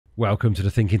Welcome to the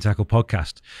Thinking Tackle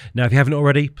podcast. Now, if you haven't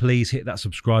already, please hit that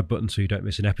subscribe button so you don't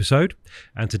miss an episode.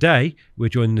 And today, we're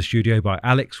joined in the studio by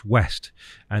Alex West.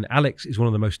 And Alex is one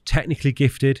of the most technically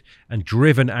gifted and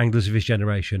driven anglers of his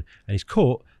generation, and he's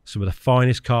caught some of the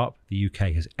finest carp the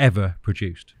UK has ever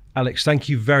produced. Alex, thank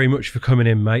you very much for coming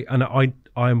in, mate. And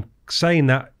I'm saying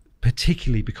that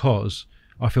particularly because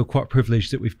I feel quite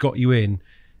privileged that we've got you in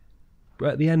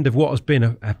at the end of what has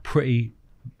been a pretty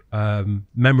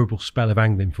memorable spell of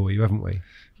angling for you, haven't we?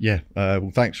 Yeah,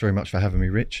 well, thanks very much for having me,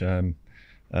 Rich.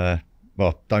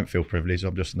 Well, don't feel privileged,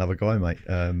 I'm just another guy, mate.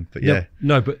 But yeah.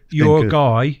 No, but you're a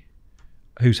guy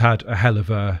who's had a hell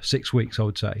of 6 weeks, I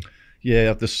would say.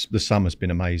 Yeah, the summer's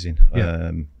been amazing.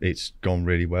 Yeah. It's gone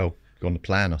really well, gone to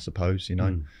plan, I suppose, you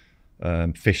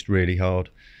know. Fished really hard.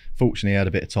 Fortunately, I had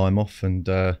a bit of time off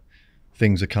and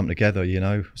things have come together, you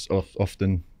know.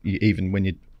 Often, even when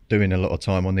you're doing a lot of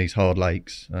time on these hard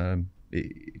lakes,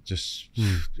 it just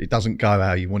it doesn't go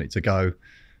how you want it to go.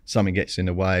 Something gets in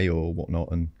the way or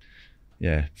whatnot, and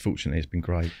yeah, fortunately it's been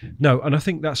great. No, and I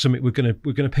think that's something we're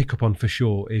gonna pick up on for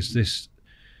sure, is this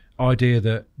idea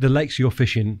that the lakes you're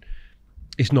fishing,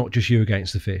 it's not just you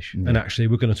against the fish. And actually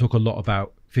we're going to talk a lot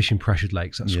about fishing pressured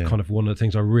lakes. That's kind of one of the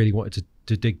things I really wanted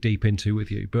to dig deep into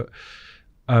with you. But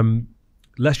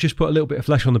let's just put a little bit of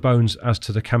flesh on the bones as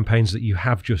to the campaigns that you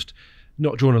have just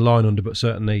not drawn a line under, but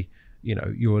certainly, you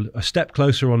know, you're a step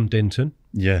closer on Dinton.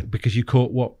 Yeah. Because you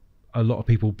caught what a lot of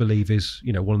people believe is,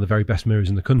 you know, one of the very best mirrors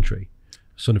in the country,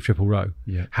 son of Triple Row.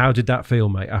 Yeah. How did that feel,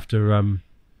 mate, after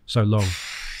so long?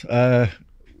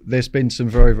 There's been some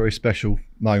very, very special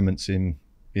moments in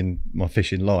my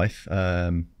fishing life,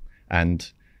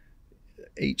 and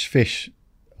each fish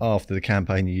after the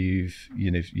campaign you've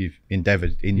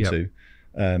endeavoured into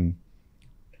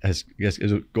has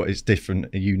got its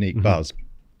different, unique buzz.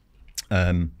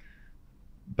 But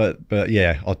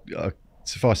yeah, I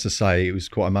suffice to say it was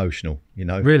quite emotional, you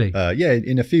know. Really? Yeah,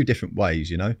 in a few different ways,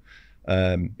 you know.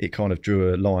 It kind of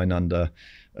drew a line under,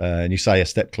 and you say a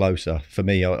step closer. For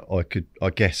me, I could, I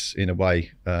guess, in a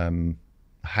way,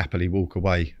 happily walk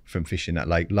away from fishing that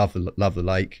lake. Love the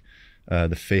lake.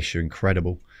 The fish are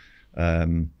incredible.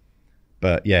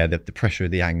 But yeah, the pressure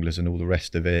of the anglers and all the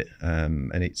rest of it,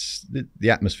 and it's the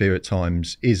atmosphere at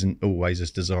times isn't always as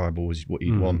desirable as what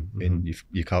you'd want in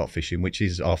your carp fishing, which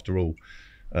is, after all,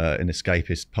 an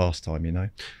escapist pastime, you know.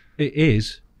 It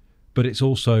is, but it's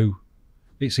also,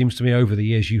 it seems to me over the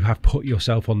years you have put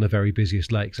yourself on the very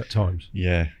busiest lakes at times.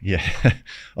 Yeah.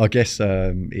 I guess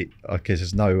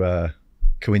there's no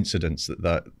coincidence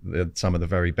that some of the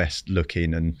very best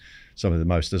looking and some of the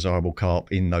most desirable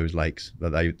carp in those lakes,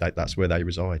 that's where they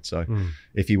reside. So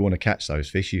if you want to catch those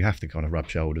fish, you have to kind of rub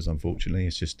shoulders, unfortunately.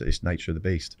 It's nature of the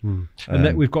beast. And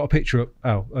then we've got a picture up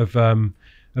of Son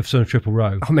of Triple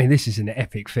Row. I mean, this is an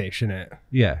epic fish, isn't it?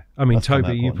 Yeah, I mean,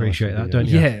 Toby, you appreciate that, don't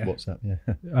you? Yeah. What's that? Yeah.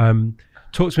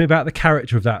 Talk to me about the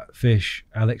character of that fish,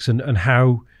 Alex, and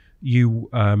how you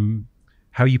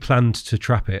planned to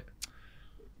trap it.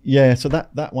 Yeah, so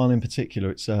that one in particular,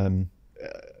 it's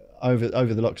over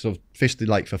the lot, because I've fished the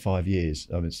lake for 5 years.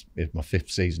 It's my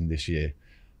 5th season this year.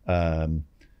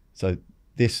 So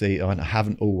this season, I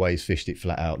haven't always fished it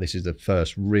flat out. This is the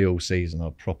first real season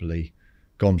I've properly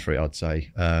gone for it, I'd say.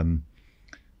 And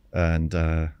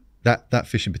that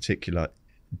fish in particular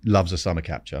loves a summer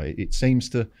capture. It seems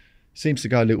to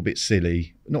go a little bit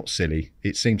silly. Not silly.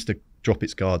 It seems to drop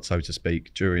its guard, so to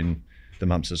speak, during the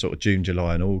months of sort of June,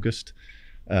 July, and August.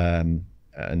 And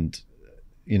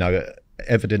you know,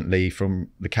 evidently from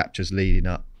the captures leading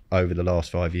up over the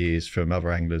last 5 years from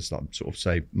other anglers, like sort of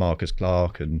say Marcus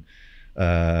Clark and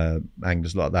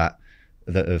anglers like that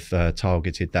have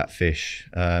targeted that fish,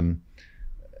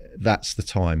 that's the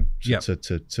time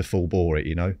to full bore it,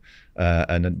 you know.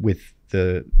 And with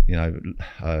the, you know,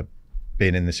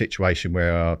 being in the situation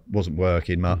where I wasn't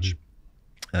working much,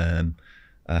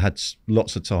 I had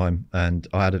lots of time, and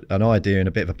I had an idea and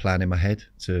a bit of a plan in my head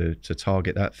to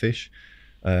target that fish.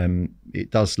 It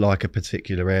does like a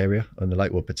particular area on the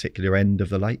lake, or a particular end of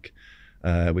the lake.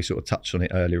 We sort of touched on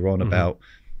it earlier on about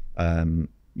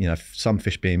you know, some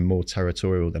fish being more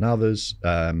territorial than others,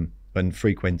 and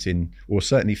frequenting or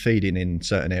certainly feeding in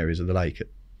certain areas of the lake at,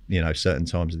 you know, certain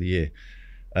times of the year.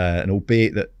 And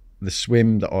albeit that the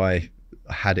swim that I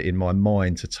had it in my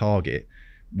mind to target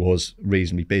was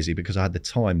reasonably busy, because I had the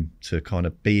time to kind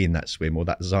of be in that swim or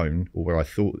that zone, or where I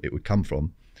thought it would come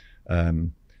from. I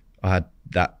had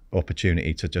that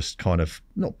opportunity to just kind of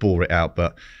not bore it out,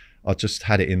 but I just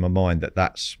had it in my mind that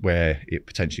that's where it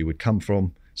potentially would come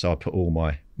from. So I put all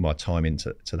my time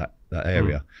into that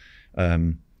area.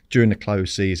 During the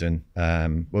close season,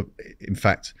 well, in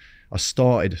fact, I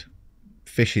started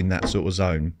fishing that sort of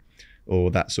zone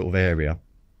or that sort of area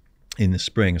in the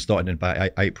spring. I started in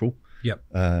about April. Yep.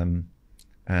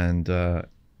 And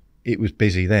it was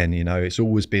busy then. It's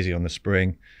always busy on the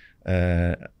spring.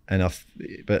 But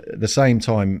at the same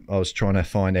time, I was trying to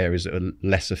find areas that are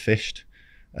lesser fished,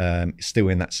 still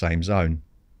in that same zone.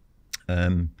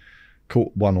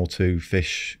 Caught 1 or 2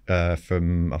 fish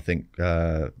from, I think,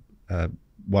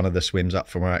 one of the swims up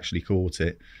from where I actually caught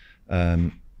it.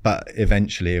 But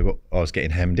eventually I was getting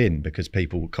hemmed in because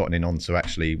people were cottoning on to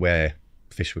actually where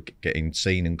fish were getting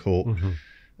seen and caught.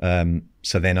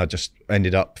 So then I just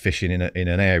ended up fishing in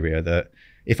an area that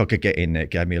if I could get in there, it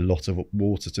gave me a lot of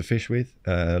water to fish with,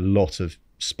 a lot of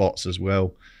spots as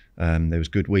well. There was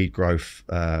good weed growth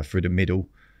through the middle.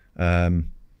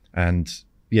 And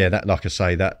yeah, that, like I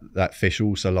say, that fish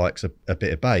also likes a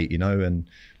bit of bait, and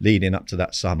leading up to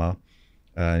that summer,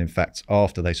 in fact,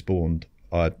 after they spawned,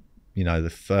 the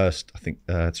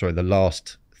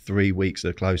last 3 weeks of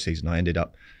the close season, I ended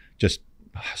up just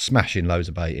smashing loads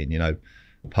of bait in,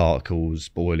 particles,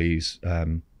 boilies,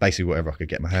 basically whatever I could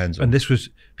get my hands on. And this was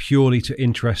purely to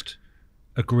interest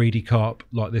a greedy carp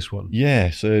like this one?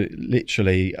 Yeah, so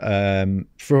literally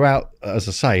throughout, as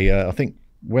I say, I think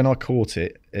when I caught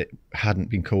it, it hadn't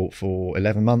been caught for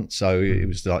 11 months. So it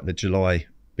was like the July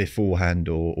beforehand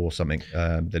or something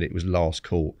that it was last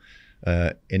caught.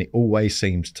 And it always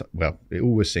seems to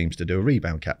do a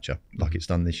rebound capture like it's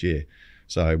done this year.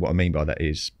 So what I mean by that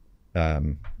is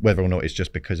whether or not it's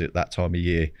just because at that time of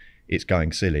year it's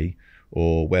going silly,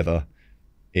 or whether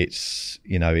it's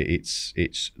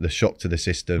it's the shock to the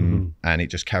system and it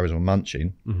just carries on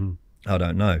munching. I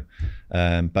don't know,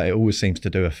 but it always seems to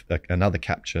do another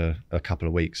capture a couple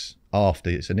of weeks after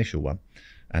its initial one,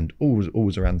 and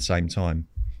always around the same time.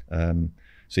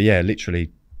 So yeah,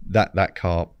 literally that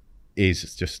carp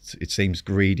is just, it seems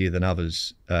greedier than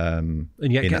others, and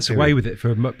yet gets away with it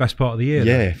for the best part of the year.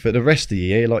 Yeah, for the rest of the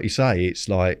year, like you say, it's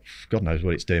like God knows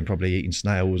what it's doing, probably eating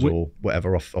snails or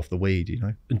whatever off the weed,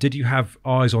 And did you have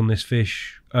eyes on this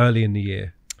fish early in the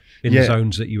year in the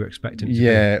zones that you were expecting it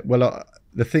to be? Well,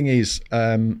 the thing is,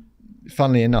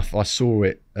 funnily enough, I saw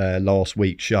it last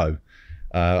week's show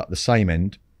at the same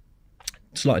end,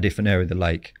 slightly different area of the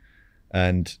lake,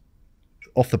 and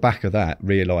off the back of that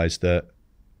realised that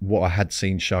what I had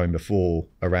seen showing before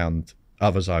around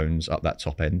other zones up that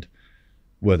top end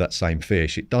were that same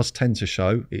fish. It does tend to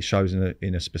show. It shows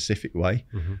in a specific way,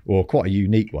 or quite a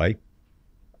unique way.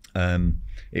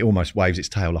 It almost waves its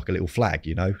tail like a little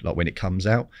flag, like when it comes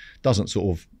out. Doesn't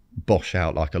sort of bosh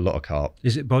out like a lot of carp.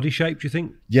 Is it body shape, do you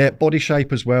think? Yeah, body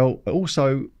shape as well. But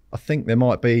also, I think there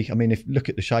might be, if you look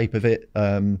at the shape of it.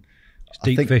 It's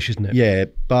deep fish, isn't it? Yeah,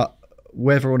 but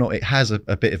whether or not it has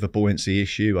a bit of a buoyancy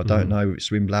issue, I don't know, with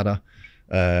swim bladder.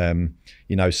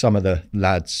 Some of the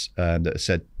lads that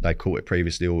said they caught it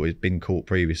previously or it had been caught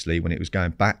previously when it was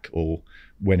going back or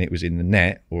when it was in the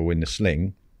net or in the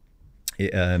sling,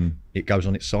 it goes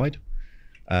on its side.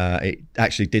 It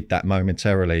actually did that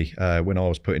momentarily when I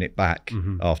was putting it back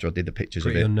after I did the pictures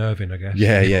Pretty of it. unnerving, I guess.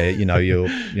 Yeah.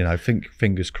 You're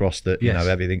fingers crossed that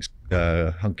everything's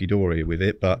hunky dory with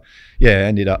it. But yeah,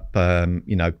 ended up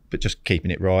but just keeping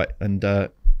it right, and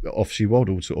off she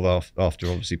waddled sort of after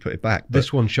obviously put it back. But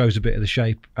this one shows a bit of the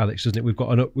shape, Alex, doesn't it? We've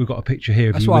got a picture here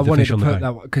of That's you why with I the wanted fish to on the put bank.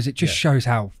 that one, because it just shows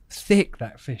how thick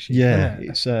that fish is. Yeah, isn't it?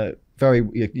 it's very,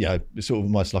 sort of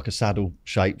almost like a saddle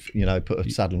shape, put a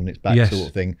saddle on its back sort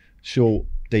of thing. Short,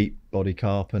 deep body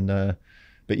carp, and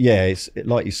but yeah, it's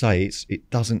like you say, it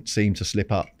doesn't seem to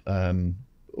slip up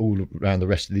all around the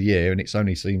rest of the year, and it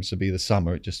only seems to be the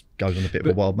summer. It just goes on a bit of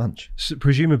a wild munch. So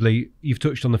presumably, you've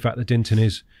touched on the fact that Dinton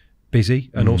is busy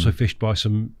and also fished by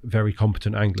some very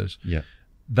competent anglers. Yeah,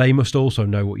 they must also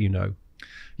know what you know.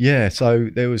 Yeah, so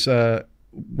there was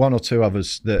one or two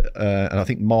others that, and I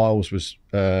think Miles was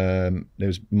there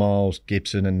was Miles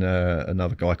Gibson and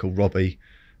another guy called Robbie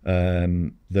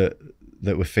that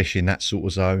were fishing that sort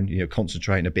of zone,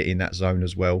 concentrating a bit in that zone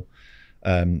as well.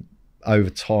 Over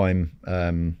time,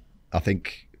 I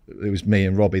think it was me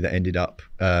and Robbie that ended up,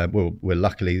 we're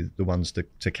luckily the ones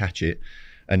to catch it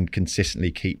and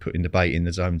consistently keep putting the bait in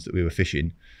the zones that we were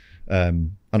fishing.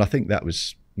 And I think that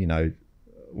was,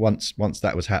 once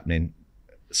that was happening,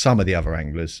 some of the other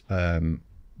anglers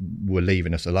were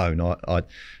leaving us alone.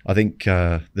 I think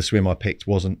the swim I picked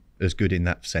wasn't as good in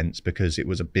that sense because it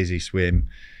was a busy swim,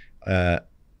 and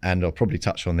I'll probably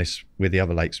touch on this with the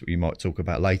other lakes that we might talk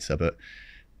about later, but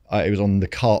it was on the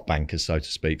carp bankers, so to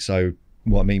speak. So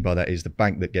what I mean by that is the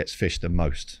bank that gets fished the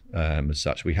most. As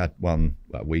such, we had one,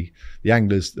 the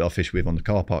anglers that I fished with on the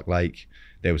car park lake,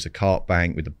 there was a carp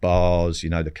bank with the bars,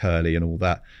 the curly and all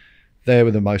that. They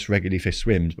were the most regularly fished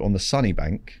swims. But on the sunny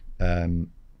bank,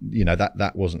 you know,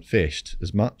 that wasn't fished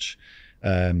as much.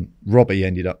 Robbie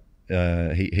ended up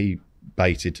he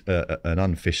baited an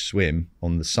unfished swim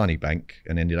on the sunny bank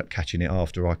and ended up catching it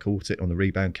after I caught it on the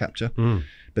rebound capture.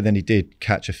 But then he did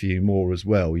catch a few more as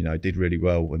well, you know, did really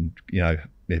well, and you know,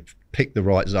 it picked the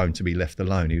right zone to be left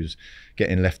alone. He was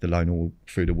getting left alone all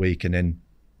through the week, and then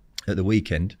at the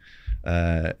weekend,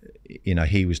 you know,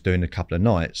 he was doing a couple of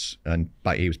nights, and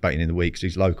he was baiting in the week because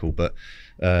he's local, but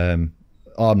I'm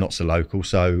not so local,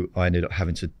 so I ended up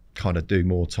having to kind of do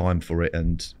more time for it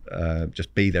and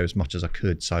just be there as much as I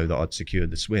could so that I'd secure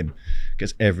the swim,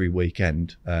 because every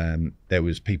weekend there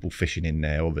was people fishing in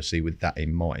there, obviously with that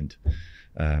in mind.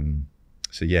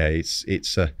 So yeah, it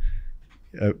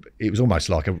was almost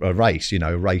like a race, you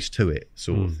know, a race to it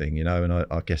sort of thing, you know. And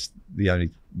I guess the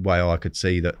only way I could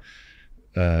see that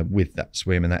with that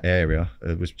swim in that area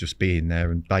was just being there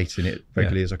and baiting it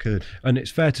regularly as I could. And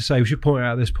it's fair to say, we should point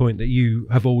out at this point that you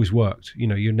have always worked, you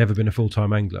know, you've never been a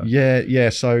full-time angler. Yeah.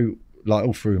 So like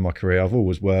all through my career, I've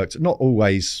always worked, not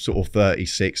always sort of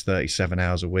 36, 37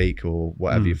 hours a week or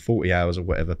whatever, 40 hours or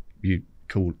whatever you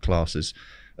call classes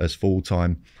as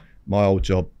full-time. My old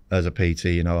job as a PT,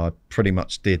 you know, I pretty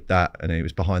much did that, and it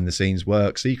was behind the scenes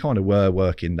work. So you kind of were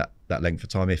working that length of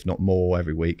time, if not more,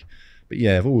 every week. But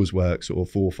yeah, I've always worked sort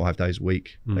of 4 or 5 days a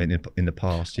week in the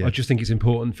past. Yeah. I just think it's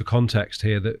important for context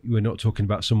here that we're not talking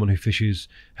about someone who fishes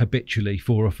habitually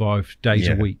 4 or 5 days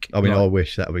a week. I mean, I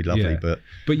wish that would be lovely, but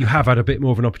you have had a bit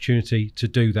more of an opportunity to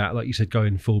do that, like you said,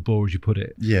 going full bore, as you put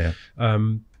it. Yeah.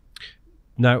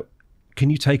 Now, can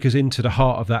you take us into the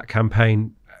heart of that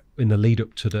campaign in the lead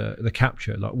up to the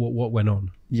capture? Like what went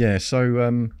on? Yeah.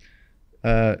 So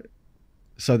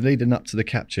so leading up to the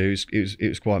capture, it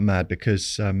was quite mad,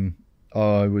 because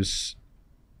I was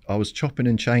chopping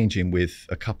and changing with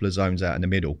a couple of zones out in the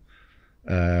middle.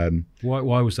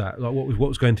 Why was that? Like what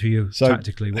was going through you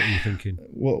tactically? What were you thinking?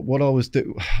 What I was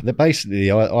doing,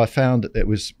 basically, I found that it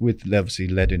was, with obviously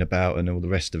leading about and all the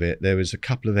rest of it, there was a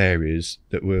couple of areas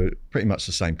that were pretty much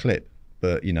the same clip.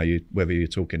 But you know, whether you're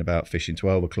talking about fishing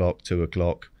 12 o'clock, 2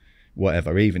 o'clock,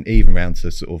 whatever, even round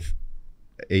to sort of,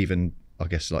 even I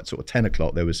guess like sort of 10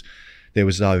 o'clock, there were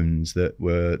zones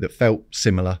that felt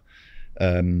similar,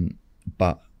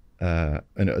 but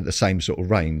and at the same sort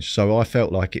of range. So I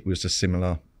felt like it was a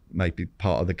similar, maybe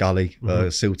part of the gully,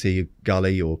 silty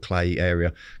gully or clay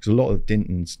area, because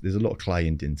there's a lot of clay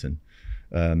in Dinton.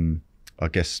 I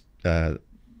guess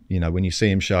you know, when you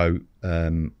see them show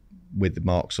with the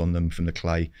marks on them from the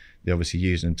clay, they're obviously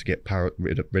using them to get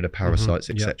rid of parasites,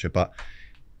 etc. But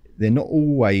they're not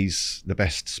always the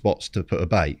best spots to put a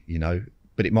bait, you know.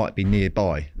 But it might be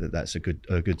nearby that's a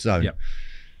good zone. Yep.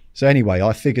 So anyway,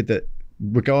 I figured that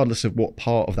regardless of what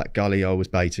part of that gully I was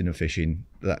baiting and fishing,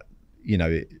 that, you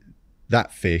know,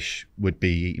 that fish would be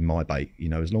eating my bait. You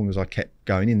know, as long as I kept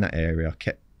going in that area,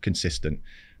 kept consistent,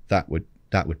 that would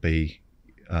be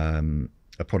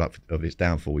a product of its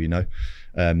downfall, you know.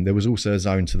 There was also a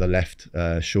zone to the left,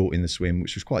 short in the swim,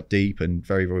 which was quite deep and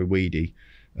very, very weedy,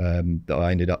 that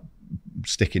I ended up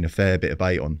sticking a fair bit of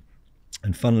bait on.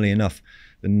 And funnily enough,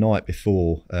 the night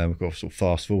before, we've got sort of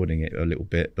fast forwarding it a little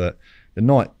bit, but the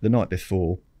night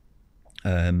before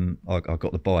I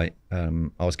got the bite,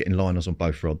 I was getting liners on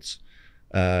both rods,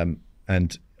 and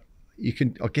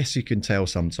I guess you can tell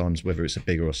sometimes whether it's a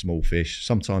big or a small fish.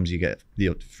 Sometimes you get,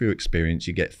 through experience,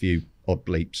 you get a few odd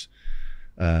bleeps,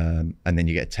 and then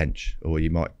you get a tench, or you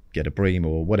might get a bream,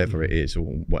 or whatever it is, or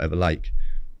whatever lake.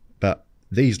 But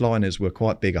these liners were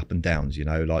quite big up and downs, you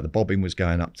know, like the bobbing was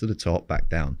going up to the top, back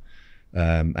down,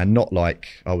 and not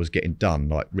like I was getting done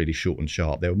like really short and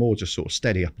sharp. They were more just sort of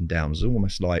steady up and down. It was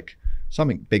almost like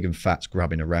something big and fat's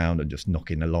grabbing around and just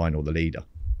knocking the line or the leader.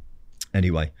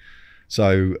 Anyway,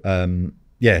 so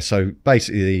so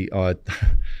basically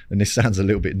and this sounds a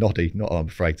little bit noddy, not I'm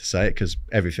afraid to say it, because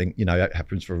everything, you know,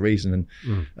 happens for a reason,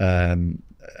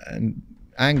 and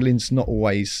angling's not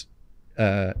always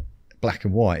black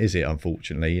and white, is it?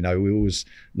 Unfortunately, you know, we always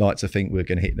like to think we're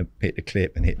going to hit the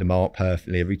clip and hit the mark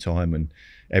perfectly every time, and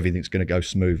everything's going to go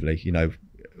smoothly. You know,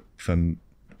 from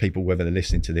people, whether they're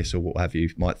listening to this or what have you,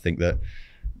 might think that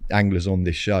anglers on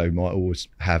this show might always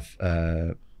have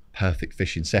perfect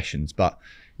fishing sessions, but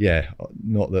yeah,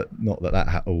 not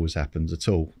that always happens at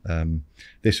all.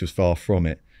 This was far from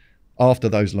it. After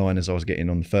those liners I was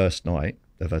getting on the first night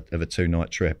of a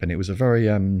 2-night trip, and it was a very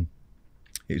it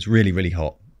was really, really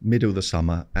hot, middle of the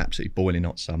summer, absolutely boiling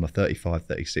hot summer, 35,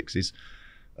 36s.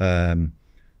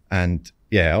 And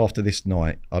yeah, after this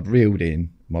night, I'd reeled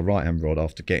in my right hand rod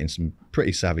after getting some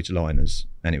pretty savage liners,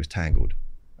 and it was tangled.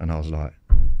 And I was like,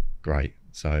 great.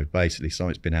 So basically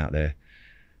something's been out there.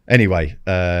 Anyway,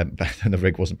 and the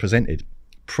rig wasn't presented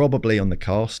probably on the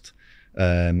cast.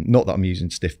 Not that I'm using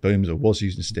stiff booms or was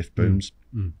using stiff booms,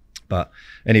 but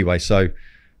anyway, so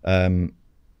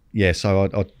so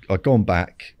I'd gone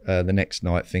back the next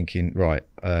night thinking, right,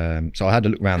 so I had a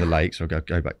look around the lake, so I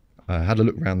go back, I had a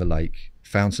look around the lake,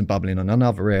 found some bubbling on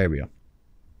another area,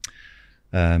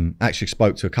 actually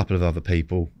spoke to a couple of other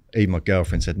people, even my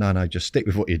girlfriend said, no, just stick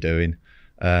with what you're doing,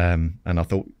 and I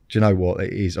thought, do you know what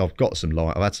it is, I've had some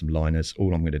liners,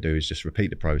 all I'm going to do is just repeat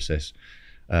the process.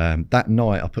 That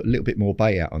night I put a little bit more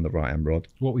bait out on the right hand rod.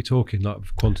 What are we talking, like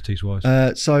quantities wise?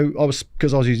 So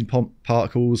because I was using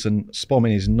particles, and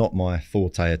spomming is not my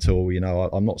forte at all. You know,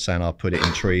 I'm not saying I put it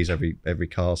in trees every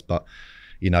cast, but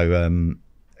you know,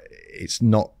 it's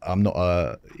not. I'm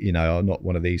not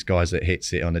one of these guys that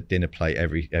hits it on a dinner plate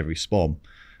every spom.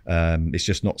 It's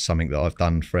just not something that I've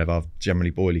done forever. I've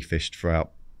generally boilie fished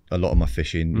throughout a lot of my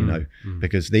fishing, you know,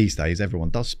 because these days everyone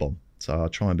does spom. So I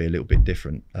try and be a little bit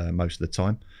different most of the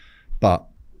time. But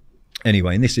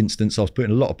anyway, in this instance, I was putting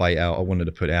a lot of bait out. I wanted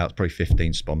to put it out, probably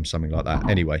 15 spoms, something like that.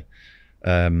 Anyway,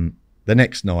 the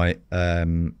next night,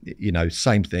 you know,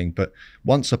 same thing. But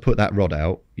once I put that rod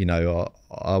out, you know,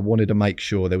 I wanted to make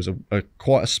sure there was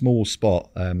quite a small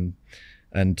spot.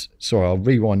 And sorry, I'll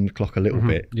rewind the clock a little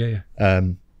bit. Yeah.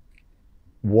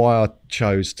 Why I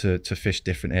chose to fish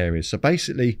different areas. So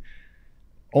basically,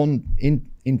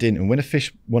 in Dinton, when a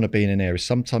fish want to be in an area,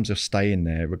 sometimes they'll stay in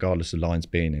there regardless of lines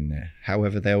being in there.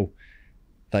 However,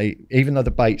 they even though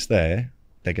the bait's there,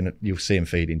 you'll see them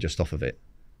feeding just off of it,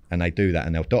 and they do that,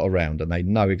 and they'll dot around, and they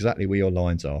know exactly where your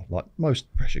lines are, like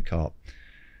most pressured carp.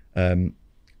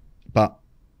 But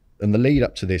the lead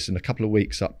up to this, and a couple of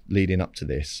weeks leading up to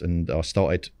this, and I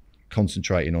started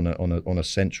concentrating on a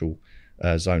central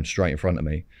zone straight in front of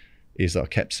me, is that I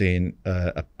kept seeing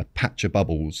a patch of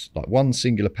bubbles, like one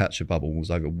singular patch of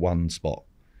bubbles over one spot.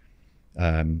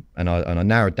 And I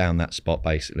narrowed down that spot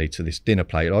basically to this dinner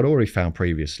plate I'd already found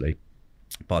previously,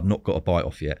 but I'd not got a bite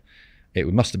off yet. It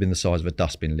must have been the size of a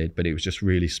dustbin lid, but it was just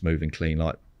really smooth and clean,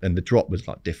 and the drop was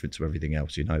like different to everything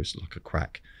else, you know, it's like a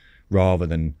crack rather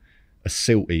than a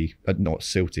silty, not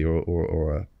silty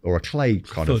or a clay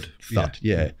kind of thud.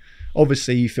 Yeah.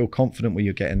 Obviously you feel confident when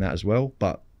you're getting that as well,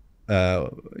 but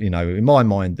you know, in my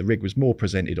mind, the rig was more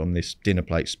presented on this dinner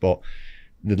plate spot.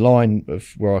 The line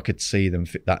of where I could see them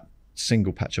fit that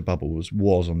single patch of bubbles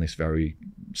was on this very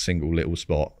single little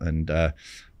spot, and I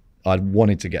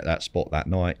wanted to get that spot that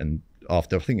night. And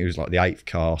after, I think it was like the 8th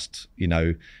cast, you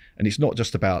know, and it's not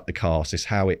just about the cast, it's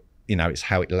how it, you know, it's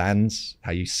how it lands,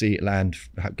 how you see it land,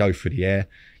 go through the air.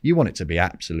 You want it to be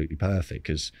absolutely perfect,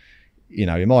 because, you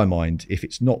know, in my mind, if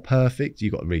it's not perfect, you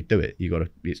got to redo it. You got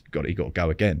to go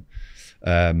again.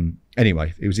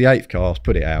 Anyway, it was the 8th cast,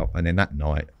 put it out, and then that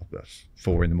night,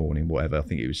 4 in the morning, whatever, I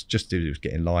think it was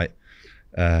getting light,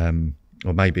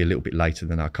 or maybe a little bit later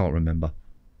than that, I can't remember.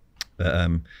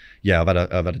 But yeah,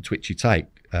 I've had a twitchy take,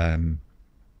 and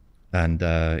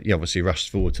yeah, obviously rushed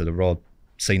forward to the rod,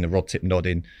 seen the rod tip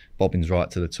nodding, bobbins right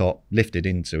to the top, lifted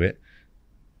into it,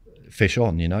 fish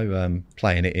on, you know,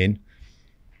 playing it in.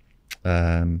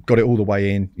 Got it all the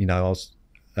way in, you know. I was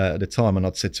at the time, and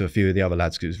I'd said to a few of the other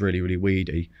lads, because it was really, really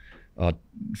weedy, I'd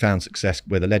found success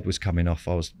where the lead was coming off.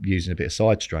 I was using a bit of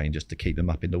side strain just to keep them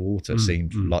up in the water. It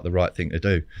seemed like the right thing to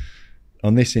do.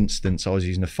 On this instance, I was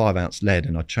using a 5-ounce lead,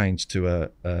 and I changed to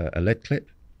a lead clip,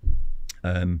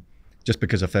 just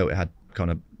because I felt it had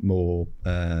kind of more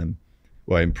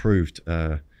improved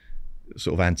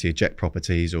sort of anti-eject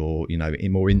properties, or, you know,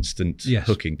 in more instant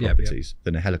hooking properties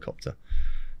than a helicopter.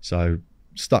 So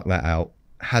stuck that out,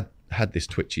 had this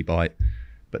twitchy bite,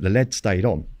 but the lead stayed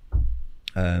on,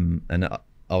 and I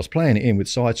was playing it in with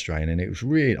side strain, and I was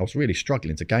really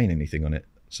struggling to gain anything on it.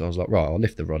 So I was like, right, I'll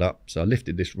lift the rod up. So I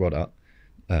lifted this rod up,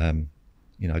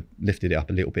 you know, lifted it up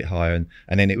a little bit higher,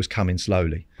 and then it was coming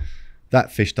slowly.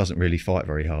 That fish doesn't really fight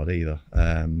very hard either,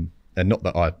 and not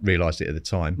that I realised it at the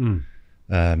time.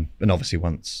 And obviously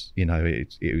once, you know,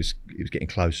 it was getting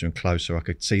closer and closer, I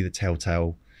could see the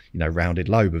telltale, you know, rounded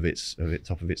lobe of its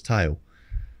top of its tail.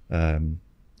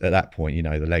 At that point, you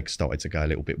know, the legs started to go a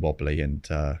little bit wobbly, and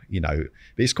you know,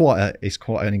 it's quite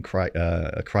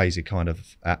a crazy kind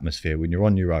of atmosphere when you're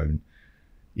on your own,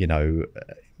 you know,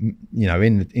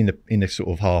 in the sort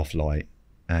of half light.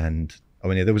 And I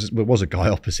mean, there was a guy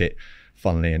opposite,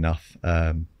 funnily enough,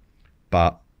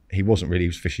 but he was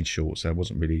fishing short, so it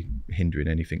wasn't really hindering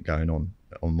anything going on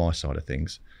my side of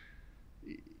things.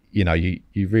 You know, you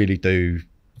really do.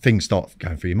 Things start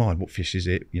going through your mind. What fish is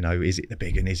it? You know, is it the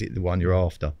big one? Is it the one you're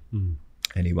after?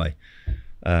 Anyway,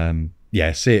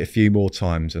 yeah, see it a few more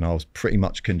times, and I was pretty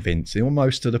much convinced,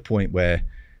 almost to the point where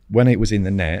when it was in the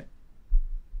net,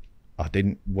 I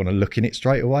didn't want to look in it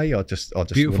straight away. I just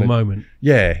beautiful moment.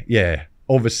 Yeah.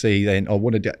 Obviously, then I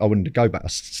wanted to go back. I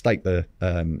staked the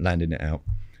landing net out.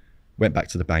 Went back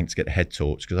to the bank to get the head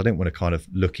torch because I didn't want to kind of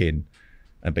look in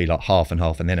and be like half and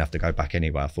half and then have to go back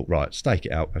anyway. I thought, right, stake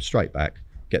it out, go straight back,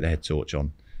 get the head torch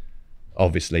on.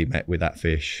 Obviously met with that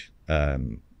fish,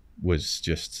 was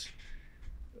just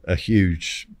a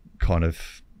huge kind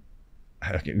of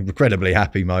incredibly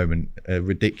happy moment, a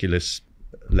ridiculous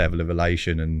level of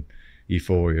elation and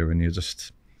euphoria, and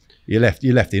you're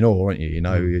left in awe, aren't you? You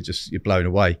know, you're blown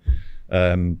away.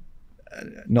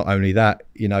 Not only that,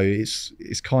 you know,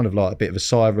 it's kind of like a bit of a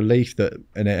sigh of relief that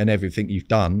and everything you've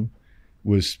done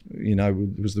was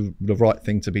the right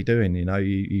thing to be doing. You know,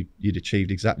 you'd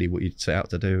achieved exactly what you'd set out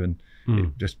to do, and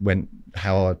it just went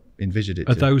how I envisioned it.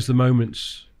 Are those the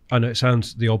moments? I know it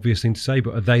sounds the obvious thing to say,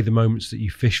 but are they the moments that you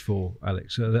fish for,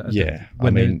 Alex?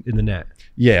 When they're in the net.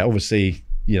 Yeah, obviously,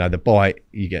 you know, the bite,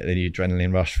 you get the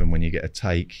adrenaline rush from when you get a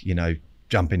take, you know,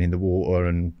 jumping in the water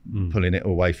and pulling it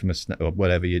away from a snake or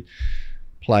whatever you're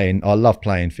playing. I love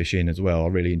playing fishing as well. I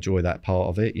really enjoy that part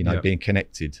of it. You know, being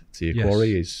connected to your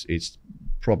quarry is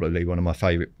probably one of my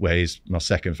favourite ways. My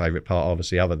second favourite part,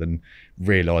 obviously, other than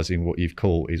realising what you've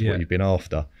caught, is what you've been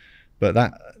after. But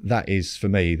that is, for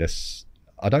me,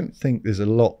 I don't think there's a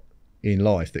lot in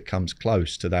life that comes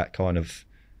close to that kind of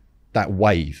that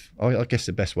wave. I guess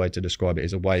the best way to describe it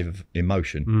is a wave of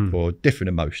emotion or different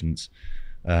emotions.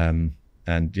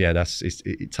 And yeah,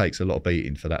 it takes a lot of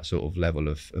beating for that sort of level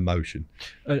of emotion.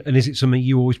 And is it something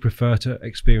you always prefer to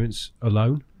experience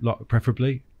alone, like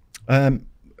preferably?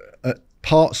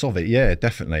 Parts of it, yeah,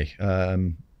 definitely.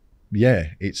 Yeah,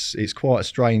 it's quite a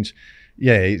strange.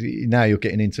 Yeah, now you're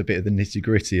getting into a bit of the nitty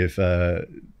gritty of the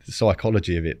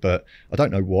psychology of it, but I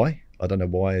don't know why.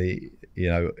 You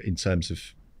know, in terms of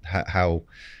how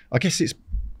I guess it's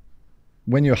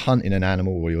when you're hunting an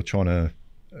animal or you're trying to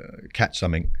catch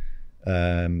something.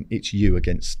 It's you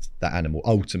against that animal.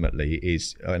 Ultimately, they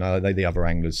the other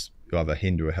anglers who either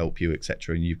hinder or help you,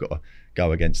 etc., and you've got to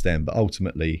go against them. But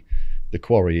ultimately, the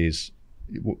quarry is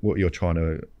what you're trying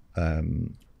to.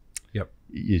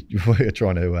 What you're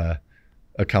trying to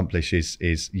accomplish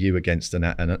is you against an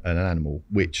animal,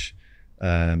 which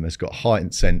has got a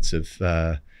heightened sense of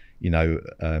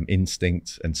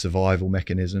instinct and survival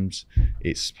mechanisms.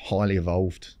 It's highly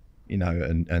evolved, you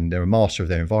know, and they're a master of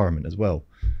their environment as well.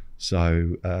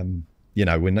 So, you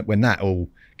know, when that all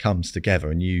comes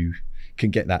together and you can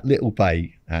get that little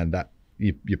bait and that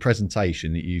your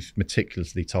presentation that you've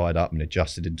meticulously tied up and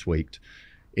adjusted and tweaked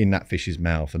in that fish's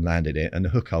mouth and landed it, and the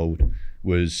hook hold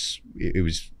was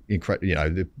incredible. You know,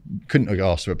 they couldn't have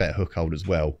asked for a better hook hold as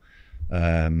well.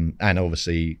 And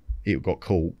obviously it got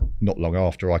caught not long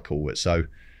after I caught it. So,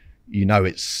 you know,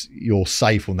 you're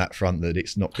safe on that front, that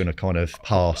it's not going to kind of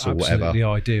pass or whatever. Absolutely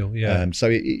ideal, yeah. So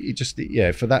it just,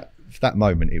 yeah, for that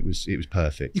moment, it was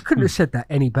perfect. You couldn't have said that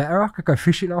any better. I could go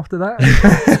fishing after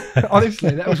that. Honestly,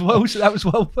 that was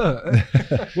well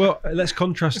put. Well, let's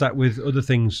contrast that with other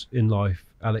things in life,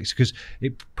 Alex, because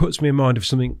it puts me in mind of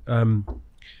something.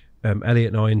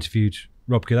 Elliot and I interviewed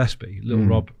Rob Gillespie, little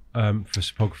Rob, for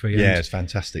photography. Yeah, it's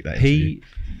fantastic that interview.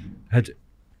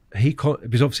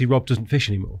 Because obviously Rob doesn't fish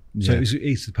anymore, so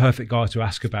he's the perfect guy to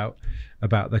ask about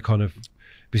the kind of,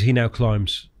 because he now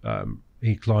climbs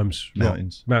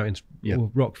mountains,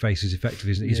 or rock faces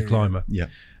effectively, isn't he? He's a climber. Yeah.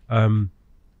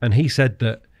 And he said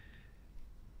that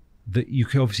you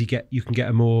can obviously get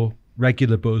a more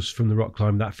regular buzz from the rock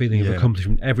climb, that feeling of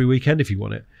accomplishment every weekend if you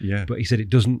want it. Yeah. But he said it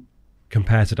doesn't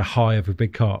compare to the high of a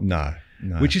big carp. No.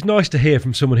 Which is nice to hear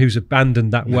from someone who's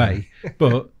abandoned that way.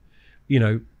 But, you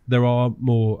know, there are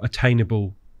more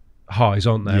attainable highs,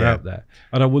 aren't there, out there?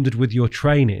 And I wondered, with your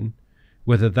training,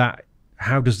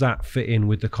 how does that fit in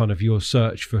with the kind of your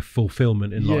search for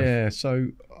fulfillment in life? Yeah, so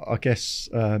I guess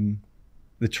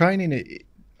the training,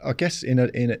 I guess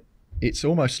it's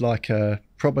almost like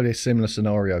probably a similar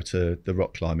scenario to the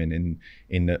rock climbing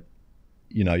in that,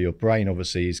 you know, your brain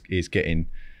obviously is getting,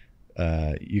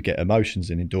 you get emotions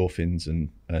and endorphins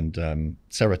and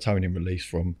serotonin release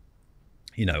from,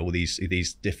 you know, all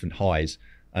these different highs.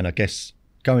 And I guess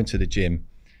going to the gym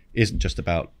isn't just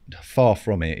about, far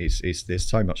from it. There's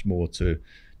so much more to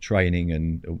training,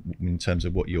 and in terms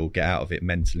of what you'll get out of it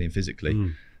mentally and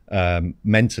physically.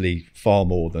 Mentally far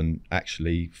more than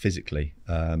actually physically.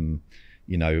 You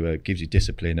know, gives you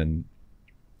discipline, and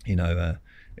you know,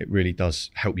 it really does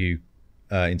help you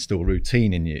instill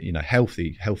routine in you. You know,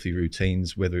 healthy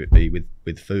routines, whether it be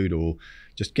with food or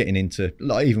just getting into,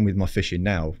 like, even with my fishing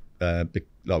now.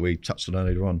 Like we touched on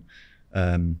earlier on,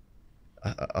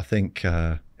 I think,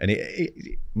 and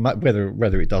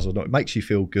whether it does or not, it makes you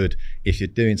feel good if you're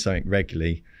doing something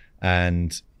regularly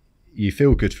and you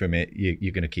feel good from it,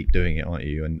 you're going to keep doing it, aren't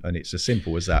you? And it's as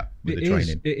simple as that with the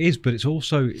training. It is, but it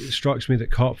strikes me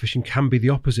that carp fishing can be the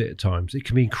opposite at times. It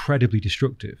can be incredibly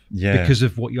destructive because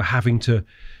of what you're having to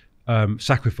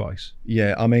sacrifice.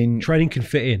 Yeah, I mean, training can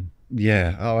fit in.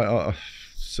 Yeah,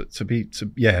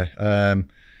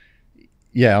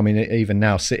 yeah. I mean, even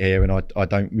now, sit here and I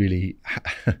don't really,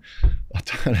 I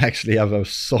don't actually have a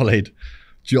solid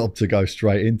job to go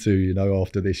straight into. You know,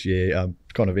 after this year, I'm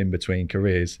kind of in between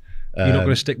careers. You're not going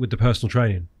to stick with the personal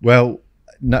training? Well,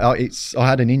 no. I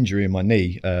had an injury in my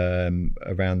knee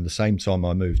around the same time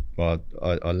I moved. Well,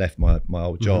 I left my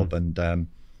old job, and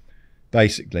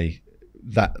basically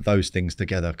those things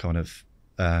together kind of.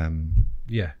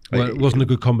 Well, it wasn't a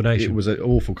good combination. It was an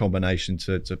awful combination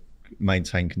to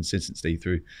maintain consistency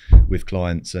with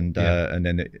clients, and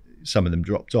then some of them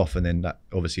dropped off, and then that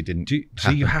obviously didn't happen. So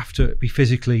you have to be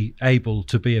physically able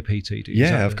to be a PT, do you?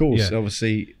 Yeah, of course. Yeah.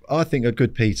 Obviously, I think a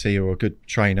good PT or a good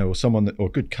trainer or a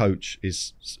good coach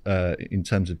is, in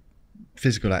terms of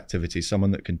physical activity,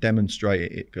 someone that can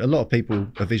demonstrate it. A lot of people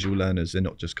are visual learners. They're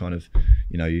not just kind of,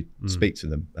 you speak to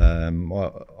them. I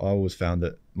always found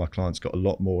that my clients got a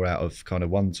lot more out of kind of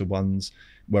one-to-ones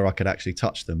where I could actually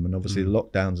touch them. And obviously the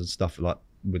lockdowns and stuff like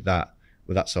with that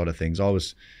side of things, I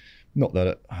was, not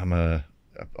that I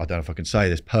don't know if I can say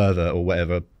this, pervert or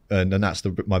whatever, and that's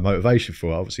my motivation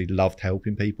for it. I obviously loved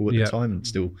helping people at the time, and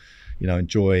still,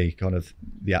 enjoy kind of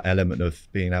the element of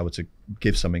being able to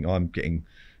give something I'm getting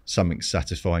something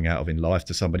satisfying out of in life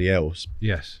to somebody else.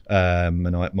 Yes. And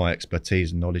my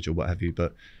expertise and knowledge or what have you,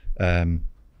 but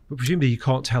presumably you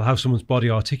can't tell how someone's body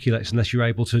articulates unless you're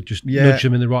able to just nudge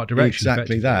them in the right direction.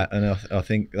 Exactly that. And I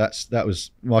think that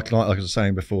was my client, like I was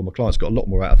saying before, my clients got a lot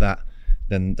more out of that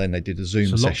than they did a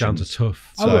Zoom session. Lockdowns are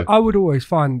tough. I would always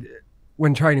find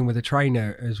when training with a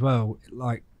trainer as well,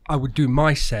 like I would do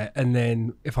my set, and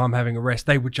then if I'm having a rest,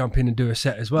 they would jump in and do a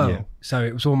set as well. Yeah. So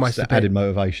it was almost a bit, added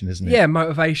motivation, isn't it? Yeah,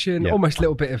 motivation, almost a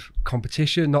little bit of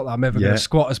competition. Not that I'm ever going to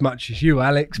squat as much as you,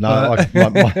 Alex. No, I've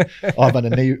had a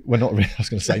knee. Well, not really. I was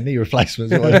going to say knee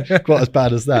replacement. Quite as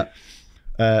bad as that.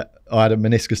 I had a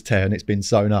meniscus tear, and it's been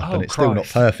sewn up, and it's still not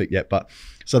perfect yet. But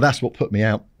so that's what put me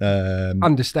out.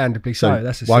 Understandably so.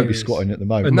 That's won't be squatting at the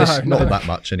moment. Not that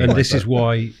much anyway. And this is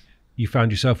why you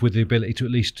found yourself with the ability to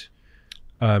at least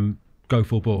go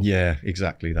full ball. Yeah,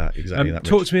 exactly that.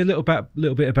 Talk to me a little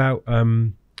bit about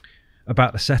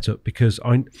the setup, because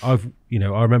I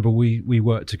remember we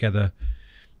worked together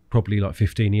probably like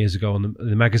 15 years ago on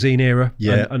the magazine era.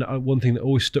 Yeah. And one thing that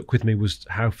always stuck with me was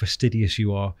how fastidious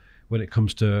you are when it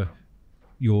comes to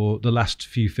the last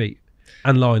few feet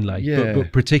and line lay. Yeah.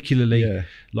 But particularly,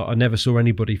 like I never saw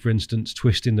anybody, for instance,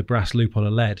 twisting the brass loop on a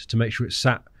lead to make sure it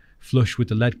sat flush with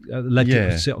the lead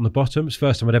tip would sit on the bottom. It's the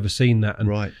first time I'd ever seen that.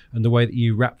 And the way that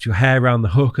you wrapped your hair around the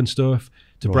hook and stuff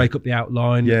to break up the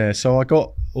outline. Yeah, so I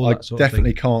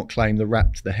definitely can't claim the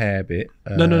wrapped the hair bit.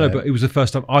 No, but it was the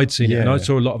first time I'd seen it, and I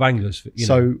saw a lot of anglers.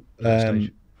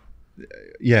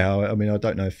 Yeah, I mean, I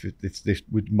don't know if this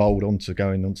would mould onto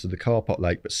going onto the car pot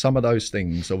lake, but some of those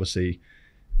things, obviously,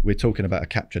 we're talking about a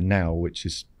capture now, which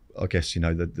is, I guess,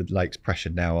 the lake's pressure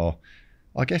now are,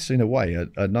 I guess, in a way,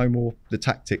 are no more, the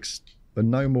tactics are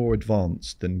no more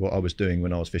advanced than what I was doing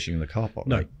when I was fishing in the car pot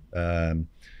lake.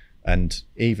 And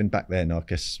even back then, I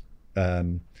guess,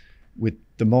 with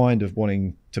the mind of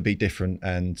wanting to be different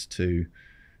and to,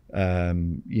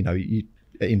 you,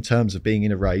 in terms of being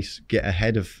in a race, get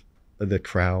ahead of the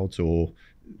crowds or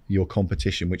your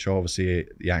competition, which are obviously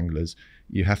the anglers,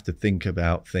 you have to think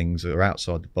about things that are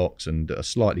outside the box and are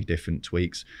slightly different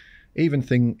tweaks.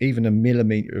 Even a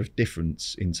millimetre of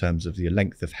difference in terms of your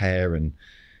length of hair, and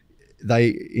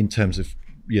in terms of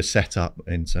your setup,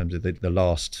 in terms of the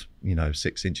last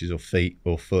 6 inches or feet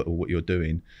or foot or what you're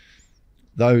doing,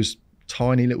 those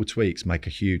tiny little tweaks make a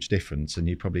huge difference. And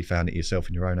you probably found it yourself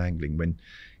in your own angling when,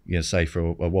 say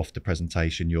for a wafter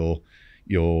presentation,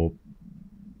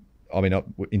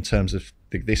 in terms of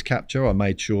this capture, I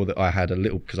made sure that I had a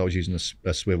little, because I was using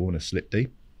a swivel and a slip D,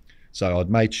 so I'd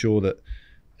made sure that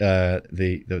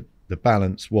the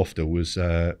balance wafter was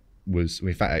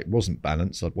in fact it wasn't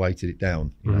balanced. I'd weighted it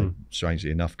down,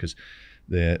 strangely enough, because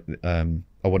I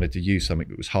wanted to use something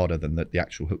that was harder than the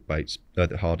actual hook baits,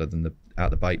 harder than the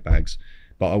bait bags,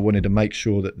 but I wanted to make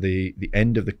sure that the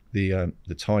end of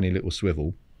the tiny little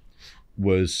swivel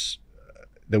was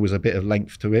there was a bit of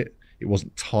length to it. It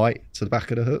wasn't tight to the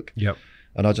back of the hook. Yep.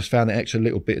 And I just found that extra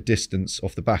little bit of distance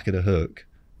off the back of the hook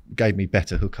gave me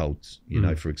better hook holds,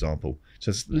 for example.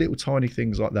 So it's little tiny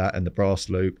things like that, and the brass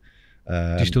loop.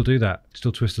 Do you still do that?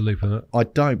 Still twist the loop on it? I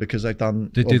don't, because they've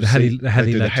done. They do the heli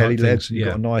lead. You've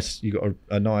got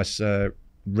a nice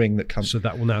ring that comes. So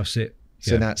that will now sit.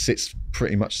 So now it sits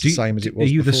pretty much the same as it was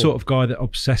Are you before. the sort of guy that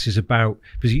obsesses about,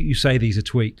 because you say these are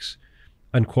tweaks,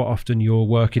 and quite often you're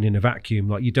working in a vacuum,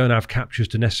 like you don't have captures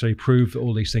to necessarily prove that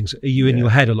all these things. Are you in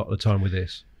your head a lot of the time with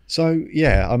this? So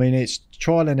yeah, I mean, it's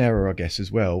trial and error, I guess,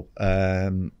 as well.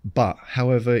 But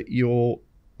however,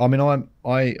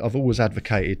 I've always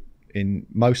advocated in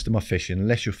most of my fishing,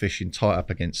 unless you're fishing tight up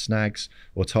against snags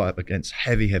or tight up against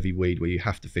heavy weed where you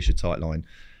have to fish a tight line,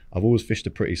 I've always fished a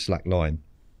pretty slack line.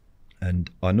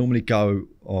 And I normally go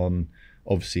on,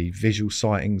 obviously, visual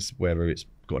sightings, whether it's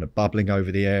got a bubbling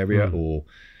over the area or,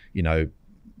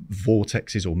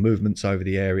 vortexes or movements over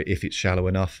the area if it's shallow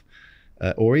enough,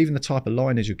 or even the type of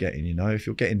liners you're getting. If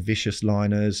you're getting vicious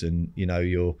liners and,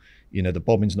 the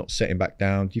bobbin's not setting back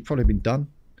down, you've probably been done.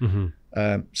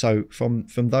 So from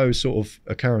those sort of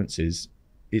occurrences,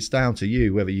 it's down to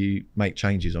you whether you make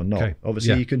changes or not.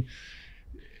 Obviously, you can.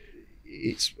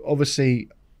 It's obviously,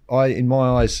 in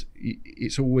my eyes,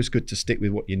 it's always good to stick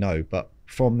with what you know. But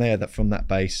from that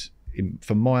base,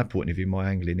 from my point of view, my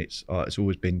angling, it's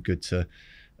always been good to,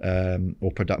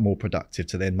 more productive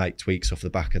to then make tweaks off the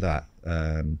back of that.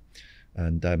 And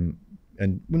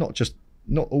we're not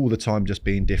all the time just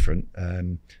being different.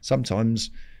 Sometimes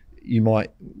you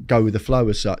might go with the flow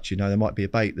as such. There might be a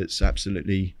bait that's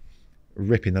absolutely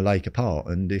ripping the lake apart,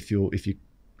 and if you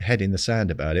head in the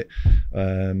sand about it,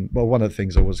 well, one of the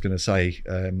things I was going to say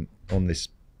on this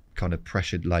kind of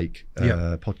pressured lake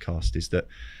podcast is that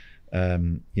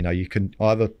you can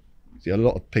either, a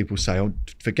lot of people say, oh,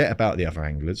 forget about the other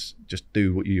anglers, just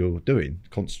do what you're doing,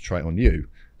 concentrate on you.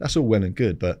 That's all well and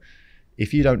good, but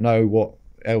if you don't know what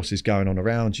else is going on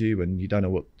around you and you don't know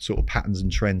what sort of patterns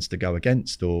and trends to go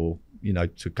against or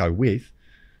to go with,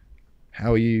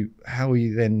 how are you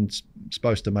then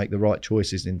supposed to make the right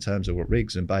choices in terms of what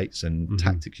rigs and baits and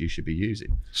tactics you should be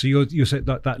using? So you're saying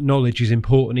that knowledge is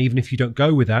important, even if you don't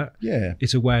go with that.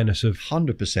 It's awareness of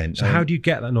 100%. So how do you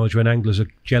get that knowledge when anglers are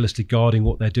jealously guarding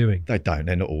what they're doing? They're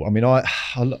not all. I mean, I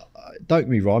don't get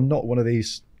me wrong, I'm not one of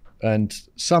these, and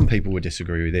some people would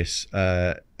disagree with this,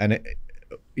 and it,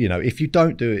 if you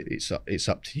don't do it, it's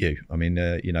up to you. I mean,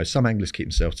 some anglers keep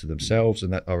themselves to themselves,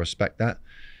 and that I respect that.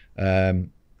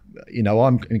 I'm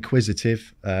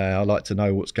inquisitive. I like to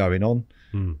know what's going on.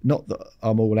 Not that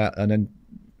I'm all out. And then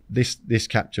this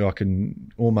capture, I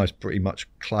can almost pretty much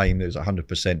claim that it was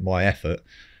 100% my effort.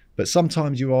 But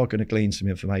sometimes you are going to glean some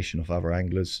information off other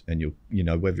anglers, and you'll,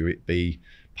 whether it be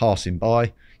passing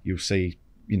by, you'll see,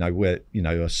 where,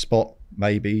 a spot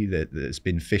maybe that's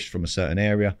been fished from a certain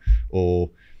area, or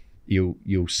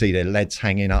you'll see their leads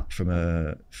hanging up from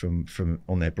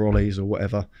on their brollies or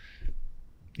whatever.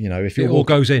 If it all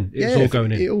goes in, it's all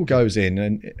going in. It all goes in,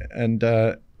 and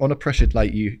on a pressured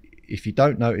lake, if you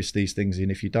don't notice these things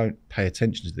and if you don't pay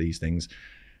attention to these things,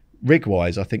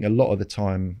 rig-wise, I think a lot of the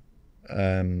time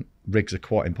rigs are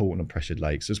quite important on pressured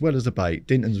lakes as well as the bait.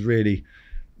 Dinton's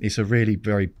it's a really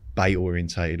very bait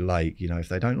orientated lake. If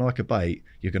they don't like a bait,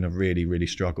 you're going to really, really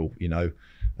struggle.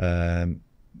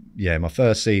 My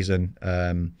first season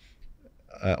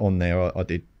on there, I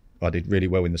did really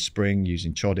well in the spring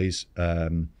using choddies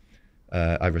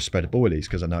over a spread of boilies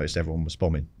because I noticed everyone was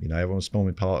bombing. Everyone was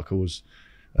bombing particles.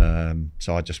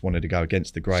 So I just wanted to go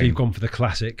against the grain. So you've gone for the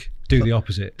classic, do the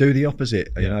opposite. Do the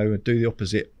opposite, do the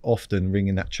opposite. Often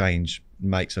ringing that change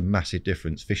makes a massive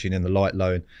difference. Fishing in the light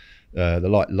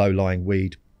low-lying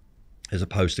weed as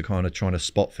opposed to kind of trying to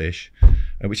spot fish,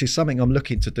 which is something I'm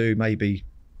looking to do maybe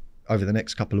over the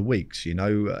next couple of weeks.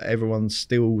 Everyone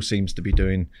still seems to be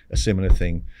doing a similar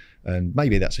thing, and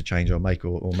maybe that's a change I'll make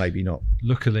or maybe not.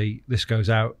 Luckily, this goes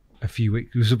out a few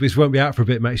weeks. This won't be out for a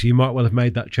bit, mate, so you might well have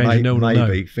made that change. Maybe, no one will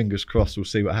know. Fingers crossed, we'll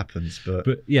see what happens.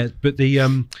 But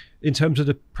the in terms of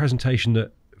the presentation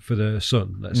that for the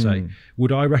Sun, let's say,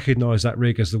 would I recognise that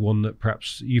rig as the one that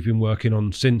perhaps you've been working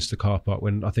on since the car park,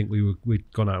 when I think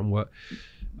we'd gone out and worked?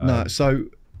 No, so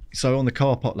on the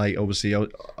car park lake, obviously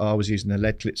I was using a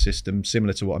lead clip system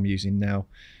similar to what I'm using now,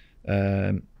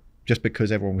 just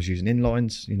because everyone was using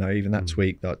inlines. Even that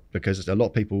tweak, that because a lot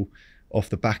of people, off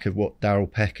the back of what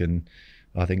Daryl Peck and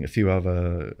I think a few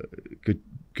other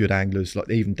good anglers,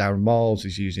 like even Darren Miles,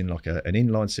 is using like an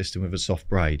inline system with a soft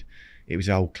braid. It was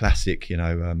old classic,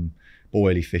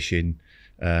 boilie fishing,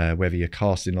 whether you're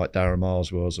casting like Darren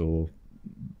Miles was or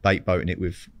bait boating it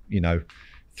with, I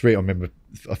remember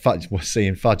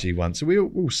seeing Fudgy once. So we were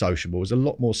all sociable. It was a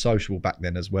lot more sociable back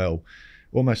then as well.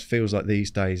 Almost feels like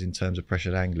these days in terms of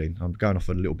pressured angling. I'm going off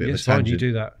a little bit of a tangent. You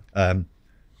do that.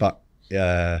 But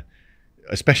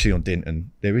especially on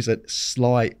Dinton, there is a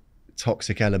slight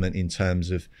toxic element in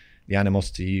terms of the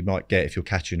animosity you might get if you're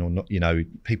catching or not.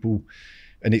 People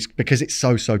and it's because it's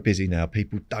so busy now.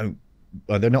 People don't,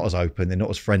 well, they're not as open, they're not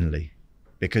as friendly,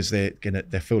 because they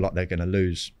feel like they're gonna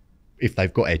lose. If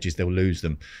they've got edges, they'll lose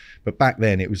them. But back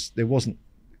then it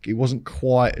wasn't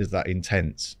quite as that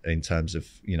intense in terms of,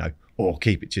 you know, or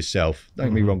keep it to yourself. Don't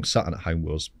get me wrong, Sutton at home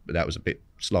was, but that was a bit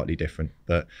slightly different.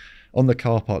 But on the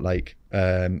car park lake,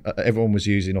 everyone was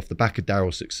using off the back of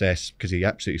Daryl's success, because he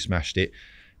absolutely smashed it,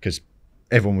 because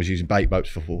everyone was using bait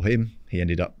boats before him. He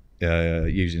ended up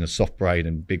using a soft braid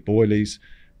and big boilies,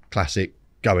 classic,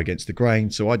 go against the grain.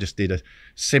 So I just did a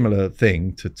similar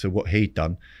thing to what he'd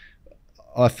done.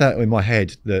 I felt in my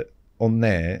head that on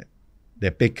they're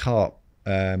big carp,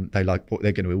 they're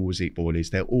going to always eat boilies.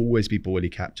 There'll always be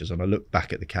boilie captures. And I looked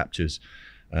back at the captures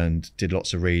and did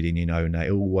lots of reading, you know, and they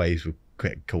always were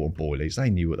caught on boilies. They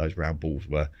knew what those round balls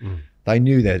were. They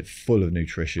knew they're full of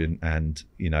nutrition, and,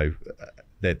 you know,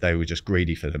 they were just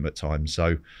greedy for them at times.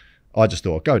 So I just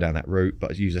thought I'd go down that route,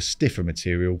 but I'd use a stiffer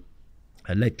material,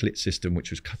 a lead clip system,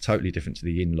 which was totally different to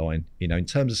the inline. You know, in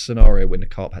terms of scenario when the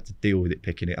carp had to deal with it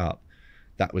picking it up,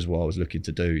 that was what I was looking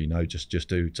to do, you know, just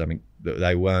do something that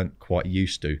they weren't quite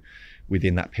used to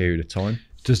within that period of time.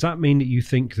 Does that mean that you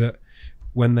think that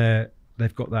when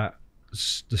they've got the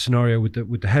scenario with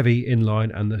the heavy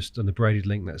inline and the braided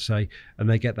link, let's say, and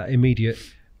they get that immediate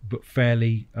but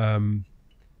fairly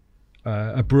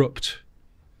abrupt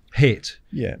hit,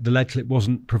 the lead clip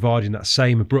wasn't providing that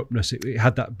same abruptness, it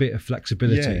had that bit of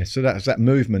flexibility? Yeah, so that's that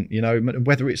movement, you know,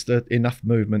 whether it's the enough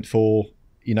movement for,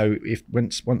 you know, if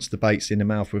once the bait's in the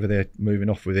mouth, whether they're moving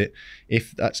off with it,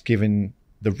 if that's giving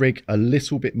the rig a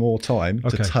little bit more time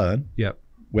to turn,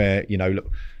 where, you know,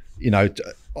 look, you know,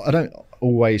 I don't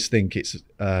always think it's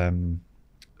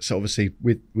so obviously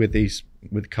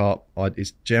with carp,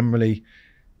 it's generally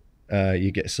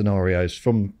you get scenarios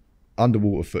from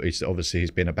underwater footage that obviously has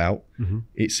been about.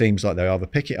 It seems like they either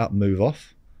pick it up, move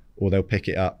off, or they'll pick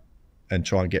it up and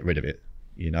try and get rid of it,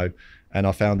 you know. And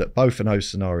I found that both of those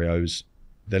scenarios,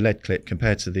 the lead clip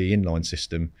compared to the inline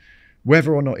system,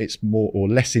 whether or not it's more or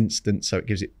less instant, so it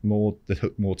gives it the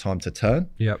hook more time to turn,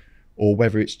 or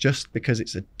whether it's just because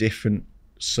it's a different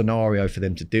scenario for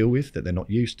them to deal with that they're not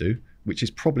used to, which is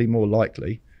probably more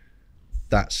likely.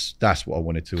 That's what I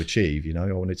wanted to achieve, you know.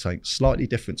 I wanted something slightly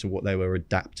different to what they were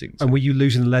adapting to. And were you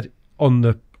losing the lead on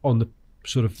the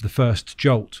sort of the first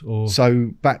jolt, or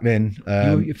so back then?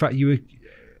 In fact, you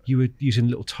were using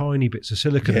little tiny bits of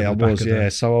silicone. Yeah, I was. Yeah,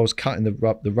 so I was cutting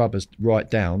the rubbers right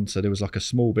down, so there was like a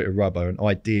small bit of rubber, and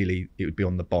ideally it would be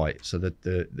on the bite, so that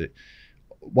the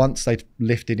once they'd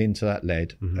lifted into that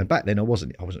lead, and back then I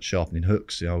wasn't sharpening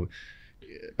hooks, you know.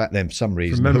 Back then, for some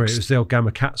reason, from memory, it was the old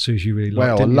Gamakatsus you really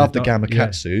liked. Well, I loved the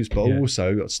Gamakatsus, but I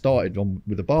also got started on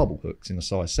with the barbel hooks in a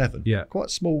size 7. Yeah, quite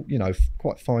small, you know,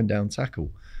 quite fine down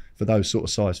tackle for those sort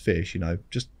of size fish. You know,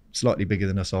 just slightly bigger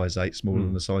than a size 8, smaller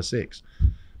than a size 6.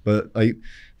 But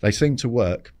they seem to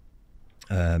work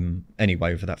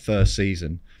anyway for that first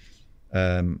season.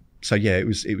 So yeah, it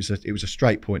was a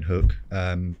straight point hook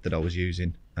that I was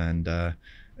using, and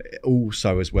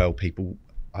also as well, people,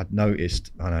 I'd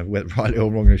noticed, I know whether rightly or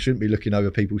wrong, I shouldn't be looking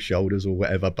over people's shoulders or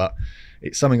whatever, but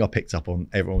it's something I picked up on.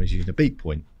 Everyone was using a beak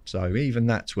point, so even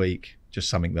that tweak, just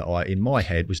something that in my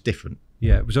head was different.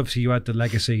 Yeah, it was obviously you had the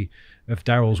legacy of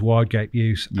Daryl's wide gape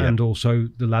use, and also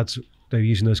the lads, they were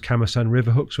using those Kamasan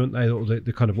river hooks, weren't they? Or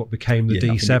the kind of what became the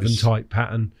D7 type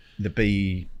pattern. The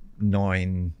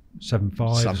B975,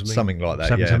 something like that.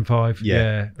 775.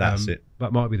 Yeah, that's it.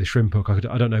 That might be the shrimp hook. I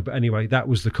don't know, but anyway, that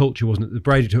was the culture, wasn't it? The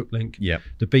braided hook link,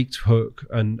 the beaked hook,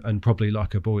 and probably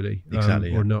like a boilie,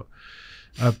 exactly, or not.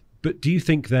 But do you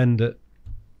think then that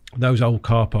those old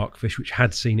car park fish, which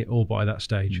had seen it all by that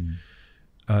stage,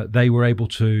 they were able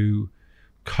to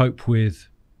cope with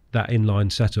that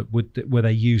inline setup? Were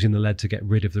they using the lead to get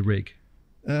rid of the rig?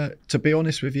 To be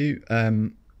honest with you,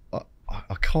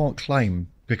 I can't claim,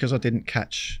 because I didn't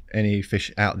catch any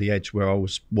fish out the edge where I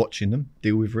was watching them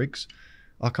deal with rigs.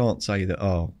 I can't say that,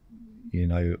 you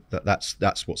know,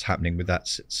 that's what's happening with that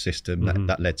system,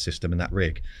 that lead system and that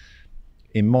rig.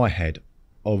 In my head,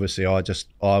 obviously, I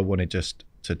wanted just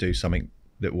to do something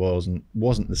that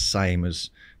wasn't the same as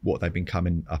what they've been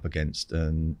coming up against,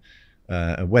 and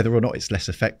whether or not it's less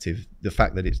effective, the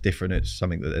fact that it's different, it's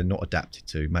something that they're not adapted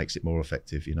to, makes it more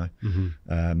effective, you know,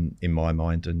 in my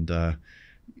mind. And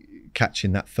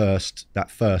catching that first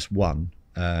one,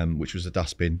 which was a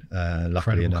dustbin,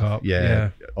 luckily enough,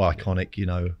 iconic, you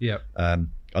know.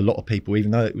 A lot of people,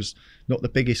 even though it was not the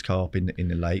biggest carp in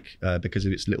the lake, because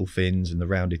of its little fins and the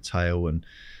rounded tail, and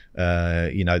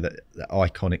You know, that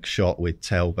iconic shot with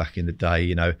Tell back in the day,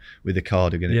 you know, with the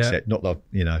cardigan, except not the,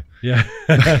 you know,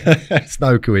 it's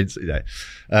no coincidence.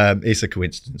 It's a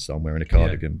coincidence that I'm wearing a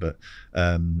cardigan, but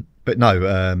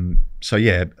no. So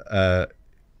yeah,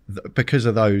 because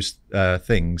of those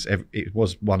things, it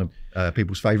was one of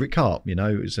people's favourite carp. You know,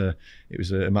 it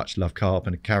was a much loved carp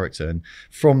and a character. And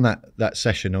from that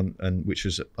session on, and which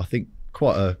was, I think,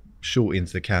 quite a short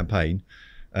into the campaign,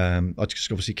 I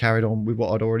just obviously carried on with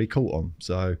what I'd already caught on.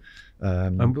 So,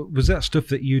 and was that stuff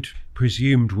that you'd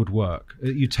presumed would work?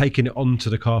 You'd taken it onto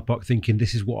the car park thinking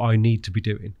this is what I need to be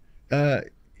doing? Yeah,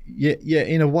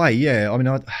 in a way, yeah. I mean,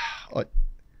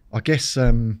 I guess,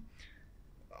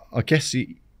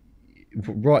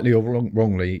 rightly or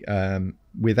wrongly,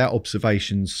 without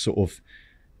observations, sort of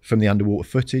from the underwater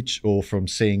footage or from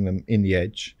seeing them in the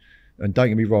edge. And don't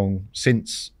get me wrong,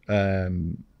 since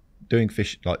doing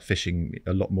fishing,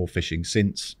 a lot more fishing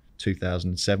since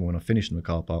 2007 when I finished in the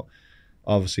car park,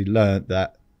 I obviously learned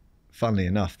that, funnily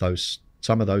enough,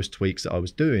 some of those tweaks that I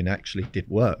was doing actually did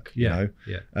work. You know,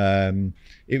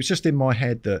 it was just in my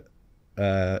head that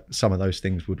some of those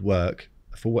things would work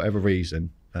for whatever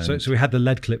reason. So we had the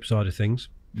lead clip side of things.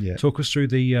 Yeah. Talk us through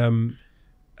the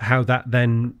how that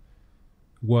then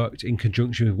worked in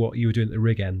conjunction with what you were doing at the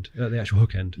rig end, at the actual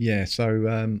hook end. Yeah.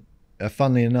 So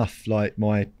funnily enough, like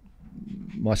my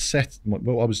set, what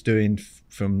I was doing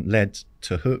from lead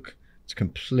to hook, it's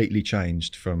completely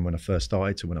changed from when I first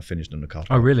started to when I finished on the car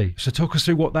park. Oh, really? So talk us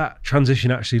through what that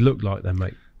transition actually looked like then,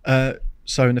 mate.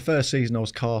 So in the first season, I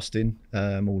was casting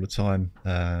all the time,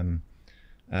 and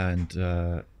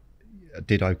I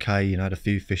did okay. You know, had a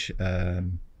few fish,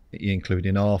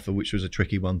 including Arthur, which was a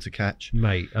tricky one to catch.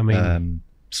 Mate, I mean,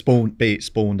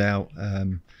 spawned out.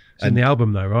 It's in the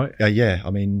album though, right? Yeah. I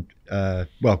mean, well,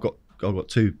 I've got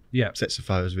two sets of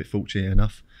photos of it, fortunately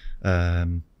enough.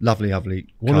 Lovely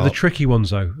one of the tricky ones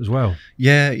though as well.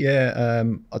 I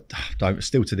don't,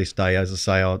 still to this day, as I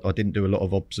say, I didn't do a lot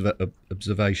of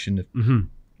observation.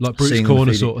 Like Brute's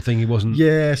Corner sort of thing. He wasn't.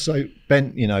 Yeah. So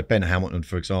Ben Hamilton,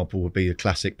 for example, would be a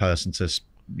classic person to,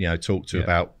 you know, talk to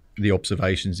about the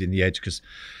observations in the edge, because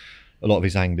a lot of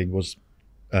his angling was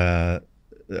of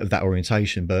that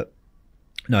orientation. But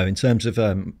no, in terms of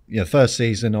first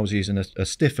season, I was using a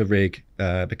stiffer rig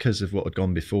because of what had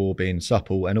gone before, being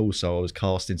supple, and also I was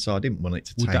casting, so I didn't want it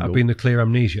to tangle. Would that have been the clear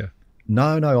amnesia?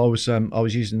 No, I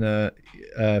was using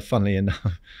funnily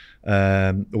enough.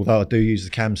 Although I do use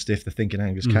the cam stiff, the Thinking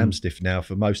Angus cam stiff now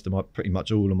for most of pretty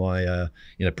much all of my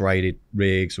braided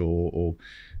rigs or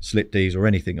slip Ds or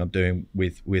anything I'm doing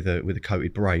with a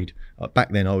coated braid.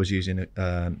 Back then I was using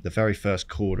the very first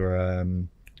Korda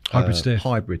hybrid stiff.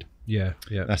 Hybrid. Yeah,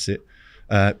 that's it.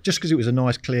 Just because it was a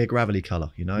nice clear gravelly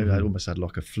colour, you know, it almost had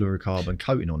like a fluorocarbon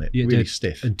coating on it, really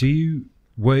stiff. And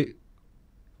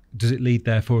does it lead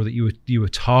therefore that you were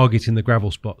targeting the gravel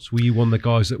spots? Were you one of the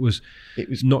guys that was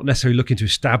not necessarily looking to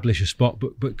establish a spot,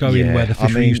 but going where the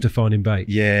fish were used to finding bait?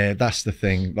 Yeah, that's the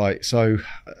thing. Like, so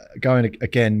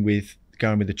going with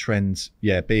the trends, be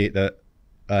it that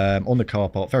on the car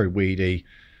park, very weedy.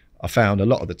 I found a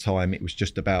lot of the time it was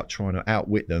just about trying to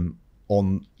outwit them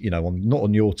on not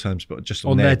on your terms, but just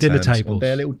on their dinner terms, tables, on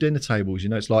their little dinner tables. You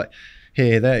know, it's like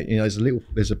here, there. You know,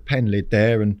 there's a pen lid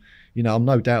there, and you know, I'm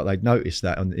no doubt they'd notice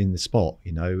that in the spot,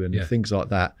 you know, and things like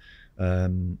that.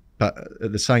 But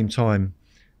at the same time,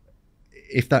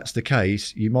 if that's the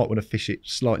case, you might want to fish it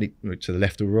slightly to the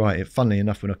left or right. And funnily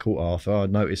enough, when I caught Arthur, I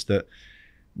noticed that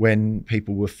when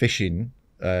people were fishing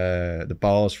the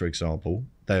bars, for example,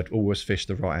 they'd always fish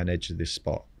the right-hand edge of this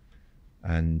spot.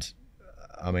 And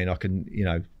I mean,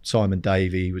 Simon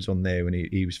Davey was on there when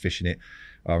he was fishing it.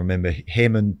 I remember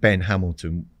him and Ben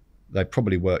Hamilton, they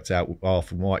probably worked out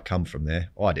Arthur might come from there.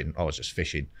 I didn't. I was just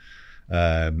fishing.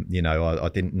 I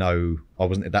didn't know. I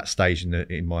wasn't at that stage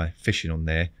in my fishing on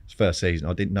there. It's first season.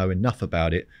 I didn't know enough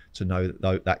about it to know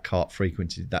that carp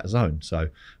frequented that zone. So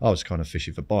I was kind of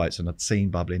fishing for bites, and I'd seen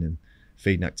bubbling and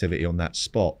feeding activity on that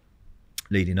spot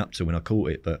leading up to when I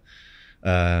caught it. But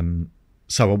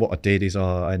so what I did is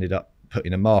I ended up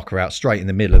putting a marker out straight in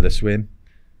the middle of the swim,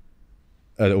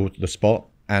 or the spot,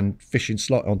 and fishing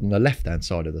slightly on the left-hand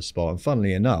side of the spot. And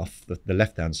funnily enough, the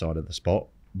left-hand side of the spot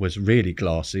was really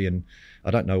glassy. And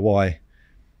I don't know why,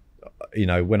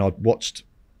 when I watched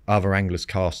other anglers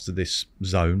cast to this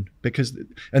zone,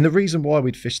 and the reason why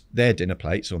we'd fished their dinner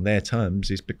plates on their terms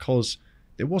is because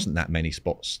there wasn't that many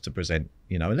spots to present,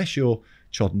 unless you're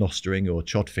chod nostering or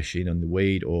chod fishing on the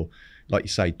weed, or like you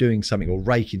say, doing something or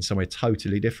raking somewhere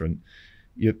totally different.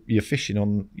 You're fishing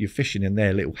in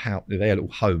their little house, their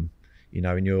little home,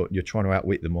 and you're trying to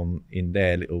outwit them in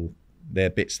their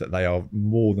bits that they are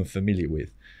more than familiar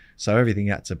with. So everything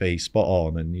had to be spot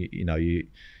on, and you know, you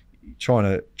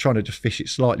trying to just fish it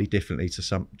slightly differently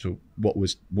to what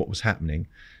was happening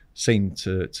seemed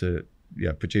to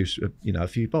produce a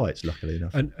few bites, luckily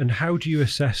enough. And how do you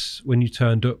assess when you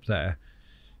turned up there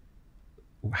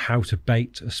how to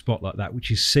bait a spot like that,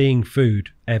 which is seeing food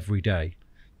every day?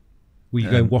 Were you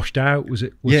going washed out? Was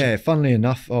it? Funnily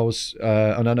enough, I was,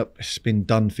 and I know it's been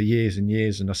done for years and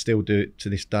years, and I still do it to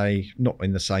this day, not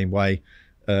in the same way.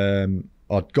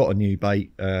 I'd got a new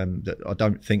bait that I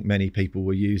don't think many people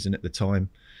were using at the time,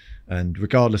 and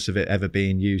regardless of it ever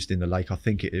being used in the lake, I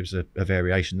think it was a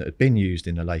variation that had been used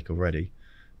in the lake already.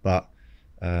 But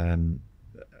I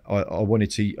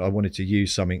wanted to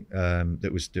use something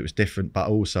that was different, but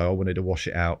also I wanted to wash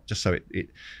it out, just so it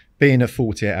being a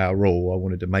 48-hour rule, I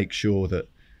wanted to make sure that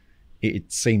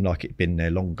it seemed like it'd been there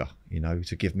longer, you know,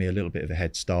 to give me a little bit of a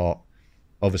head start.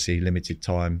 Obviously limited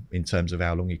time in terms of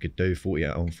how long you could do, 48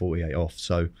 on, 48 off.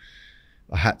 So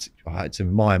I had to,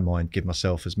 in my mind, give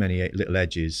myself as many little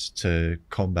edges to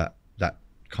combat that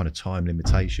kind of time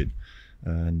limitation.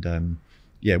 And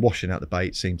washing out the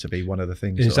bait seemed to be one of the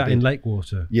things. Is that in lake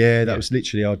water? Yeah, that was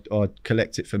literally, I'd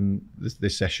collect it from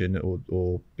this session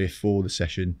or before the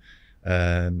session.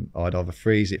 I'd either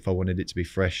freeze it if I wanted it to be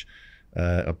fresh.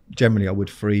 Generally, I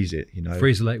would freeze it. You know,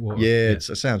 freeze the lake water. Yeah, it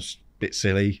sounds a bit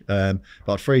silly, but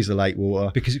I'd freeze the lake water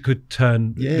because it could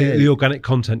turn. Yeah, the organic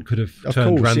content could have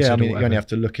turned rancid. Yeah, I mean, you only have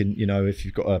to look in. You know, if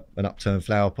you've got an upturned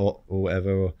flower pot or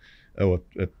whatever, or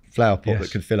a flower pot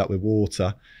that can fill up with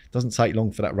water, it doesn't take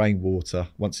long for that rainwater,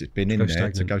 once it's been in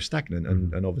there, to go stagnant,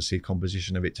 and obviously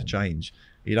composition of it to change.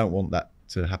 You don't want that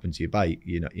to happen to your bait.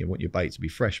 You know, you want your bait to be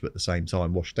fresh, but at the same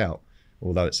time washed out.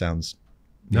 Although it sounds,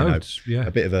 a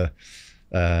bit of a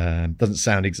doesn't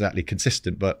sound exactly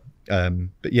consistent, but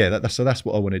yeah, that's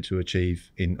what I wanted to achieve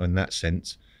in that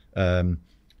sense, and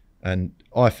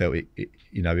I felt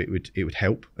it would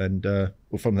help, and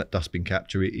from that dustbin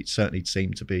capture, it certainly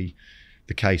seemed to be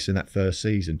the case in that first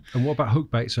season. And what about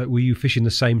hook bait? So were you fishing the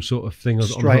same sort of thing?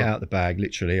 Straight out the bag,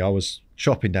 literally. I was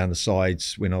chopping down the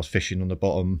sides when I was fishing on the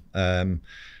bottom,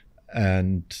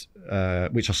 and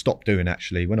which I stopped doing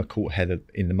actually when I caught heather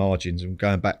in the margins, and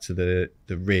going back to the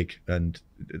rig and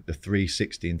the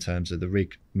 360 in terms of the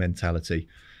rig mentality.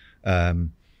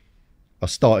 I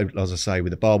started, as I say,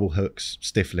 with the barbel hooks,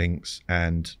 stiff links,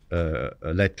 and a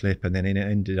lead clip, and then it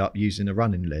ended up using a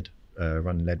running lead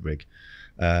rig,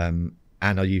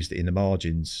 and I used it in the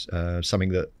margins, something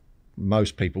that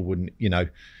most people wouldn't, you know.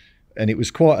 And it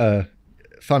was quite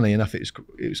funnily enough, it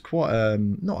was quite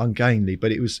not ungainly,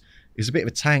 but it was a bit of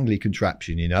a tangly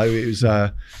contraption, you know. It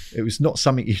was not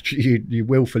something you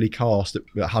willfully cast at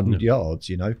 100 yards,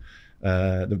 you know.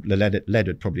 The lead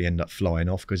would probably end up flying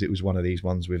off because it was one of these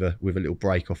ones with a little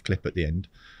break off clip at the end.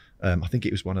 I think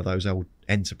it was one of those old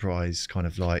Enterprise kind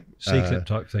of like C-clip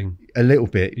type thing. A little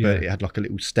bit, but it had like a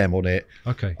little stem on it.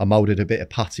 Okay. I moulded a bit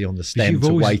of putty on the stem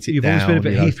to weight it down. You've always been a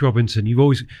bit Heath Robinson.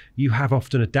 You have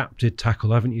often adapted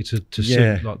tackle, haven't you, to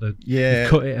suit like you've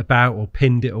cut it about or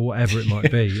pinned it or whatever it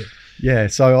might be. Yeah.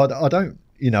 So I don't.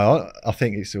 You know, I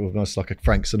think it's almost like a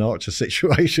Frank Sinatra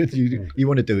situation. You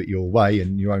want to do it your way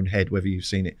in your own head, whether you've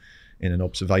seen it in an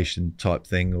observation type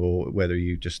thing or whether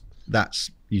you just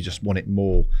want it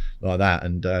more like that.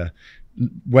 And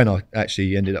when I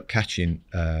actually ended up catching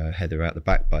heather out the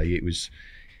back bay, it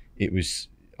was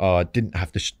I didn't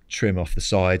have to trim off the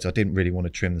sides. I didn't really want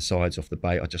to trim the sides off the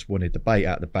bait. I just wanted the bait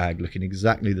out of the bag looking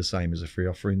exactly the same as the free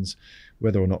offerings.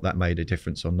 Whether or not that made a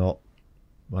difference or not,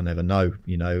 I never know.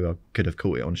 You know, I could have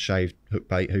caught it on shaved hook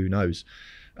bait. Who knows?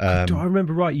 Do I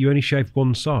remember right? You only shaved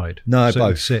one side. No, so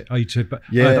both. Sit. Oh, you took.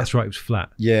 Yeah, that's right. It was flat.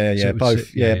 Yeah, so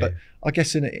both. Yeah, but I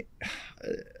guess at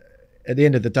the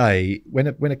end of the day, when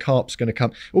a carp's going to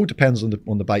come, all depends on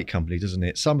the bait company, doesn't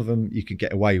it? Some of them you can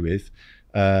get away with.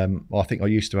 I think I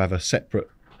used to have a separate,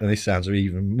 and this sounds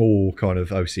even more kind of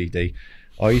OCD.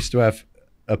 I used to have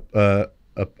a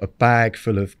bag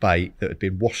full of bait that had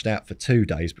been washed out for 2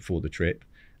 days before the trip,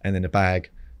 and then a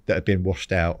bag that had been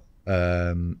washed out,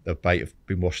 of bait have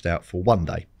been washed out for 1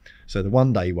 day. So the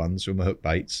 1 day ones were my hook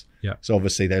baits. Yeah. So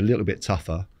obviously they're a little bit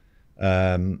tougher.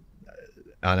 And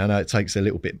I know it takes a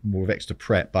little bit more of extra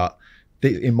prep, but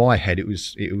in my head it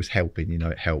was helping. You know,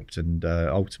 it helped, and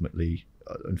ultimately,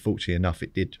 unfortunately enough,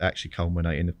 it did actually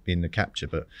culminate in the capture.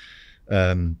 But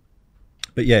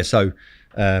yeah. So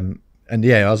and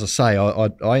yeah, as I say,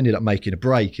 I ended up making a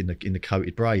break in the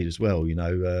coated braid as well. You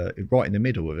know, right in the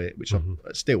middle of it, which I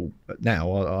still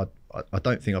now I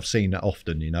don't think I've seen that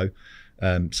often. You know,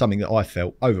 something that I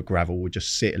felt over gravel would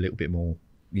just sit a little bit more.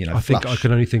 You know, I think I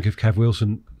can only think of Kev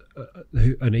Wilson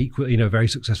an equal, very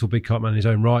successful big carp man in his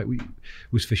own right,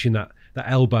 was fishing that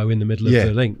elbow in the middle of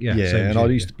the link. Yeah, and I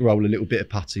used to roll a little bit of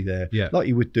putty there, like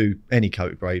you would do any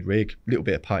coated braid rig, a little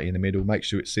bit of putty in the middle, make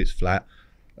sure it sits flat.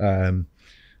 And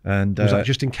was that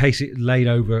just in case it laid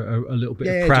over a little bit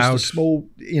of crowd? Just a small,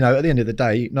 at the end of the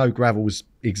day, no gravel's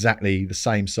exactly the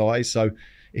same size. So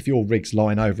if your rig's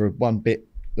lying over one bit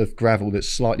of gravel that's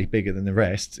slightly bigger than the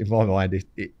rest, in my mind,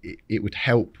 it would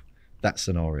help that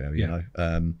scenario, you know.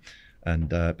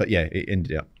 But it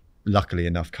ended up, luckily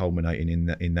enough, culminating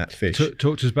in that fish. Talk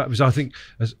to us about, because I think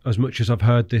as much as I've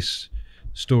heard this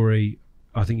story,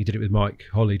 I think you did it with Mike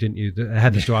Holly, didn't you? The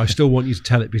heather story. I still want you to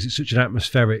tell it because it's such an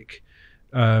atmospheric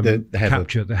the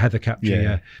heather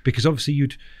capture. Because obviously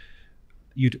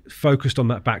you'd focused on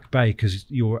that back bay because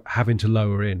you're having to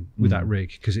lower in with that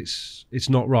rig because it's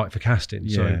not right for casting.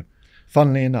 So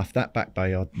funnily enough, that back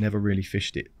bay, I'd never really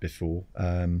fished it before,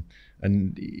 and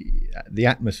the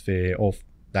atmosphere of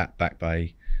that back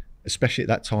bay, especially at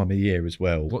that time of year as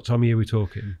well. What time of year are we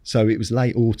talking? So it was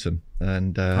late autumn,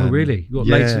 and oh really? What,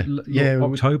 late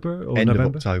October or end November?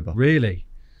 Of October. Really?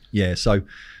 Yeah. So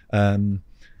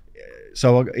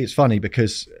it's funny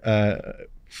because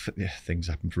things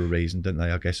happen for a reason, don't they?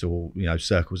 I guess, or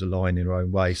circles align in their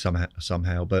own way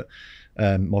somehow. But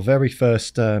my very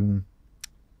first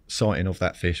sighting of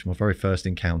that fish, my very first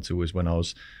encounter was when I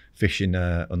was fishing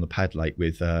on the Pad Lake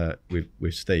with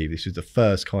Steve. This was the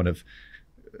first kind of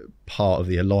part of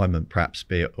the alignment, perhaps,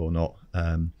 be it or not.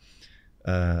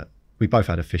 We both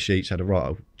had a fish each, had a right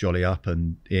old jolly up,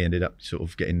 and he ended up sort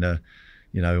of getting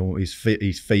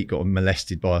his feet got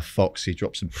molested by a fox. He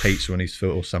dropped some pizza on his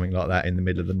foot or something like that in the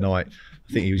middle of the night.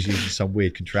 I think he was using some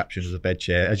weird contraption as a bed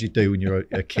chair, as you do when you're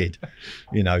a kid.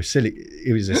 Silly.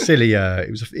 It was a silly.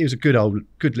 It was a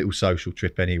good little social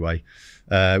trip anyway.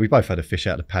 We both had a fish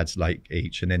out of the Pads Lake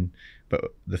each, and then.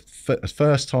 But the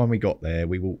first time we got there,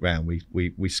 we walked round.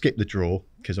 We skipped the draw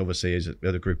because obviously as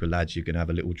a group of lads, you can have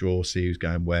a little draw, see who's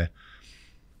going where.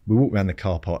 We walked around the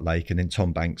car park lake, and then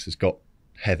Tom Banks has got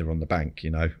heather on the bank,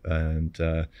 and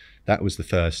that was the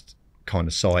first kind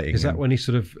of sighting. Is that when he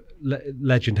sort of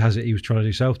legend has it he was trying to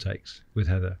do self takes with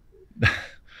heather?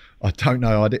 I don't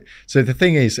know. So the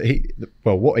thing is,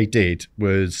 what he did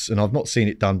was, and I've not seen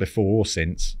it done before or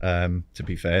since. To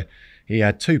be fair, he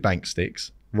had 2 bank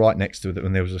sticks right next to it,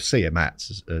 and there was a sea of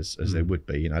mats as there would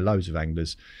be, loads of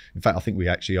anglers. In fact, I think we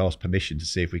actually asked permission to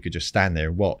see if we could just stand there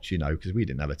and watch, because we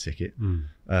didn't have a ticket.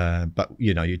 But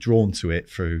you're drawn to it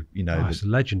through, it's a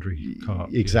legendary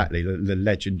carp. Exactly, the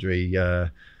legendary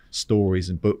stories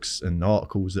and books and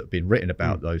articles that have been written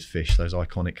about those fish, those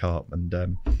iconic carp.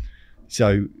 And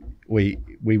so we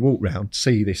walked round,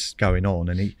 see this going on,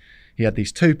 and he had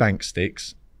these 2 bank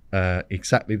sticks,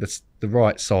 exactly the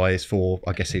right size for,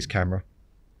 I guess, his camera.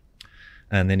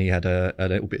 And then he had a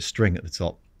little bit of string at the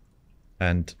top,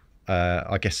 and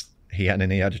I guess he had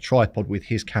a tripod with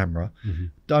his camera.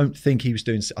 Don't think he was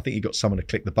doing. I think he got someone to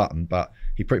click the button, but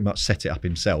he pretty much set it up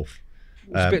himself.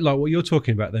 It's a bit like what you're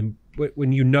talking about then,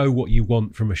 when you know what you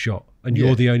want from a shot, and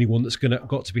you're the only one that's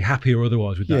got to be happy or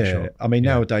otherwise with that shot. I mean,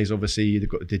 nowadays, obviously, you've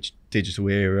got the digital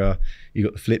era. You've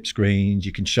got the flip screens.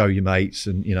 You can show your mates,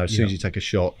 and as soon as you take a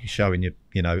shot, you're showing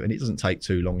and it doesn't take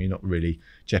too long. You're not really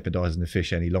jeopardising the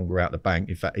fish any longer out the bank.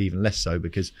 In fact, even less so,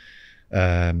 because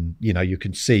you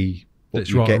can see what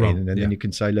you're getting, and then you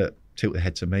can say, look, tilt the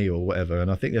head to me or whatever. And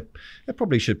I think there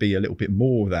probably should be a little bit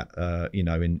more of that,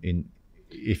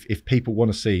 if people want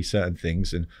to see certain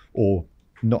things or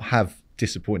not have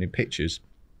disappointing pictures,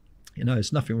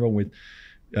 there's nothing wrong with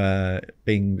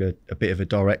being a bit of a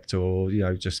director, or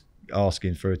just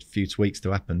asking for a few tweaks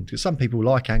to happen, because some people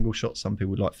like angle shots, some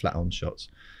people like flat on shots.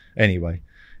 Anyway,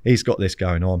 he's got this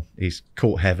going on. He's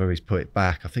caught heather, he's put it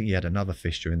back. I think he had another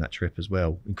fish during that trip as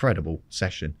well. Incredible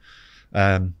session.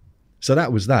 So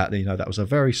that was that. That was a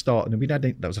very start, and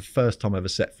that was the first time I ever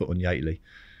set foot on Yateley.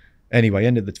 Anyway,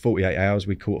 ended the 48 hours,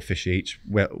 we caught a fish each,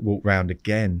 walked round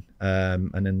again,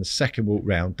 and then the second walk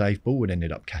round, Dave Baldwin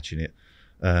ended up catching it.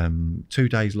 2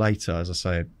 days later, as I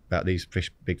say, about these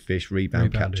big fish,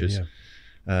 rebound captures.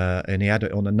 And he had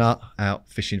it on a nut, out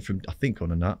fishing from, I think on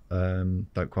a nut,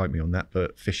 don't quote me on that,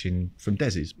 but fishing from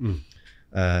Desi's.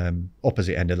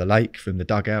 Opposite end of the lake from the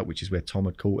dugout, which is where Tom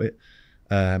had caught it.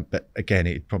 But again,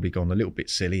 it had probably gone a little bit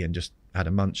silly and just had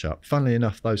a munch up. Funnily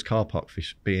enough, those car park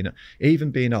fish being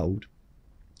old,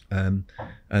 and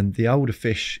the older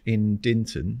fish in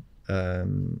Dinton,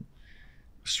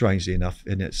 strangely enough,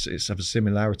 and it's of a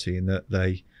similarity in that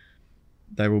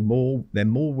they're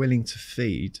more willing to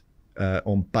feed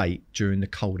on bait during the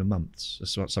colder months.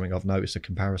 That's something I've noticed, a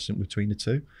comparison between the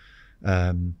two.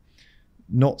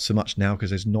 Not so much now because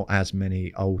there's not as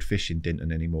many old fish in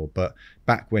Dinton anymore. But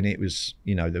back when it was,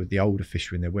 you know, the older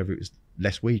fish were in there, whether it was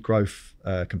less weed growth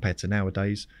compared to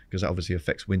nowadays, because that obviously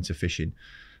affects winter fishing,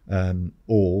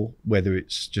 or whether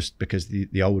it's just because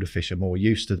the older fish are more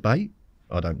used to the bait,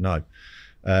 I don't know.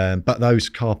 But those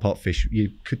carp fish,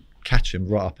 you could catch them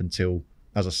right up until,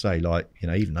 as I say, like, you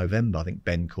know, even November. I think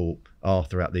Ben caught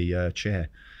Arthur at the chair,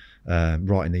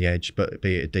 right in the edge, but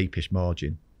be at a deepish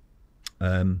margin.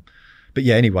 But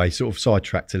yeah, anyway, sort of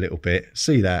sidetracked a little bit.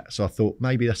 See that, so I thought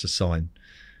maybe that's a sign.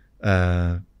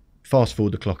 Fast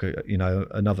forward the clock, you know,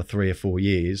 another 3 or 4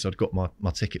 years. I'd got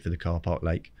my ticket for the Car Park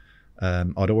Lake.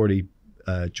 I'd already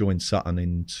joined Sutton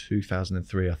in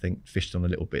 2003, I think, fished on a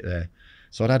little bit there.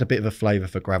 So I'd had a bit of a flavour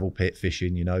for gravel pit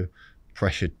fishing, you know,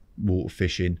 pressured water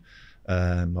fishing.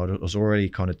 I was already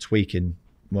kind of tweaking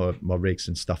my rigs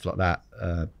and stuff like that,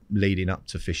 leading up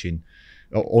to fishing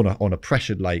on a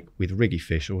pressured lake with riggy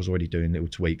fish. I was already doing little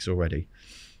tweaks already.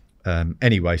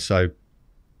 Anyway, so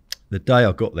the day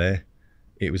I got there,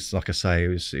 it was, like I say, it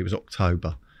was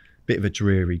October, bit of a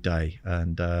dreary day,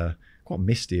 and quite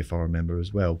misty if I remember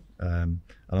as well. And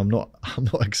I'm not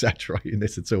exaggerating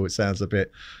this at all. It sounds a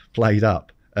bit played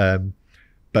up.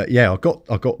 But yeah, I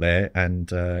got there,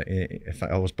 and in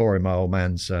fact, I was borrowing my old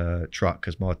man's truck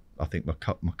because I think my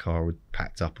car had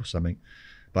packed up or something.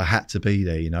 But I had to be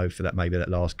there, you know, for that, maybe that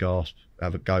last gasp,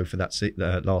 have a go for that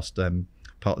last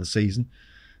part of the season.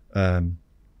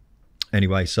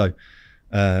 Anyway, so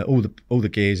all the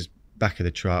gears back of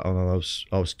the truck, and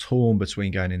I was torn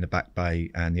between going in the Back Bay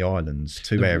and the islands,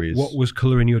 two areas. What was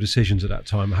colouring your decisions at that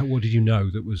time? What did you know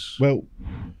that was? Well,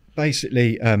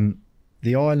 basically,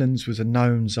 the islands was a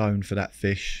known zone for that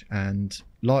fish, and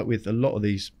like with a lot of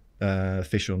these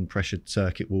fish on pressured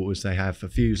circuit waters, they have a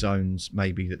few zones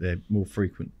maybe that they're more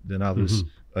frequent than others,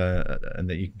 and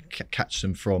that you can catch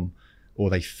them from, or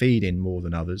they feed in more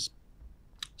than others.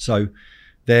 So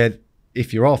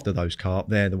if you're after those carp,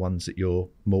 they're the ones that you're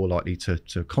more likely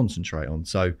to concentrate on.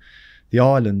 So the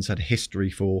islands had a history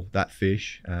for that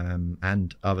fish,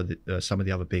 and some of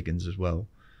the other big ones as well.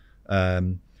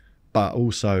 But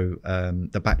also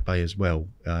the Back Bay as well.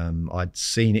 I'd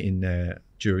seen it in there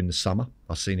during the summer.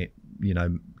 I've seen it, you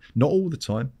know, not all the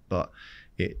time, but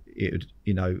it would,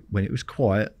 you know, when it was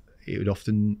quiet, it would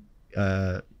often,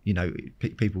 you know,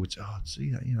 people would say, "Oh,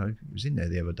 see that, you know, it was in there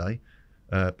the other day,"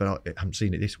 but I haven't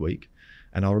seen it this week.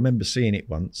 And I remember seeing it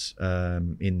once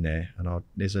in there, and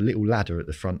there's a little ladder at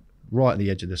the front, right at the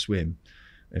edge of the swim.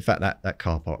 In fact, that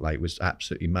car park lake was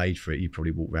absolutely made for it. You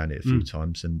probably walked around it a few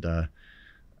times, and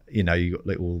you know, you got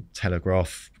little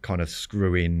telegraph kind of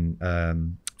screw-in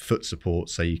foot support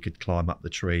so you could climb up the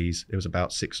trees. There was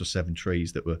about 6 or 7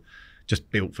 trees that were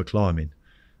just built for climbing.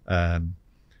 And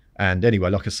anyway,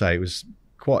 like I say, it was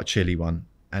quite a chilly one,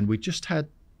 and we just had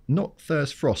not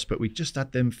first frost, but we just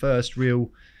had them first real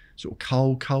sort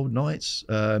of cold nights,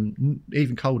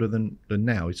 even colder than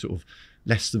now. It's sort of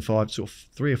less than 5, sort of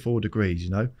 3 or 4 degrees,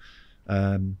 you know.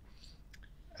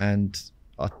 And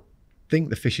I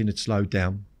think the fishing had slowed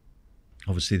down.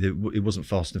 Obviously, it wasn't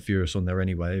fast and furious on there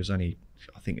anyway. It was only,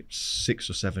 I think, it's 6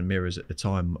 or 7 mirrors at the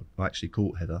time I actually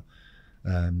caught heather.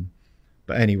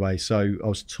 But anyway, so I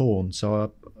was torn.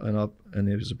 So and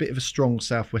there was a bit of a strong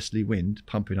southwesterly wind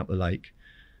pumping up the lake.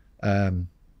 In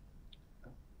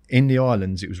the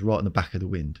islands, it was right on the back of the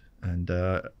wind, and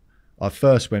I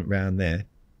first went round there,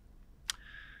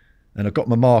 and I got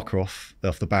my marker off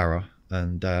the barra,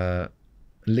 and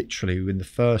literally in the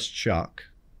first chuck,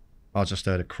 I just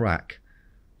heard a crack.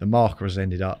 The marker has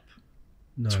ended up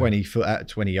 20 foot out,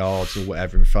 20 yards or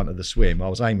whatever in front of the swim. I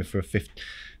was aiming for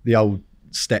the old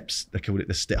steps, they called it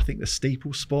I think the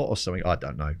steeple spot or something. I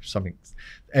don't know, something.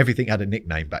 Everything had a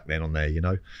nickname back then on there, you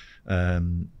know.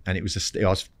 And it was I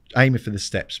was aiming for the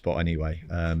step spot anyway.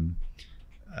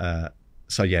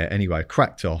 So yeah, anyway,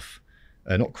 cracked off.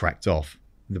 Not cracked off.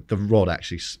 The rod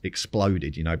actually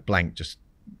exploded. You know, blank, just,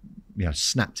 you know,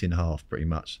 snapped in half pretty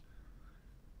much.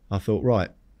 I thought,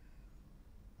 right,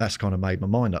 that's kind of made my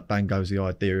mind up. Bang goes the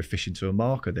idea of fishing to a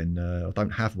marker. Then I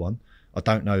don't have one. I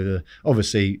don't know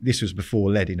obviously this was before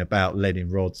leading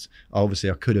rods. Obviously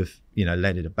I could have, you know,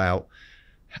 leaded about.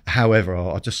 However,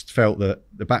 I just felt that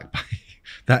the Back Bay,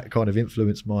 that kind of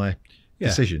influenced my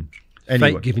decision.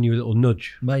 Anyway, fate giving you a little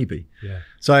nudge. Maybe. Yeah.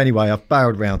 So anyway, I've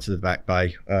barreled round to the Back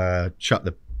Bay, chucked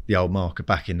the old marker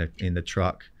back in the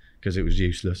truck because it was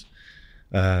useless.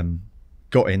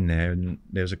 Got in there, and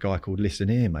there was a guy called Listen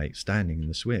Here, mate, standing in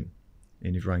the swim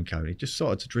in his raincoat. He just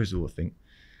started to drizzle, I think.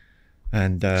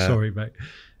 And sorry, mate.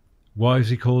 Why is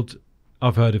he called?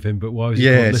 I've heard of him, but why is he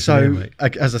called Listen Here,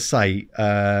 mate? As I say,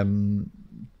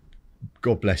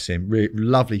 God bless him,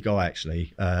 lovely guy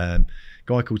actually.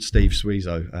 guy called Steve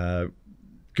Suizo,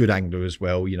 good angler as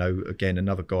well. You know, again,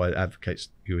 another guy that advocates,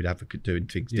 who would advocate doing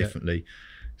things differently,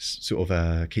 sort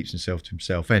of keeps himself to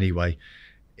himself. Anyway,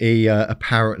 he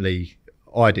apparently,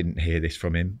 I didn't hear this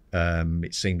from him.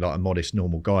 It seemed like a modest,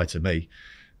 normal guy to me.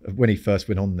 When he first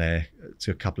went on there to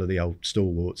a couple of the old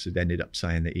stalwarts, it ended up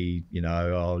saying that he, you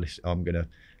know, oh, listen, I'm going to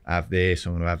have this,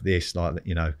 I'm going to have this, like,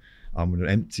 you know, I'm going to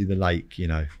empty the lake, you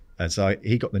know. And so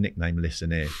he got the nickname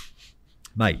Listener,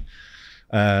 mate.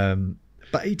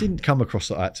 But he didn't come across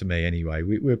like that to me anyway.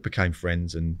 We became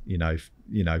friends, and you know,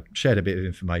 shared a bit of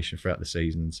information throughout the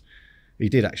seasons. He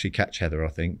did actually catch heather, I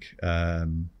think.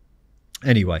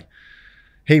 Anyway,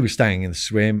 he was staying in the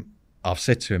swim. I've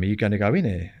said to him, "Are you going to go in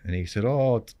here?" And he said,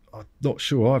 "Oh, I'm not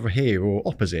sure, either here or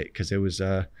opposite," because there was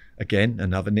again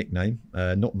another nickname,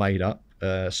 not made up,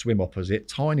 swim opposite,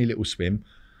 tiny little swim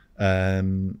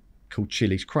called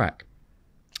Chili's Crack.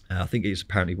 I think it's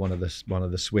apparently one of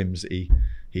the swims that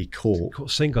he caught. Caught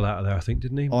a single out of there, I think,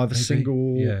 didn't he? Either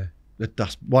single, yeah, the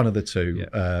dust, one of the two.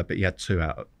 Yeah. But he had two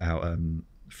out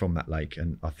from that lake,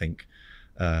 and I think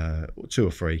 2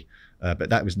 or 3. But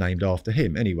that was named after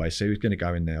him anyway, so he was going to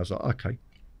go in there. I was like, okay.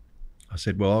 I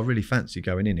said, well, I really fancy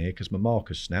going in here because my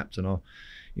marker's snapped, and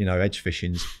edge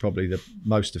fishing's probably the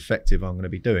most effective I'm going to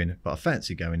be doing, but I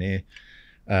fancy going here.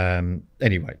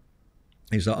 Anyway,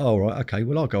 he's like, oh, right, okay,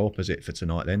 well, I'll go opposite for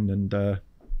tonight then. And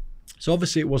so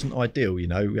obviously it wasn't ideal, we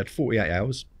had 48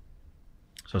 hours.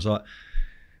 So I was like,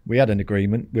 we had an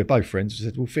agreement, we're both friends. We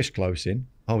said, we'll fish close in.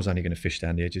 I was only going to fish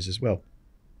down the edges as well.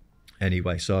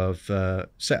 Anyway, so I've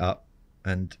set up,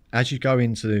 and as you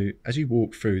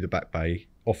walk through the back bay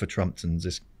off of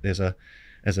Trumpton's, there's a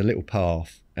little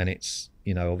path, and it's,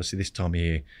 obviously this time of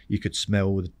year you could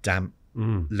smell the damp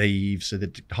leaves, so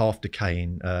the half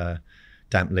decaying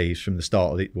damp leaves from the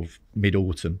start of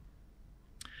mid-autumn,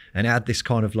 and it had this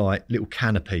kind of like little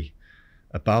canopy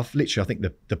above. Literally, I think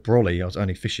the brolly, I was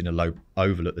only fishing a low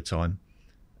oval at the time,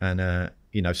 and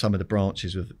some of the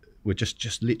branches were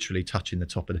just literally touching the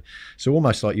top of it. So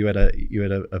almost like you had a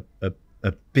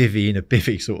bivvy in a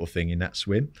bivvy sort of thing in that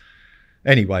swim.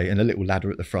 Anyway, and a little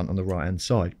ladder at the front on the right hand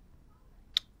side.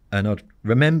 And I'd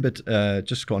remembered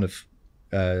just kind of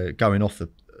going off the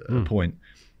point.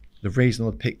 The reason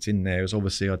I picked in there is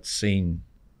obviously I'd seen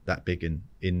that big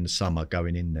in the summer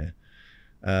going in there.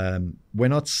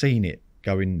 When I'd seen it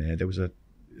go in there was a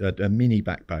mini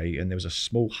back bay, and there was a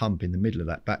small hump in the middle of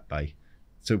that back bay.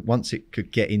 So once it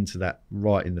could get into that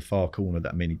right in the far corner of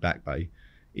that mini back bay,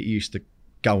 it used to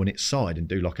go on its side and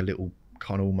do like a little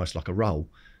kind of almost like a roll,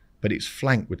 but its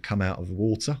flank would come out of the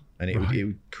water, and it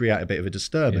would create a bit of a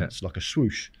disturbance, like a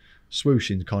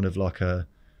swooshing kind of like a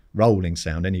rolling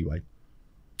sound anyway.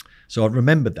 So I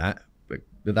remembered that, but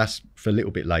that's for a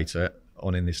little bit later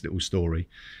on in this little story.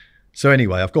 So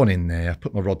anyway, I've gone in there, I've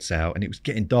put my rods out, and it was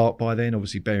getting dark by then,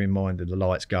 obviously bear in mind that the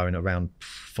light's going around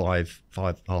 5,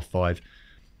 half 5.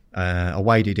 I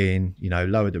waded in,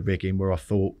 lowered the rig in where I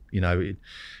thought, and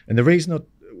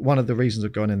one of the reasons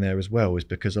I've gone in there as well is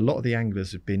because a lot of the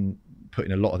anglers have been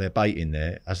putting a lot of their bait in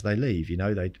there as they leave.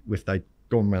 If they'd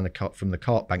gone around from the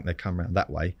carp bank, they come around that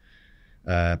way,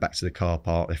 back to the car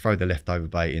park, they throw the leftover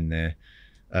bait in there.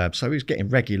 So he was getting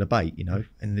regular bait,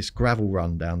 and this gravel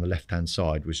run down the left-hand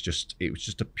side was just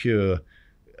a pure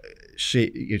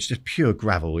shit. It's just pure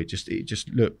gravel. It just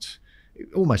looked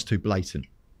almost too blatant.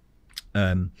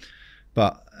 And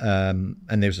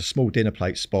there was a small dinner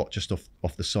plate spot just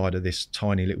off the side of this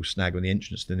tiny little snag on the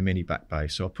entrance to the mini back bay.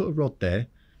 So I put a rod there,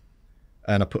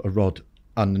 and I put a rod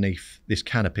underneath this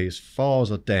canopy as far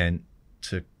as I dared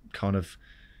to kind of,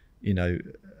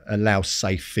 allow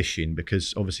safe fishing,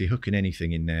 because obviously hooking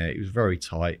anything in there, it was very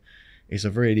tight. It's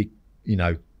a really,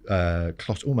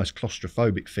 almost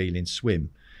claustrophobic feeling swim,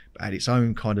 but had its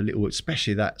own kind of little,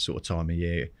 especially that sort of time of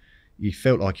year, you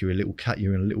felt like you were in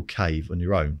a little cave on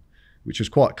your own, which was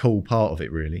quite a cool part of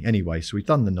it, really. Anyway, so we've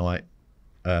done the night.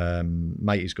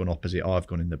 Matey's gone opposite, I've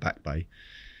gone in the back bay.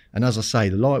 And as I say,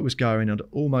 the light was going, and I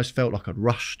almost felt like I'd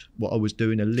rushed what I was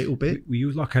doing a little bit. Were you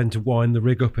like having to wind the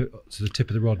rig up to the tip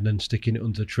of the rod and then sticking it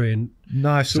under the tree? And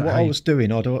no, so what I was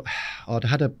doing, I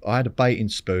had a baiting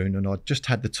spoon, and I just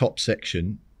had the top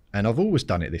section, and I've always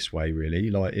done it this way, really.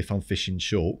 Like if I'm fishing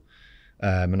short,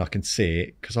 and I can see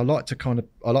it, because I like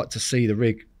to see the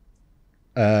rig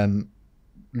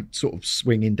sort of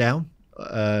swinging down.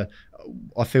 I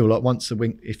feel like once the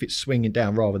wing, if it's swinging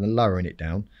down rather than lowering it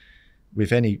down,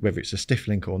 with whether it's a stiff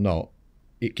link or not,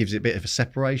 it gives it a bit of a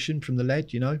separation from the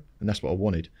lead, and that's what I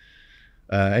wanted.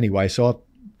 Anyway, so I've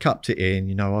cupped it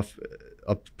in, I've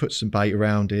put some bait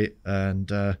around it, and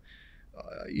that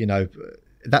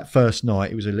first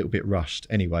night it was a little bit rushed.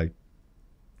 Anyway,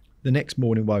 The next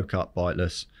morning, woke up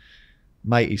biteless.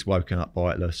 Matey's woken up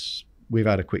biteless. We've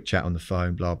had a quick chat on the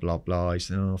phone, blah, blah, blah. He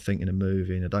said, I'm thinking of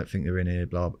moving. I don't think they're in here,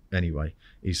 blah. Anyway,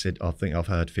 he said, I think I've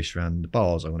heard fish around the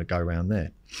bars. I want to go around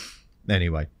there.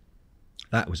 Anyway,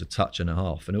 that was a touch and a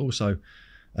half. And also,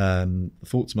 I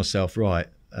thought to myself, right,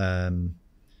 and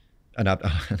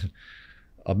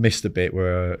I missed a bit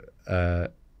where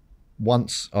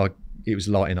once it was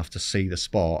light enough to see the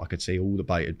spot, I could see all the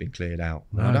bait had been cleared out.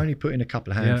 No. I'd only put in a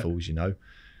couple of handfuls, you know.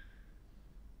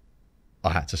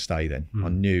 I had to stay then. I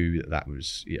knew that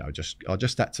was, you know, I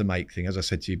just had to make things, as I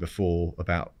said to you before,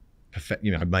 about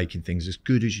making things as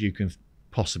good as you can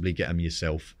possibly get them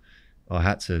yourself. I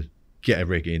had to get a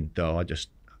rig in that I just,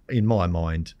 in my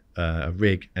mind, a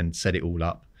rig and set it all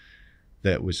up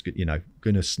that was, you know,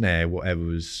 going to snare whatever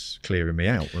was clearing me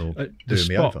out or doing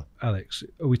me over. Alex,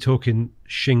 are we talking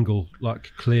shingle,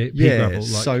 like clear pea gravel?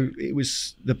 Like... So it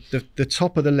was the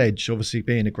top of the ledge, obviously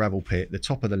being a gravel pit, the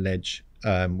top of the ledge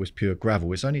was pure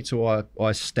gravel. It's only till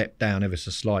I stepped down ever so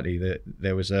slightly that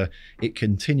there was it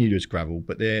continued as gravel,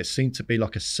 but there seemed to be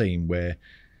like a seam where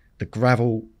the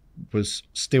gravel was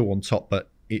still on top, but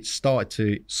it started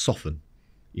to soften,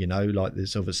 you know, like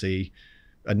there's obviously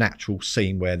a natural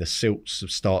seam where the silts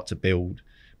start to build,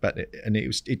 but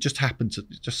it just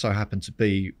so happened to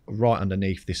be right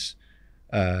underneath this.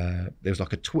 There was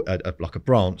like a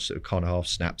branch that kind of half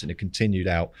snapped, and it continued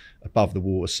out above the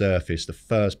water surface, the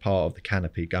first part of the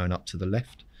canopy going up to the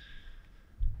left.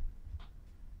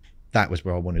 That was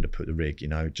where I wanted to put the rig, you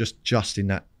know, just in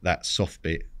that soft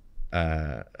bit,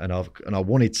 and I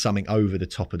wanted something over the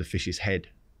top of the fish's head,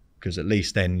 because at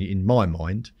least then in my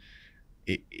mind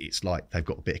it's like they've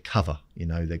got a bit of cover, you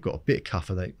know, they've got a bit of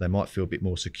cover, they might feel a bit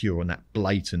more secure on that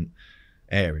blatant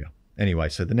area. Anyway,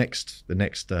 so the next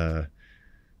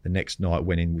night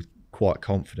went in with quite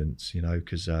confidence, you know,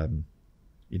 because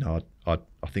you know, I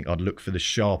think I'd look for the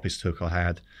sharpest hook I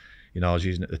had. You know, I was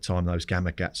using at the time those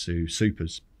Gamakatsu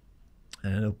supers,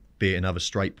 be it another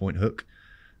straight point hook.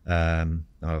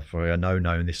 Probably a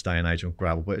no-no in this day and age on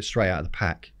gravel, but it's straight out of the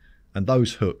pack. And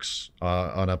those hooks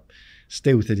are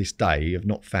still to this day have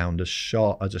not found as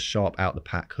sharp out the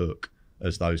pack hook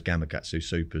as those Gamakatsu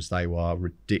supers. They were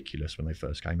ridiculous when they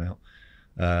first came out.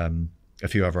 A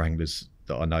few other anglers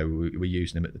that I know were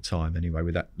using them at the time anyway,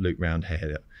 with that loop round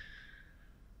hair.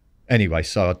 Anyway,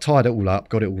 so I tied it all up,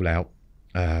 got it all out.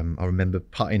 I remember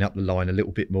putting up the line a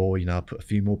little bit more, you know, I put a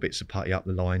few more bits of putty up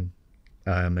the line.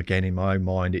 Again, in my own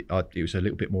mind, it was a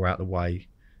little bit more out of the way,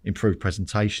 improved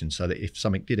presentation, so that if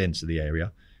something did enter the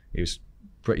area, it was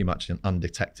pretty much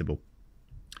undetectable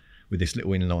with this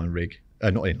little inline rig.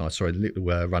 Not inline, sorry, the little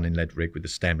running lead rig with the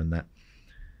stem and that.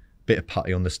 Bit of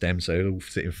putty on the stem, so it all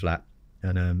sitting flat.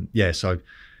 And yeah, so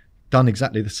done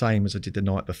exactly the same as I did the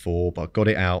night before, but I got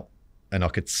it out and I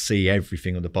could see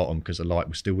everything on the bottom because the light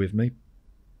was still with me.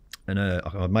 And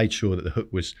I made sure that the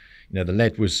hook was, you know, the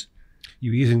lead was...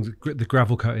 You were using the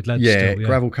gravel-coated lead still? Yeah,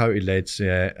 gravel-coated leads,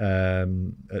 yeah,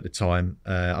 at the time.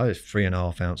 I was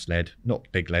 3.5 ounce lead, not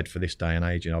big lead for this day and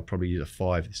age, and I'll probably use a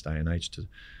 5 this day and age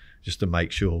just to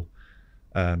make sure.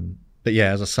 But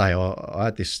yeah, as I say, I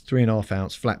had this 3.5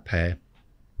 ounce flat pair,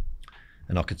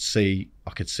 and I could see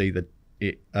that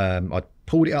it. I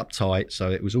pulled it up tight, so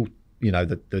it was all, you know,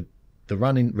 the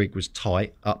running rig was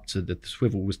tight up to the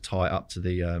swivel was tight up to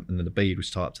the and then the bead was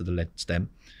tight up to the lead stem,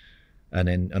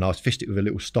 and I fished it with a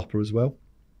little stopper as well.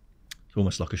 It's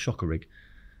almost like a shocker rig,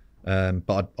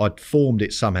 but I'd formed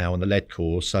it somehow on the lead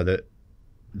core so that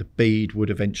the bead would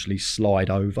eventually slide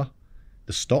over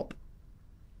the stop.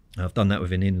 I've done that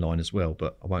with an inline as well,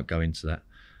 but I won't go into that.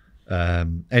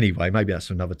 Anyway, maybe that's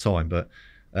for another time. But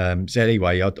so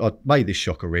anyway, I made this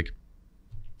shocker rig,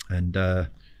 and I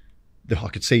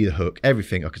could see the hook,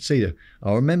 everything.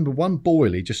 I remember one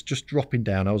boilie just dropping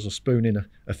down. I was spooning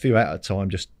a few at a time,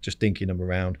 just dinking them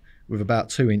around with about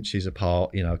 2 inches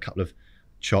apart. You know, a couple of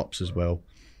chops as well.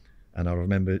 And I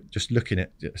remember just looking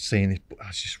at seeing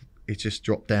it just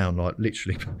dropped down like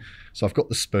literally. So I've got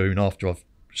the spoon after I've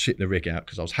shit the rig out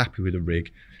because I was happy with the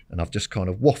rig, and I've just kind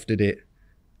of wafted it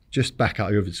just back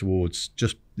over towards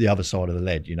just the other side of the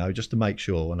lead, you know, just to make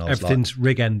sure. And I was everything's like,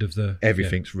 rig end of the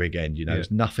everything's rig end, you know,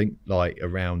 there's nothing like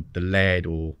around the lead,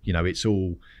 or you know, it's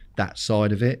all that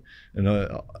side of it.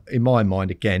 And in my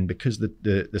mind, again, because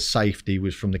the safety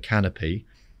was from the canopy,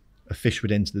 a fish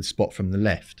would enter the spot from the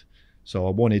left, so I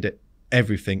wanted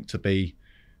everything to be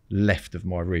left of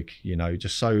my rig, you know,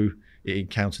 just so it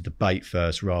encountered the bait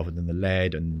first rather than the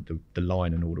lead and the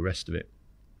line and all the rest of it.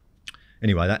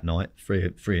 Anyway, that night,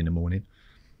 3 in the morning,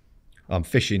 I'm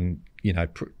fishing, you know,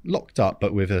 locked up,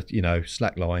 but with a, you know,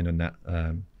 slack line and that.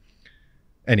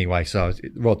 Anyway, so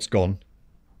the rod's gone.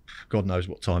 God knows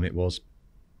what time it was.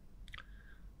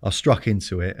 I struck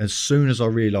into it. As soon as I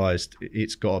realised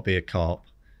it's got to be a carp,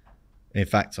 in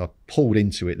fact, I pulled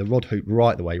into it, the rod hoop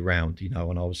right the way round, you know,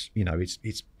 and I was, you know,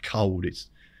 it's cold. It's,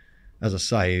 as I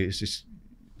say, it's just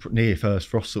near first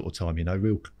frost sort of time, you know,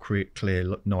 real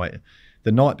clear night.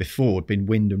 The night before had been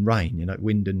wind and rain, you know,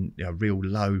 wind and, you know, real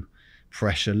low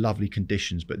pressure, lovely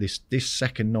conditions. But this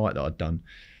second night that I'd done,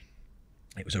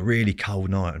 it was a really cold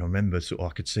night, and I remember sort of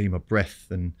I could see my breath,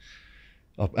 and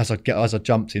as I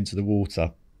jumped into the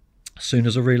water, as soon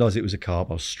as I realised it was a carp,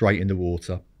 I was straight in the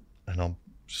water, and I'm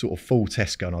sort of full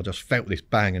Tesco, and I just felt this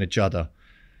bang and a judder,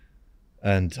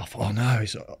 and I thought, oh no,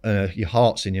 it's, your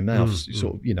heart's in your mouth,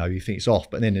 sort of, you know, you think it's off,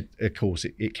 but then of course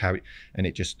it carried, and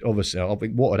it just, obviously, I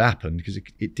think what had happened, because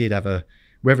it did have a,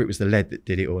 whether it was the lead that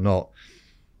did it or not,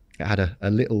 it had a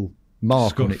little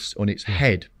mark on its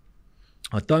head.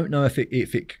 I don't know if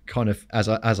it kind of, as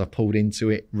I pulled into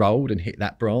it, rolled and hit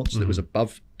that branch that was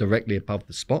directly above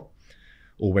the spot,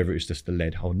 or whether it was just the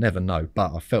lead. I'll never know.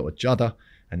 But I felt a judder,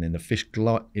 and then the fish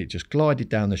just glided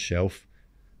down the shelf,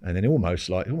 and then it almost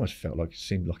felt like, it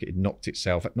seemed like it had not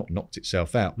knocked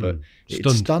itself out, but it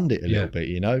stunned it a little bit,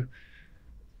 you know.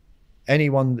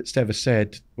 Anyone that's ever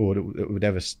said, or that would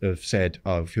ever have said,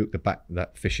 oh, if you hook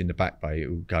that fish in the back bay, it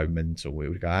would go mental, it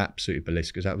would go absolutely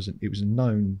ballistic, because it was a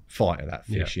known fighter, that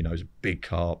fish, you know, it was a big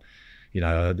carp, you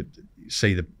know.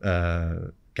 See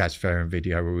the Gaz Farron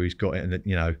video where he's got it, and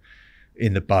you know,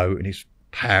 in the boat, and he's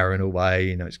powering away,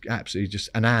 you know, it's absolutely just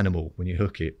an animal when you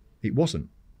hook it. It wasn't.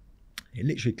 It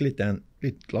literally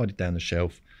glided down the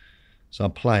shelf. So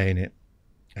I'm playing it,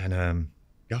 and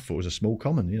I thought it was a small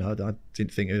common, you know. I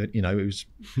didn't think, you know, it was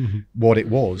what it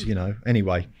was, you know.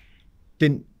 Anyway,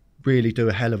 didn't really do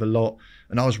a hell of a lot,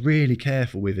 and I was really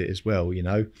careful with it as well, you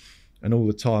know. And all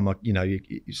the time, I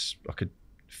could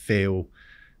feel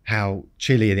how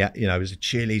chilly, you know, it was a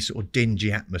chilly sort of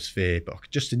dingy atmosphere, but I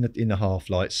could just in the half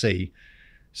light see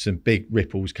some big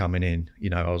ripples coming in, you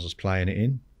know. I was just playing it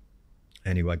in.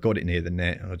 Anyway, got it near the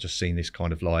net, and I just seen this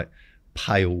kind of like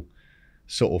pale,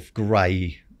 sort of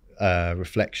grey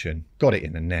reflection. Got it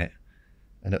in the net,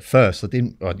 and at first I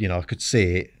could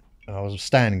see it, and I was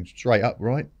standing straight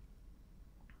upright,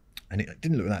 and it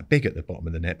didn't look that big at the bottom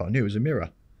of the net, but I knew it was a mirror.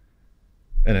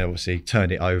 And then obviously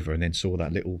turned it over, and then saw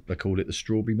that little, they call it the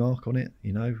strawberry mark on it,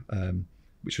 you know,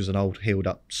 which was an old healed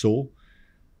up sore.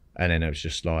 And then it was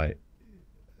just like,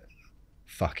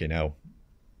 fucking hell,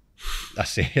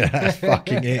 that's it, that's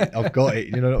fucking it, I've got it,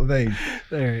 you know what I mean?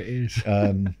 There it is.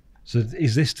 So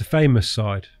is this the famous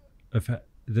side of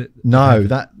no,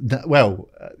 well,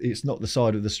 it's not the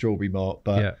side of the strawberry mark,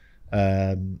 but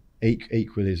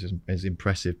equally as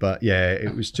impressive. But yeah,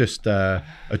 it was just a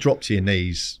drop to your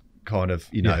knees kind of,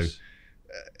 you know.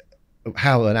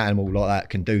 How an animal like that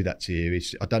can do that to you,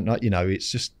 I don't know, you know.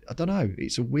 It's just, I don't know,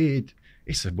 it's a weird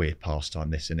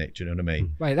pastime, this, isn't it? Do you know what I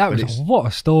mean? Wait, what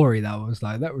a story that was.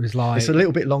 Like, that was like, it's a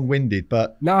little bit long-winded,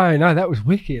 but no, that was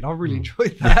wicked. I really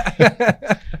enjoyed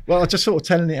that. Well, I was just sort of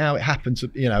telling it how it happened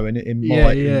to, you know, in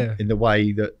the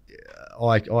way that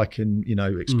I can, you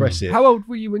know, express it. How old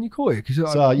were you when you caught it? Because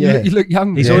you look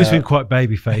young. He's always been quite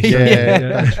baby-faced.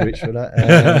 Thanks, Rich, for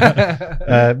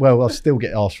that. Well, I'll still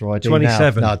get asked for ID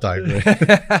 27. now. No, I don't.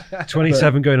 Really.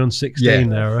 27 going on 16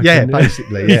 now, I reckon. Yeah,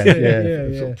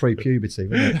 basically, sort of pre-puberty,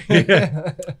 wasn't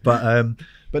it?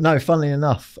 But no, funnily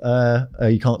enough,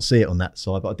 you can't see it on that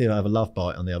side, but I did have a love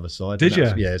bite on the other side. Did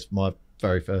you? Yeah, it's my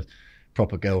very first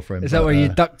proper girlfriend. Is that where you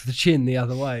ducked the chin the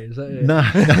other way? Is that it? No,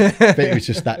 I think it was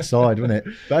just that side, wasn't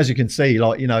it? But as you can see,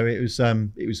 like, you know, it was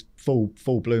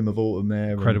full bloom of autumn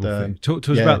there. Incredible thing. Talk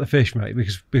to us about the fish, mate,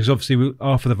 because obviously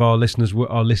half of our listeners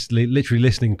are literally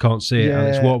listening, can't see it.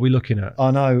 Alex, what are we looking at? I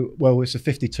know. Well, it's a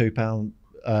 52-pound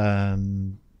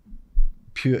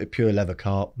pure leather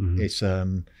carp. It's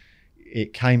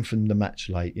it came from the match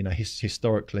lake. You know,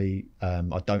 historically, I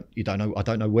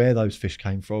don't know where those fish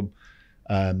came from.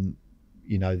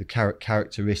 You know, the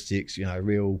characteristics, you know,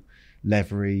 real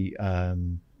leathery,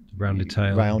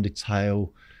 rounded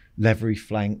tail, leathery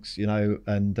flanks, you know,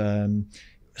 and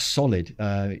solid.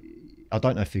 I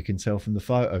don't know if you can tell from the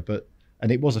photo,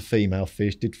 and it was a female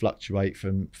fish, did fluctuate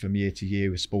from year to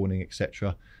year with spawning,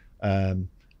 etc.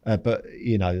 But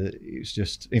you know, it's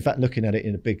just, in fact, looking at it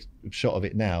in a big shot of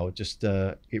it now, just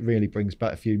it really brings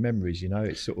back a few memories. You know,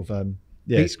 it's sort of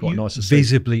it's quite nice to see.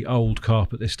 Visibly old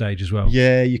carp at this stage as well.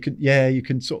 Yeah, you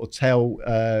can sort of tell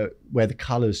where the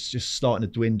colour's just starting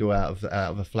to dwindle out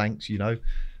of the flanks. You know,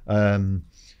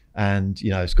 and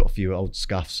it's got a few old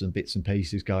scuffs and bits and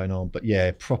pieces going on. But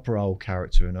yeah, proper old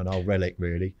character and an old relic,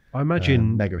 really. I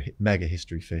imagine mega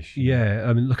history fish. Yeah,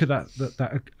 I mean, look at that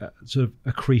sort of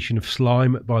accretion of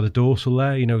slime by the dorsal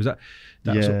there. Is that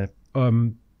yeah.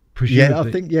 Presumably. Yeah, I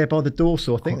think by the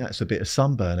dorsal, I think that's a bit of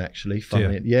sunburn actually.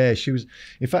 Funny, yeah, she was.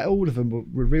 In fact, all of them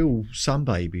were real sun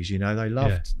babies. They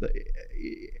loved.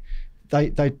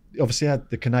 They obviously had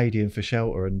the Canadian for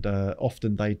shelter, and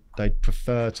often they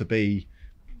prefer to be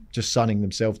just sunning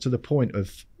themselves to the point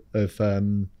of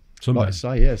sunburn. Like I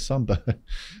say, sunburn,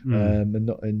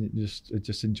 and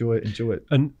just enjoy it.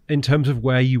 And in terms of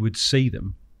where you would see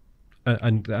them,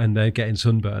 and they're getting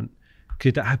sunburnt.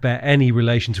 Could that bear any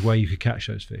relation to where you could catch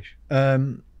those fish?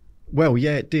 Well,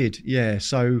 yeah, it did. Yeah,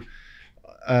 so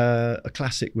a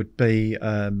classic would be,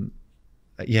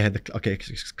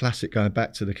 classic going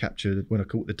back to the capture when I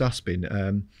caught the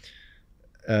dustbin.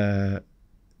 There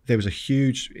was a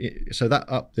huge, so that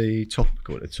up the top,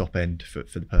 call it the top end for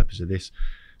the purpose of this.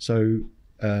 So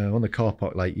on the car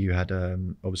park lake, you had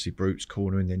obviously Brute's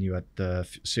Corner, and then you had a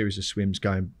series of swims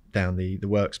going down the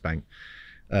works bank.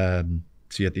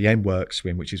 So you had the end work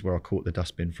swim, which is where I caught the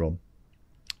dustbin from.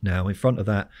 Now, in front of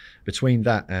that, between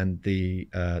that and the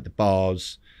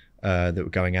bars that were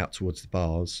going out towards the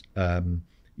bars,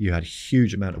 you had a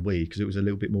huge amount of weed because it was a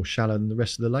little bit more shallow than the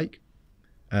rest of the lake.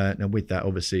 Now, with that,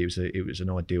 obviously, it was an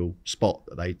ideal spot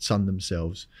that they'd sun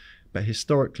themselves. But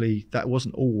historically, that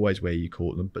wasn't always where you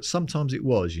caught them. But sometimes it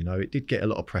was. It did get a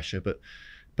lot of pressure. But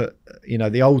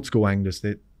the old school anglers,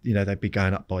 they'd be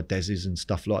going up by deses and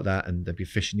stuff like that, and they'd be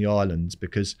fishing the islands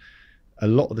because a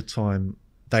lot of the time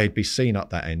they'd be seen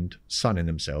up that end sunning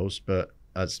themselves. But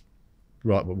as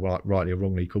rightly or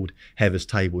wrongly called Heather's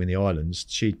Table in the islands,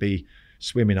 she'd be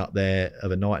swimming up there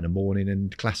of a night and a morning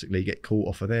and classically get caught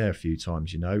off of there a few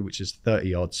times, which is a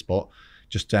 30-yard spot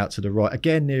just out to the right,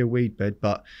 again near a weed bed,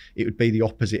 but it would be the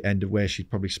opposite end of where she'd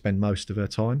probably spend most of her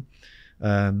time.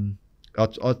 The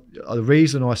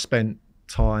reason I spent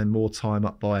more time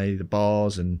up by the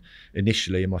bars, and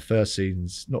initially in my first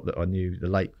seasons, not that I knew the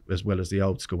lake as well as the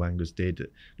old school anglers did,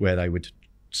 where they would,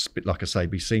 like I say,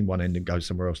 be seen one end and go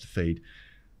somewhere else to feed.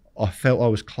 I felt I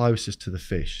was closest to the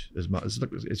fish as much as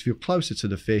if you're closer to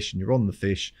the fish and you're on the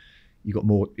fish, you got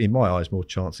more, in my eyes, more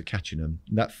chance of catching them.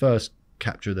 And that first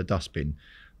capture of the dustbin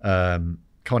kind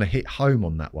of hit home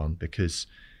on that one because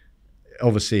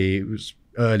obviously it was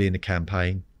early in the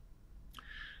campaign.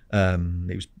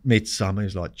 It was midsummer, it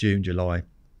was like June, July.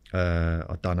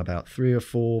 I'd done about 4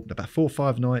 or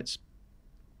 5 nights.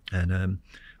 And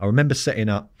I remember setting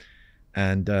up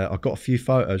and I got a few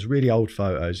photos, really old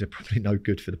photos. They're probably no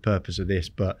good for the purpose of this,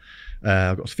 but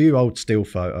I got a few old still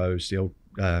photos, the old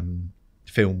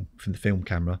film from the film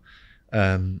camera,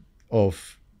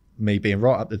 of me being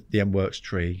right up the M Works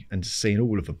tree and seeing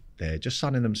all of them there, just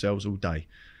sunning themselves all day.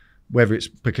 Whether it's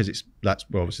because that's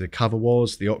where obviously the cover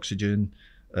was, the oxygen,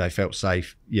 they felt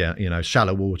safe,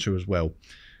 shallow water as well.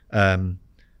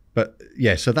 But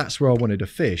yeah, so that's where I wanted to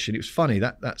fish. And it was funny,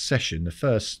 that session, the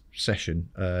first session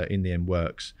in the M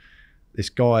Works, this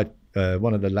guy,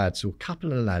 one of the lads, or a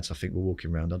couple of the lads I think were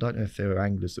walking around. I don't know if there were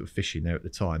anglers that were fishing there at the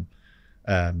time.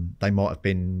 They might have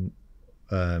been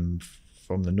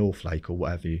from the North Lake or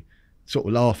whatever, sort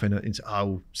of laughing and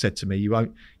said to me, you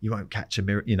won't catch a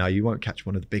mirror, you won't catch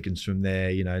one of the big ones from there,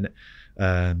 and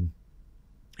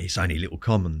it's only little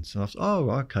commons. And I was, oh,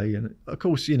 okay. And of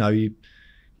course, you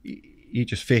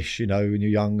just fish, when you're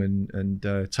young and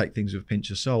take things with a pinch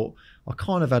of salt. I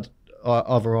kind of had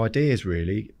other ideas,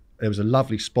 really. There was a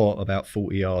lovely spot about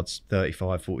 40 yards,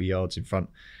 35, 40 yards in front.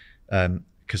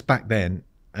 Because back then,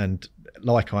 and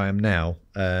like I am now,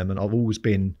 and I've always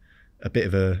been a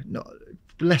bit of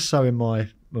less so in my,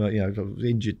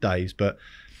 injured days, but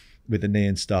with the knee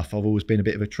and stuff, I've always been a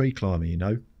bit of a tree climber,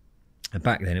 And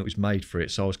back then it was made for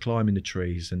it. So I was climbing the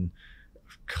trees and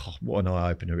God, what an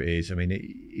eye-opener it is. I mean,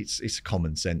 it's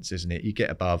common sense, isn't it? You get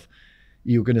above,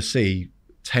 you're going to see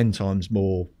 10 times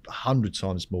more, 100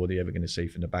 times more than you're ever going to see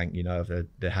from the bank, of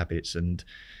their habits. And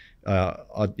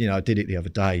I did it the other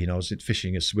day. I was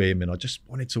fishing a swim and I just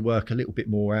wanted to work a little bit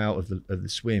more out of the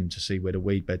swim to see where the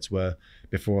weed beds were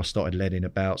before I started leading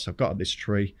about. So I got up this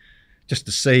tree just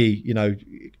to see, I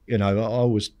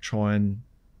always try and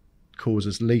cause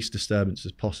as least disturbance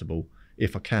as possible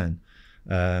if I can.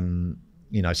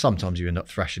 Sometimes you end up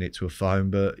thrashing it to a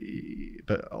foam, but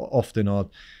often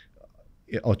I'll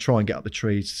try and get up the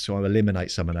trees so I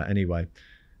eliminate some of that anyway.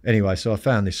 So I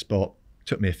found this spot,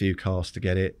 took me a few casts to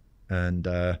get it, and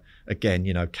again,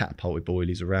 catapulted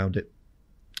boilies around it,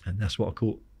 and that's what I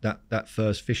caught that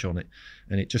first fish on it.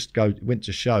 And it just went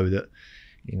to show that,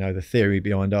 the theory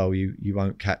behind you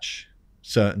won't catch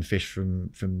certain fish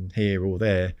from here or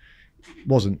there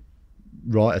wasn't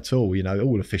right at all. You know,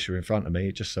 all the fish were in front of me.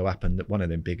 It just so happened that one of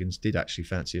them big uns did actually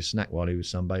fancy a snack while he was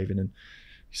sunbathing, and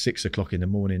 6 o'clock in the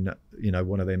morning, you know,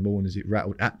 one of them mornings it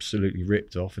rattled, absolutely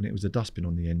ripped off, and it was a dustbin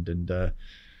on the end. And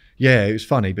yeah, it was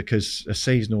funny because a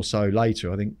season or so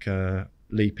later, I think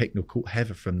Lee Picknell caught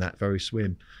heather from that very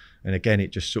swim. And again,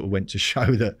 it just sort of went to show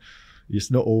that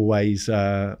it's not always,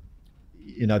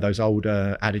 you know, those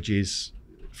older adages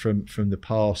from the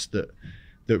past that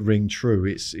ring true.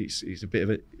 It's a bit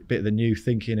of the new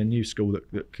thinking and new school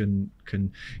that can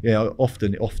you know, it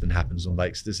often happens on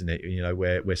lakes, doesn't it? You know,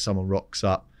 where someone rocks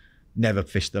up, never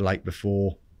fished the lake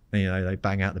before, you know, they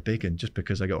bang out the big one just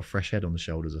because they got a fresh head on the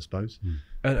shoulders, I suppose.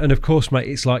 And of course, mate,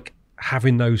 it's like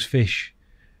having those fish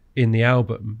in the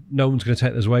album. No one's going to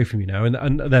take those away from you now,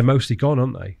 and they're mostly gone,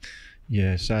 aren't they?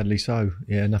 Yeah, sadly so.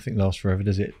 Yeah, nothing lasts forever,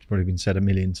 does it? It's probably been said a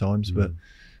million times, but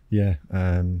yeah,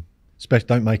 especially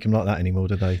don't make them like that anymore,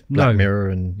 do they? Black Mirror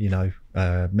and, you know,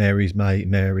 Mary's Mate,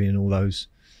 Mary and all those.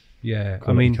 Yeah,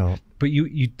 I mean, carp. But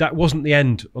you that wasn't the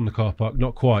end on the car park,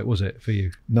 not quite, was it, for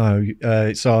you? No,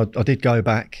 so I did go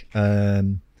back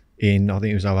in, I think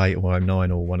it was 08 or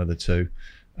 09 or one of the two,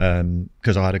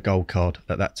 because I had a gold card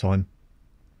at that time.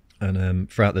 And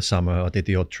throughout the summer, I did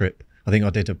the odd trip. I think I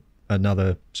did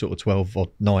another sort of 12 odd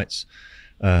nights.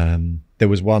 There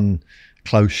was one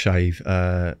close shave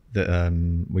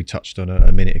that we touched on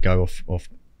a minute ago off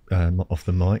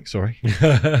the mic. Sorry,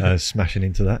 smashing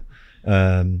into that.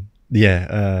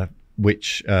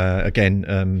 Which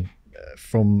again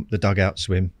from the dugout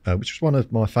swim, which was one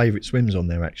of my favourite swims on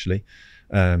there actually,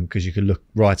 because you could look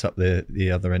right up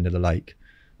the other end of the lake.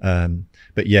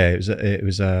 But yeah, it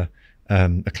was a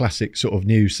classic sort of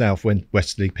new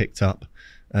southwesterly picked up,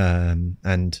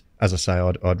 and as I say,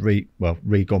 I'd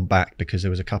re-gone back because there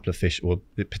was a couple of fish, or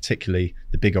particularly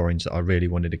the big orange, that I really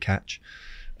wanted to catch.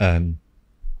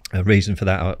 A reason for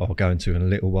that I'll go into in a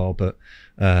little while, but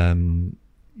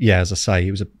yeah, as I say,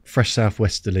 it was a fresh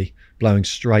southwesterly blowing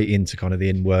straight into kind of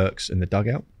the inworks and the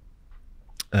dugout,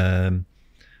 and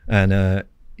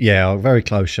yeah, a very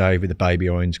close shave with the baby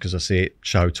orange because I see it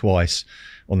show twice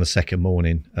on the second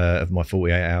morning of my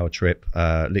 48-hour trip,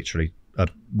 literally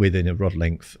within a rod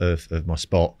length of my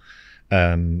spot.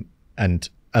 And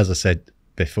as I said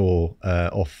before,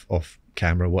 off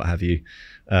camera, what have you,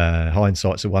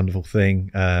 hindsight's a wonderful thing.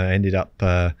 Ended up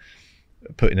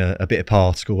putting a bit of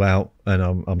particle out, and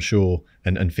I'm sure,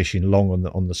 and fishing long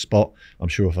on the spot. I'm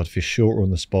sure if I'd fished shorter on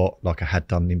the spot, like I had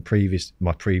done in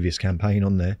my previous campaign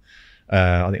on there,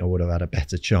 I think I would have had a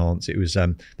better chance. It was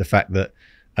the fact that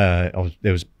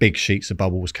there was big sheets of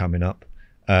bubbles coming up,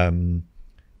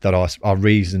 that I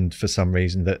reasoned for some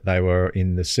reason that they were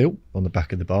in the silt on the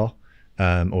back of the bar,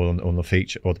 or on the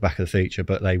feature, or the back of the feature,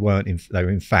 but they weren't. They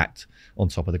were in fact on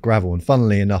top of the gravel. And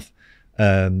funnily enough,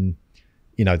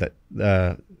 you know, that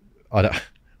I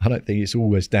don't think it's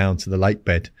always down to the lake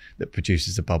bed that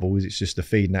produces the bubbles. It's just the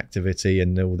feeding activity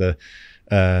and all the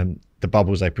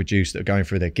bubbles they produce that are going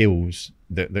through their gills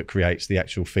that creates the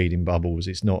actual feeding bubbles.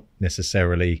 It's not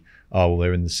necessarily, oh, well,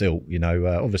 they're in the silt. You know,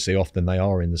 obviously often they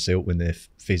are in the silt when they're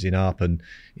fizzing up, and,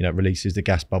 you know, it releases the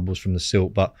gas bubbles from the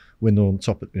silt. But when they're on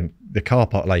top of the car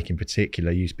park lake in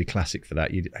particular, used to be classic for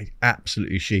that. You'd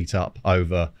absolutely sheet up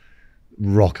over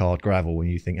rock hard gravel,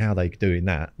 and you think, how are they doing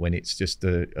that when it's just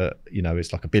you know,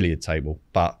 it's like a billiard table.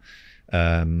 But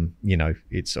you know,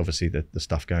 it's obviously the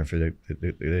stuff going through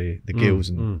the gills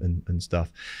and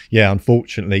stuff. Yeah,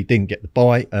 unfortunately didn't get the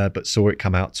bite, but saw it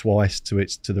come out twice to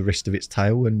the wrist of its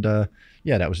tail, and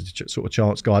yeah, that was a sort of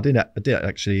chance guy. I did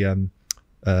actually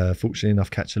fortunately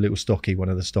enough catch a little stocky, one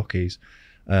of the stockies,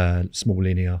 small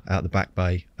linear out the back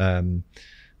bay.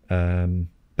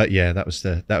 But yeah, that was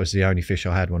the only fish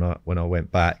I had when I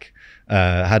went back.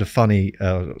 I had a funny.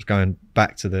 I was going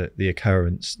back to the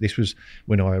occurrence. This was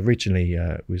when I originally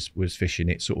was fishing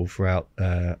it, sort of throughout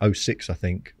 06, I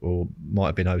think, or might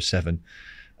have been 07,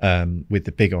 with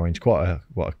the big orange. Well,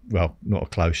 not a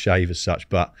close shave as such,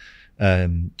 but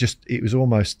just it was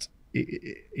almost.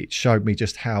 It showed me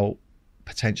just how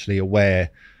potentially aware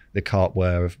the carp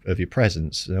were of your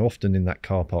presence. And often in that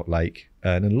car park lake,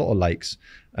 and a lot of lakes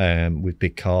with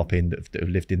big carp in that have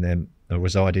lived in them or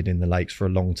resided in the lakes for a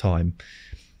long time,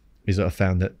 is that I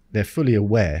found that they're fully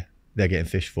aware they're getting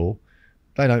fished for.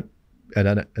 They don't,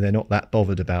 and they're not that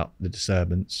bothered about the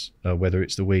disturbance, whether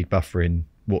it's the weed buffering,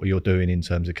 what you're doing in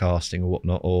terms of casting or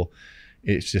whatnot, or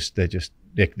it's just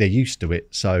they're used to it.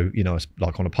 So, you know, it's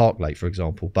like on a park lake, for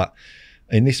example. But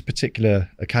in this particular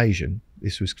occasion,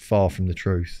 this was far from the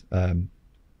truth.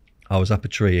 I was up a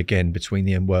tree again between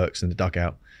the end works and the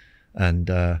dugout, and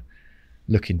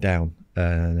looking down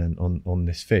on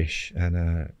this fish,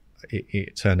 and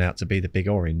it turned out to be the big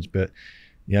orange. But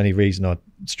the only reason I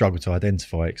struggled to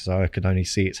identify it because I could only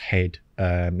see its head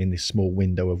in this small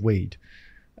window of weed.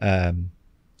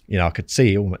 You know, I could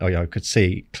see I could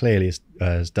see clearly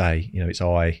as day. You know, its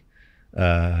eye.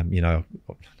 You know,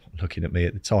 looking at me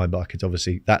at the time, but I could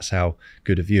obviously, that's how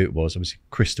good a view it was. Obviously,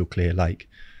 crystal clear lake,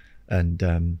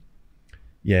 and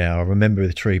yeah, I remember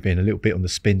the tree being a little bit on the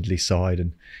spindly side,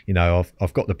 and you know,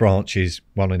 I've got the branches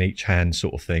one in each hand,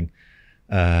 sort of thing,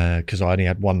 because I only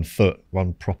had 1 foot,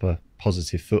 one proper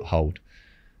positive foothold,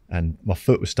 and my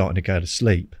foot was starting to go to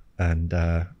sleep, and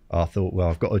I thought, well,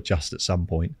 I've got to adjust at some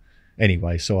point.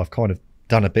 Anyway, so I've kind of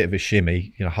done a bit of a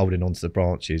shimmy, you know, holding onto the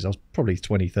branches. I was probably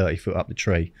 20, 30 foot up the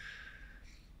tree.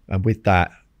 And with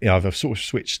that, you know, I've sort of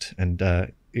switched, and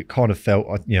it kind of felt,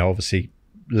 you know, obviously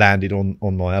landed on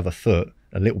my other foot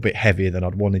a little bit heavier than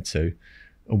I'd wanted to.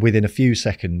 And within a few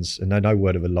seconds, and no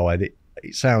word of a lie,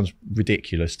 it sounds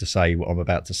ridiculous to say what I'm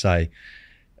about to say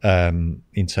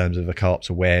in terms of a carp's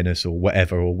awareness or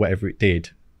whatever it did.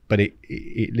 But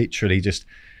it literally just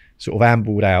sort of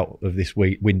ambled out of this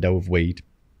window of weed.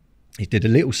 It did a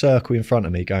little circle in front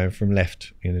of me going from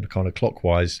left, you know, kind of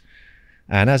clockwise.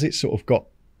 And as it sort of got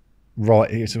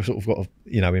right, it sort of got,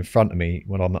 you know, in front of me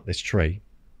when I'm up this tree,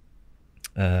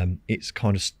 it's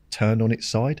kind of turned on its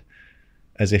side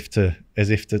as if to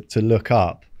look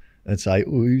up and say,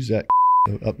 oh, who's that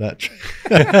up that tree?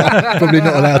 Probably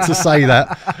not allowed to say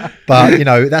that, but you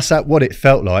know, that's what it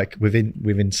felt like.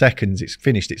 Within seconds, it's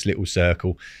finished its little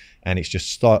circle, and it's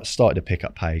just started to pick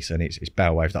up pace, and it's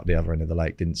bow waved up the other end of the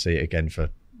lake. Didn't see it again for,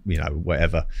 you know,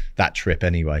 whatever, that trip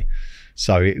anyway.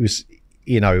 So it was,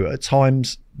 you know, at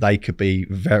times they could be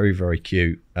very, very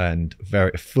cute and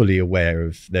very fully aware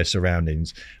of their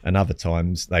surroundings, and other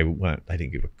times they weren't. They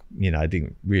didn't give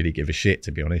didn't really give a shit,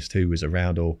 to be honest, who was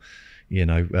around, or, you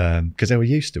know, because they were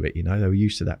used to it. You know, they were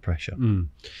used to that pressure.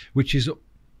 Which is,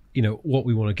 you know, what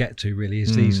we want to get to really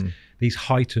is these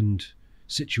heightened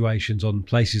situations on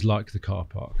places like the car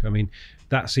park. I mean,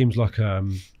 that seems like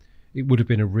it would have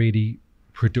been a really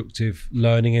productive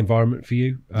learning environment for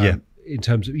you. In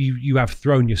terms of you have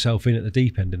thrown yourself in at the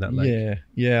deep end in that lake.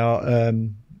 Yeah.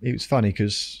 It was funny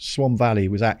because Swan Valley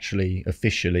was actually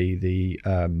officially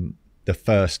the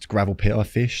first gravel pit I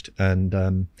fished,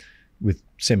 and with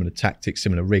similar tactics,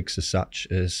 similar rigs as such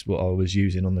as what I was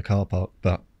using on the car park.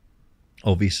 But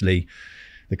obviously,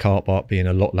 the car park being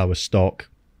a lot lower stock,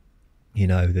 you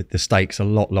know, the stakes a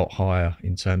lot higher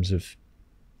in terms of,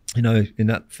 you know, in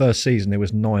that first season there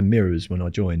was 9 mirrors when I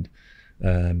joined,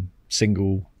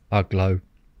 single, Uglo,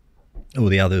 all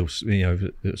the others, you know,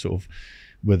 that sort of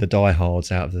were the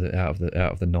diehards out of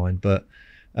the 9. But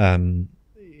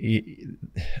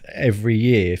every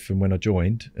year from when I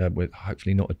joined, with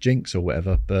hopefully not a jinx or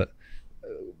whatever, but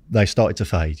they started to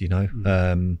fade, you know.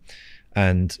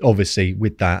 And obviously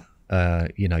with that,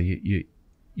 you know,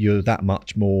 you're that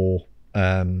much more,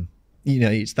 you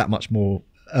know, it's that much more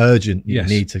urgent. You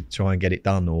need to try and get it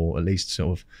done, or at least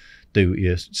sort of do what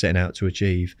you're setting out to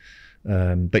achieve.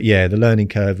 But yeah, the learning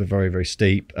curve are very, very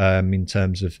steep in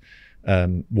terms of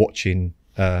watching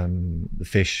the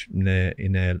fish in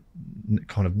their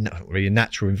kind of not really a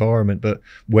natural environment, but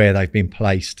where they've been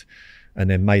placed and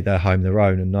then made their home their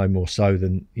own, and no more so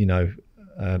than, you know,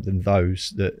 than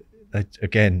those that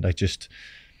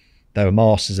they were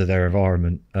masters of their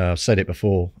environment. I've said it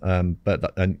before,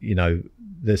 but and you know,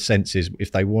 the sense is,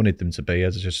 if they wanted them to be,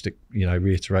 as I just, you know,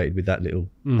 reiterated with that little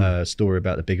story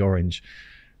about the big orange,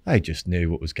 they just knew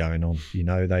what was going on. You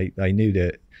know, they knew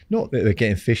that, not that they were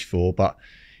getting fished for, but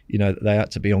you know, they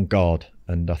had to be on guard.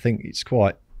 And I think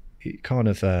it kind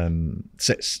of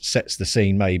sets the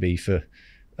scene maybe for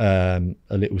a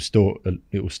little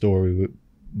story we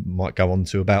might go on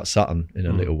to about Sutton in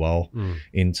a little while,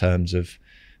 in terms of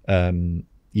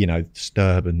you know,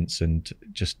 disturbance and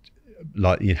just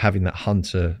like you having that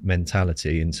hunter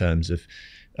mentality in terms of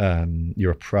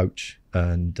your approach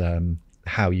and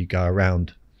how you go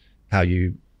around, how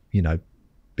you know,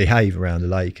 behave around the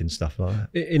lake and stuff like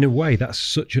that. In a way, that's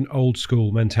such an old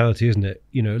school mentality, isn't it?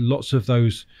 You know, lots of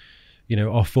those, you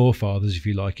know, our forefathers, if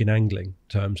you like, in angling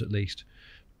terms at least,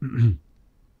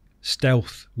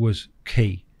 stealth was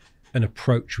key and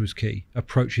approach was key.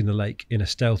 Approaching the lake in a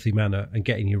stealthy manner and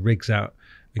getting your rigs out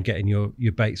and getting your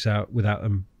baits out without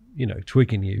them, you know,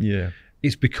 twigging you. Yeah,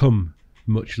 it's become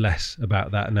much less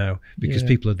about that now because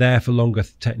people are there for longer,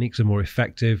 techniques are more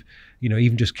effective. You know,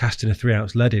 even just casting a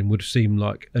 3-ounce lead in would seem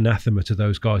like anathema to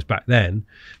those guys back then,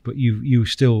 but you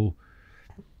still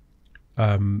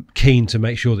keen to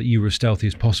make sure that you were as stealthy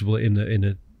as possible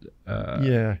in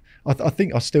Yeah, I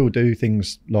think I still do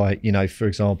things like, you know, for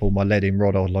example, my leading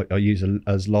rod, I use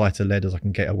as light a lead as I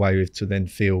can get away with to then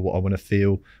feel what I want to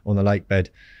feel on the lake bed.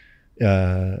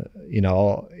 You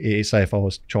know, say if I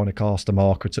was trying to cast a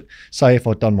marker, say if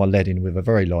I'd done my leading with a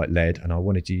very light lead and I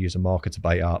wanted to use a marker to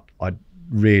bait up, I'd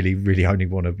really only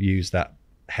want to use that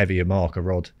heavier marker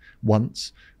rod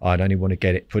once. I'd only want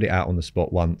to put it out on the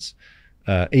spot once.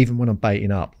 Even when I'm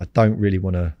baiting up, I don't really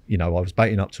want to, you know, I was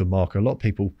baiting up to a marker. A lot of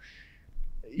people,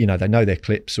 you know, they know their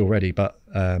clips already, but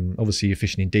obviously you're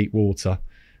fishing in deep water.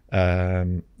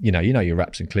 You know your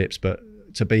wraps and clips, but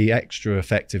to be extra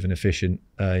effective and efficient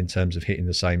in terms of hitting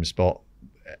the same spot,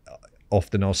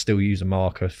 often I'll still use a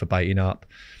marker for baiting up,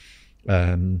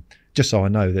 just so I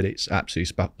know that it's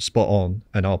absolutely spot on,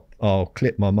 and I'll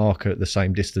clip my marker at the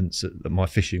same distance that my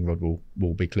fishing rod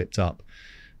will be clipped up.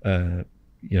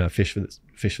 You know, fish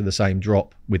for the same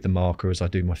drop with the marker as I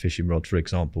do my fishing rod, for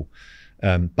example.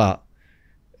 But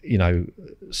you know,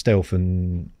 stealth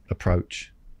and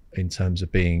approach in terms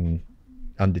of being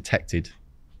undetected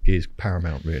is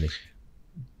paramount, really.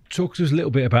 Talk to us a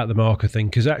little bit about the marker thing,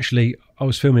 because actually I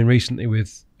was filming recently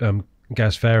with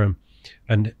Gaz Fareham,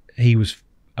 and he was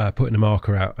putting a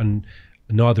marker out, and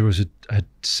neither of us had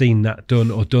seen that done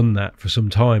or done that for some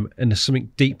time, and there's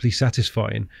something deeply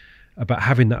satisfying about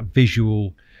having that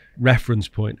visual reference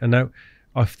point. And now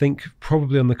I think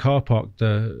probably on the car park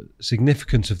the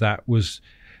significance of that was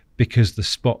because the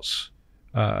spots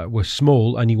were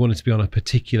small and you wanted to be on a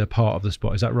particular part of the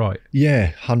spot. Is that right?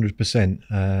 Yeah,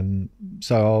 100%.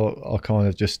 So I'll kind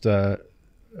of just you know,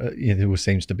 there always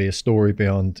seems to be a story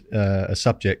beyond a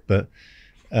subject, but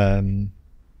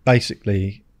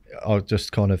basically I'll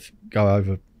just kind of go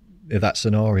over that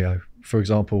scenario. For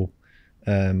example,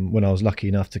 when I was lucky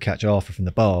enough to catch Arthur from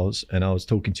the bars, and I was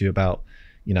talking to you about,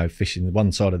 you know, fishing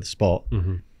one side of the spot,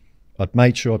 I'd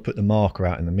made sure I put the marker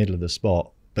out in the middle of the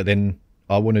spot, but then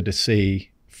I wanted to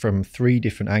see from 3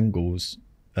 different angles.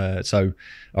 So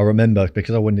I remember,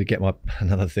 because I wanted to get I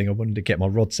wanted to get my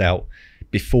rods out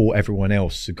before everyone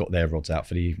else had got their rods out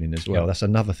for the evening as well. Yep. That's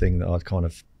another thing that I'd kind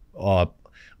of,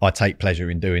 I take pleasure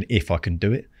in doing if I can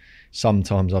do it.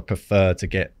 Sometimes I prefer to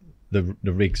get the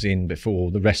rigs in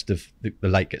before the rest of the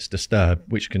lake gets disturbed,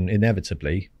 which can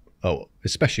inevitably,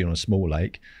 especially on a small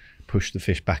lake, push the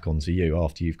fish back onto you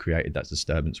after you've created that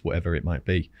disturbance, whatever it might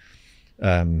be.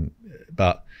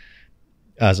 But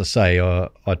as I say,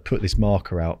 I'd put this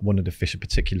marker out, wanted to fish a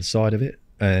particular side of it,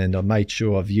 and I made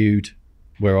sure I viewed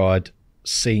where I'd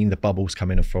seen the bubbles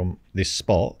coming from this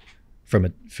spot from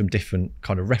different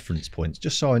kind of reference points,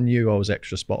 just so I knew I was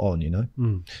extra spot on, you know.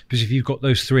 Because if you've got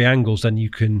those 3 angles, then you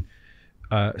can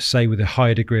say with a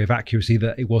higher degree of accuracy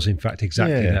that it was in fact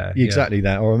exactly there. Exactly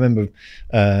that. I remember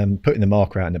putting the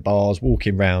marker out in the bars,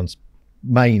 walking around,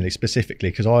 specifically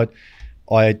because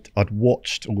I'd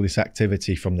watched all this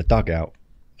activity from the dugout,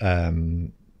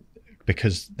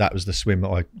 because that was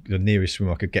the nearest swim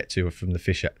I could get to from the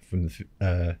fish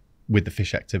with the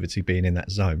fish activity being in that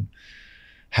zone.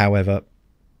 However,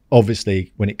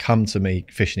 obviously, when it comes to me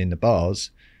fishing in the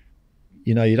bars,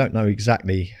 you know, you don't know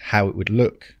exactly how it would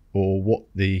look, or what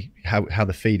how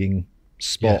the feeding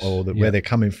spot, or where they're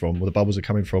coming from, or the bubbles are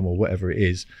coming from, or whatever it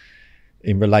is,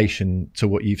 in relation to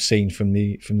what you've seen from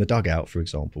the dugout, for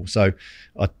example. So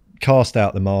I cast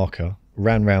out the marker,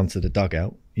 ran round to the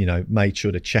dugout, you know, made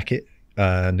sure to check it,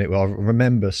 and I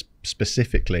remember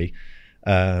specifically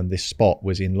this spot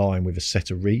was in line with a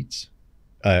set of reeds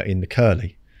in the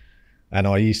curly. And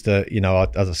I used to, you know,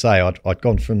 as I say, I'd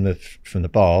gone from the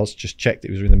bars, just checked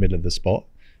it was in the middle of the spot,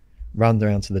 run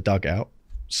around to the dugout,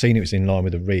 seen it was in line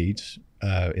with the reeds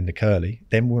in the curly,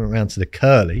 then went around to the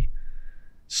curly,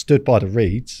 stood by the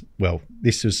reeds. Well,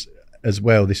 this was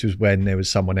when there was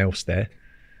someone else there.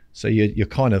 So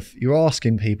you're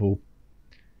asking people,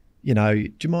 you know,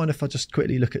 do you mind if I just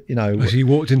quickly look at, you know. So you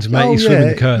walked into mate, you swim in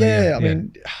the curly. Yeah, I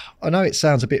mean, I know it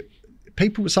sounds a bit,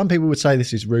 some people would say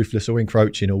this is ruthless or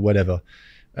encroaching or whatever.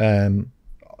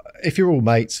 If you're all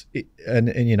mates and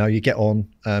you know, you get on,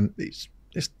 it's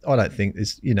I don't think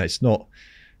it's, you know, it's not,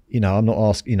 you know, I'm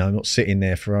not sitting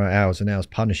there for hours and hours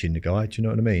punishing the guy. Do you know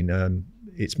what I mean?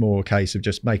 It's more a case of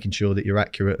just making sure that you're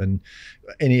accurate, and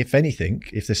if anything,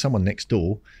 if there's someone next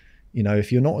door, you know,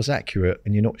 if you're not as accurate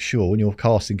and you're not sure and you're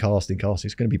casting,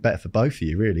 it's going to be better for both of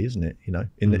you, really, isn't it? You know,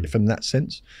 from that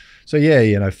sense. So yeah,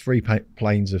 you know, 3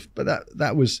 planes of, but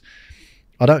that was,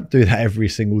 I don't do that every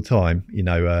single time, you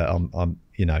know. I'm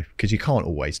you know, because you can't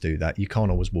always do that. You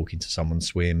can't always walk into someone's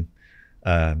swim.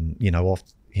 You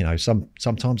know,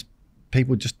 sometimes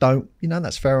people just don't, you know,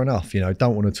 that's fair enough, you know,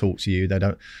 don't want to talk to you. They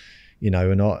don't, you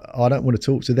know, and I don't want to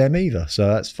talk to them either. So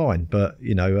that's fine. But,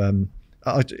 you know,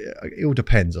 it all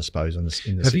depends, I suppose, on the,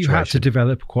 in the Have situation. you had to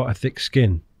develop quite a thick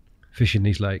skin fishing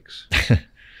these lakes?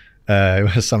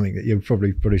 It was something that you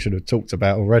probably should have talked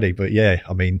about already, but yeah,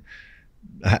 I mean,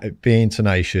 being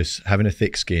tenacious, having a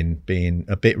thick skin, being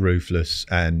a bit ruthless,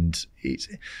 and it's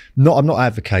not, I'm not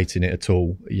advocating it at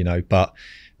all, you know, but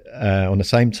on the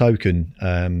same token,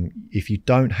 if you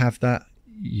don't have that,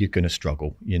 you're going to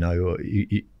struggle, you know.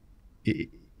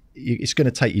 It's going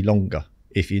to take you longer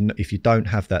if you don't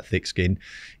have that thick skin,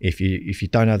 if you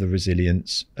don't have the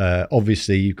resilience.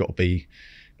 Obviously you've got to be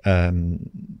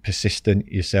persistent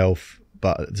yourself,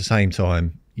 but at the same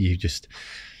time you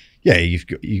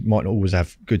might not always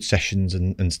have good sessions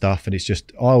and stuff, and it's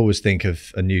just, I always think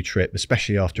of a new trip,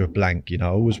 especially after a blank, you know,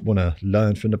 I always want to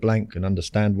learn from the blank and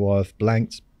understand why I've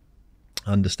blanked,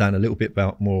 understand a little bit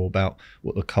more about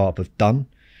what the carp have done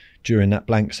during that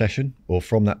blank session or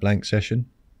from that blank session,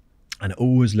 and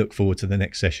always look forward to the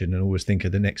next session and always think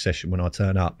of the next session when I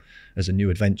turn up as a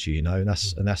new adventure, you know. And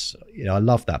that's you know, I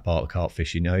love that part of carp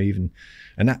fishing, you know,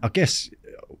 and that, I guess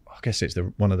it's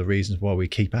one of the reasons why we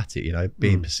keep at it, you know,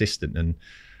 being persistent, and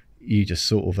you just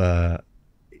sort of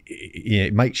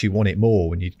it makes you want it more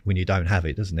when you don't have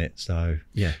it, doesn't it? So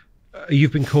yeah.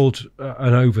 You've been called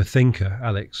an overthinker,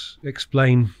 Alex.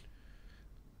 Explain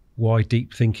why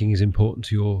deep thinking is important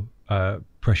to your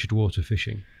pressured water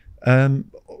fishing.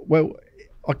 Well,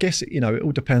 I guess, you know, it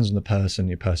all depends on the person,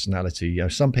 your personality. You know,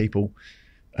 some people,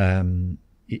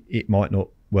 it might not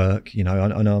work, you know,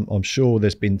 and I'm sure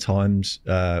there's been times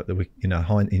that we, you know,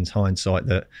 in hindsight,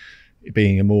 that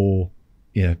being a more,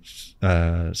 you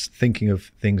know, thinking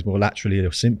of things more laterally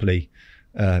or simply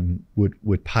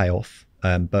would pay off.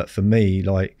 But for me,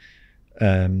 like,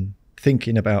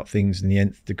 thinking about things in the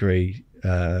nth degree,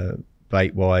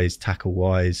 bait wise, tackle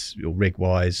wise, or rig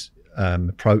wise,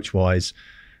 approach wise,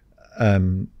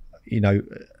 you know,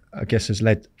 I guess has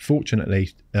led, fortunately,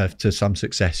 to some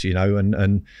success, you know,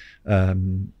 and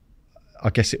I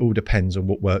guess it all depends on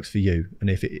what works for you. And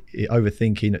if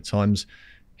overthinking at times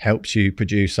helps you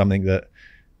produce something that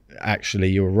actually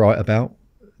you're right about,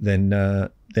 then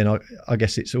I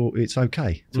guess it's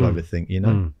okay to overthink, you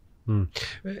know.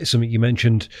 It's something you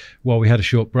mentioned while we had a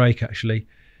short break, actually.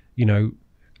 You know,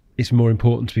 it's more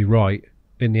important to be right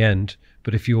in the end,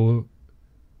 but if you're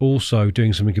also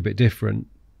doing something a bit different,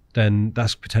 then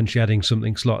that's potentially adding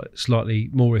something slightly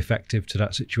more effective to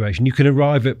that situation. You can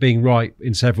arrive at being right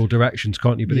in several directions,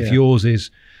 can't you? But if yours is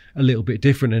a little bit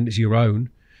different and it's your own,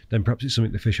 then perhaps it's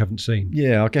something the fish haven't seen.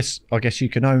 Yeah, I guess you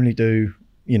can only do,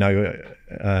 you know,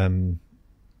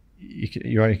 you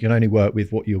can only work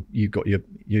with what you've got in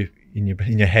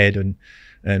your head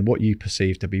and what you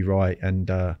perceive to be right. And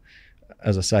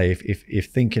as I say, if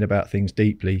thinking about things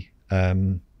deeply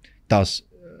does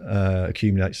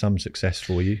accumulate some success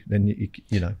for you, then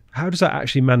you know. How does that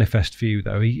actually manifest for you,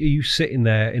 though? Are you sitting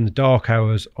there in the dark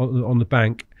hours on the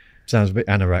bank? Sounds a bit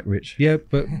anorak, Rich. Yeah,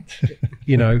 but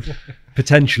you know,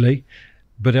 potentially.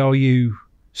 But are you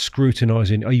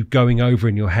scrutinizing? Are you going over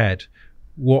in your head?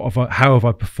 How have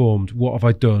I performed? What have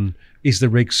I done? Is the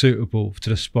rig suitable to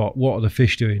the spot? What are the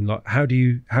fish doing? Like, how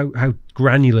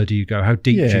granular do you go? How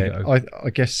deep do you go? I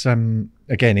guess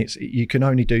again, you can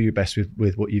only do your best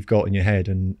with what you've got in your head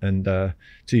and to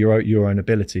your own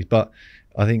abilities. But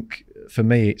I think for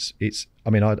me, it's. I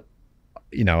mean, I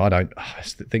don't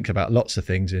think about lots of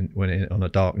things on a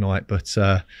dark night, but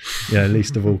yeah,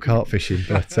 least of all carp fishing.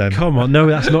 But come on, no,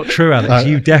 that's not true, Alex.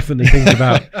 You definitely think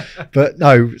about. But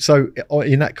no, so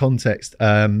in that context,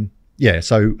 there's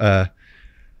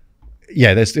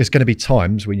going to be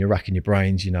times when you're racking your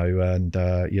brains, you know, and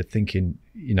you're thinking,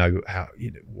 you know, how,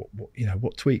 you know,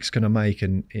 what tweaks can I make,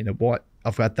 and you know, what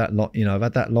I've had that lot, you know, I've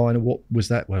had that line, or what was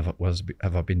that?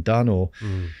 Have I been done? Or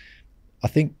I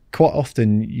think quite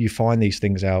often you find these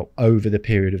things out over the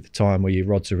period of the time where your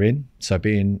rods are in. So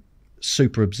being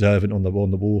super observant on the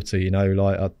water, you know,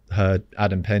 like I heard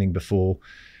Adam Penning before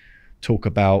talk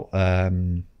about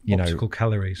optical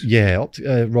calories. Yeah,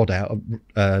 rod out,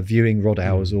 viewing rod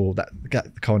hours, or that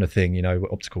kind of thing, you know,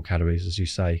 optical calories, as you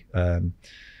say,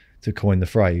 to coin the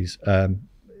phrase. And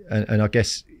I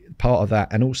guess part of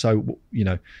that, and also, you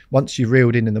know, once you're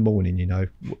reeled in the morning, you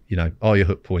know, are your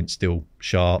hook points still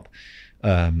sharp?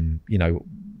 You know,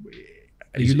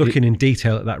 are you looking in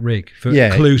detail at that rig for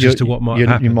clues as to what might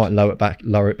happen? You might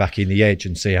lower it back in the edge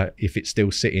and see if it's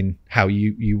still sitting how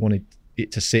you wanted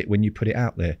it to sit when you put it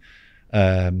out there.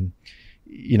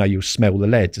 You know, you'll smell the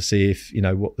lead to see if, you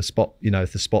know, what the spot, you know,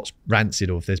 if the spot's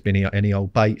rancid or if there's been any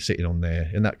old bait sitting on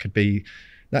there, and that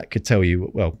could tell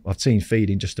you, well, I've seen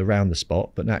feeding just around the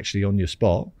spot, but not actually on your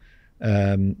spot.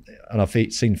 And I've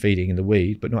seen feeding in the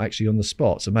weed, but not actually on the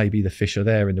spot. So maybe the fish are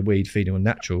there in the weed feeding on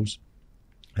naturals,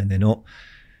 and they're not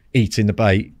eating the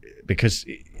bait because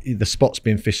the spot's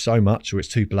been fished so much, or it's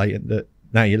too blatant that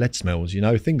now your lead smells,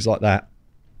 things like that.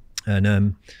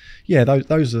 And yeah,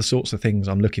 those are the sorts of things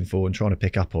I'm looking for and trying to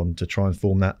pick up on to try and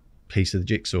form that piece of the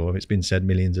jigsaw. It's been said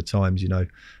millions of times,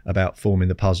 about forming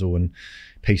the puzzle and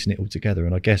piecing it all together.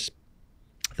 And I guess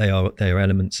they are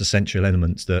essential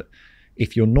elements that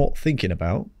if you're not thinking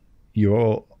about,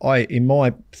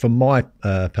 from my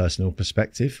personal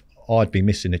perspective, I'd be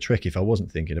missing a trick if I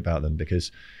wasn't thinking about them,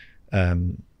 because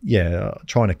trying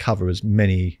to cover as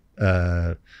many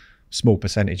small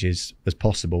percentages as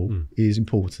possible is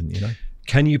important.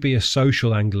 Can you be a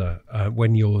social angler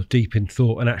when you're deep in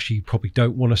thought and actually you probably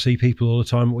don't want to see people all the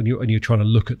time when you're trying to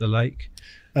look at the lake?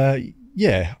 I'd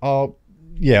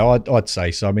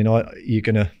say so. I mean, I'm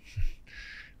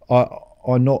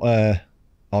not a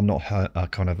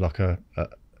kind of like a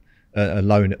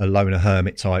loner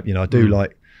hermit type. I do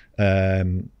I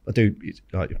do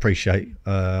appreciate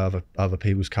other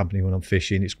people's company when I'm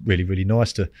fishing. It's really, really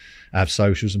nice to have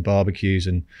socials and barbecues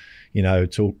and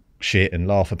talk shit and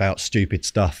laugh about stupid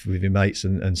stuff with your mates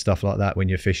and stuff like that when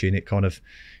you're fishing. It kind of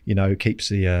keeps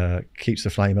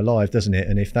the flame alive, doesn't it?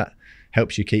 And if that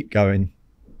helps you keep going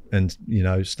and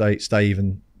stay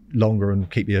even longer and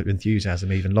keep your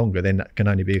enthusiasm even longer, then that can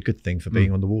only be a good thing for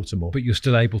being on the water more. But you're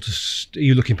still able to are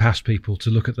you looking past people to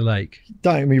look at the lake?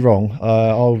 Don't get me wrong,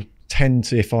 I'll tend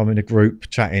to, if I'm in a group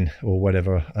chatting or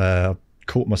whatever,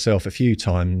 caught myself a few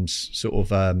times sort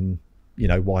of one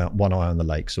eye on the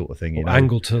lake sort of thing,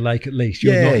 angle to the lake at least.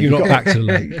 You're not back to the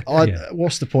lake.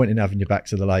 What's the point in having your back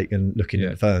to the lake and looking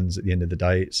at the ferns at the end of the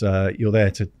day? It's you're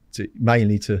there to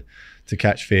mainly to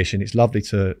catch fish, and it's lovely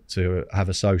to have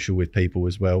a social with people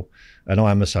as well. And I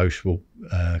am a social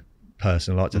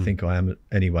person. I like to think I am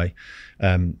anyway.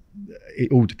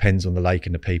 It all depends on the lake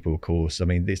and the people, of course. I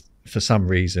mean, this for some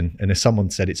reason, and as someone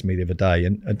said it to me the other day,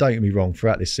 and don't get me wrong,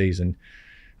 throughout this season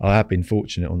I have been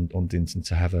fortunate on Dinton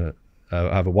to have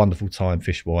a wonderful time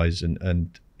fish wise,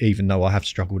 and even though I have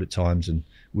struggled at times and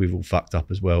we've all fucked up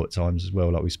as well at times as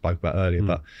well, like we spoke about earlier,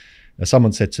 but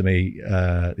someone said to me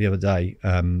the other day,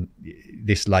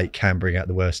 this lake can bring out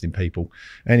the worst in people.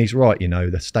 And he's right,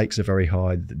 the stakes are very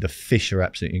high. The fish are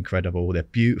absolutely incredible. They're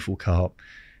beautiful carp.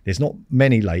 There's not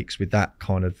many lakes with that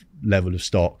kind of level of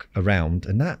stock around.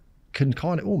 And that can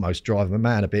kind of almost drive a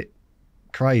man a bit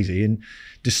crazy and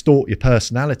distort your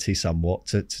personality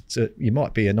somewhat. You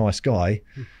might be a nice guy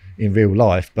in real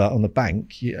life, but on the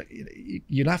bank,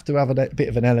 you'll have to have a bit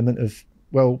of an element of,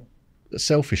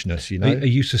 selfishness, Are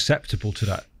you susceptible to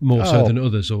that more so than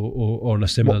others, or on a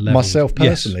similar level? Myself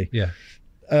personally, yes.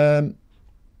 Yeah.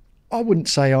 I wouldn't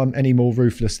say I'm any more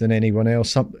ruthless than anyone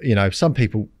else. Some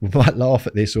people might laugh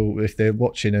at this, or if they're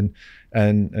watching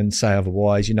and say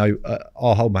otherwise.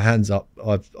 I'll hold my hands up.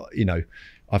 I've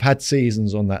had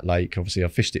seasons on that lake. Obviously,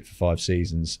 I've fished it for 5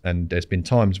 seasons, and there's been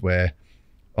times where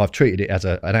I've treated it as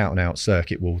an out-and-out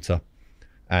circuit water.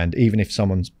 And even if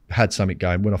someone's had something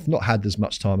going, when I've not had as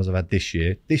much time as I've had this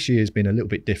year has been a little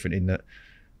bit different in that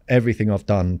everything I've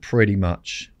done pretty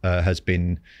much has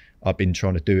been, I've been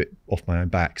trying to do it off my own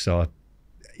back. So, all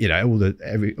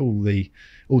the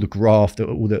graft,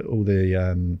 all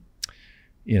the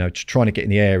trying to get in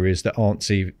the areas that aren't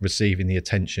receiving the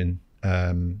attention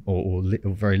or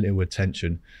very little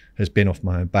attention has been off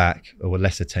my own back, or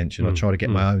less attention. I try to get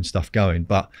my own stuff going,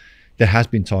 but there has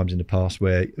been times in the past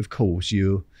where, of course,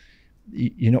 you're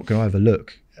not going to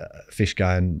overlook fish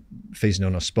going fizzing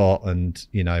on a spot, and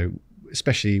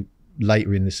especially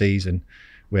later in the season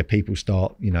where people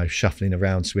start shuffling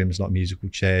around swims like musical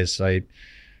chairs. So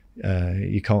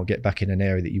you can't get back in an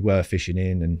area that you were fishing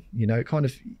in, and kind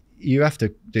of you have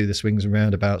to do the swings and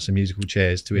roundabouts and musical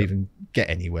chairs to even get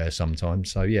anywhere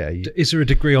sometimes. So yeah. Is there a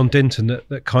degree on Dinton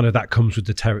that kind of that comes with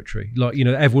the territory? Like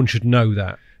everyone should know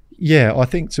that. Yeah, I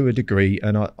think to a degree,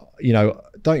 and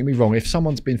don't get me wrong, if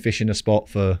someone's been fishing a spot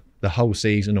for the whole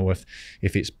season, or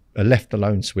if it's a left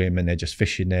alone swim and they're just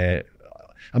fishing there,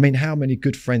 I mean, how many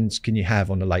good friends can you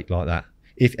have on a lake like that?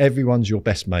 If everyone's your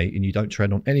best mate and you don't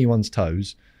tread on anyone's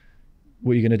toes,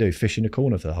 what are you going to do? Fish in a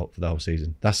corner for the whole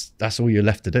season? That's all you're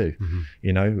left to do.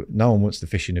 No one wants to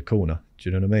fish in a corner. Do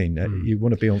you know what I mean? You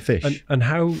want to be on fish. And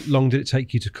how long did it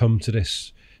take you to come to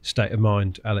this state of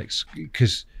mind, Alex?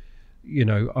 Because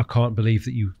I can't believe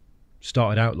that you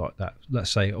started out like that, let's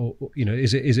say, or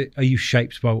are you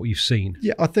shaped by what you've seen?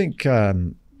 Yeah, I think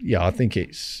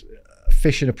it's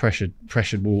fishing a pressured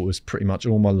waters pretty much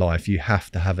all my life. You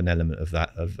have to have an element of that,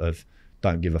 of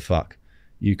don't give a fuck.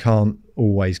 You can't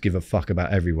always give a fuck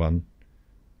about everyone,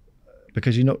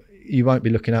 because you won't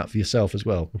be looking out for yourself as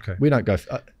well. Okay. We don't go,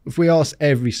 if we ask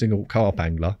every single carp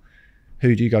angler,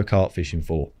 who do you go carp fishing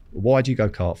for? Why do you go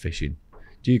carp fishing?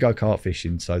 Do you go carp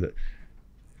fishing so that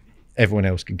everyone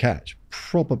else can catch?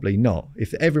 Probably not.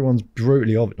 If everyone's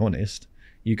brutally honest,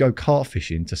 you go carp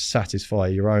fishing to satisfy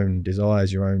your own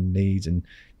desires, your own needs, and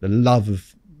the love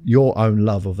of your own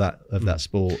love of that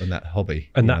sport and that hobby.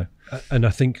 And and I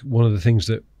think one of the things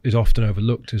that is often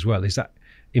overlooked as well is that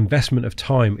investment of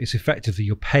time. It's effectively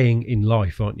you're paying in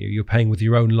life, aren't you? You're paying with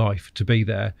your own life to be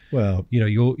there. Well, you know,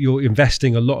 you're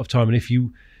investing a lot of time, and if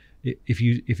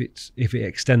it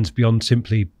extends beyond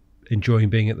simply enjoying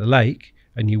being at the lake,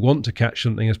 and you want to catch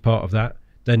something as part of that,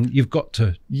 then you've got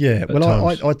to. Yeah, well,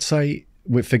 I'd say,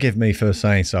 forgive me for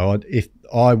saying so, if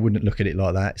I wouldn't look at it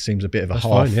like that. It seems a bit of a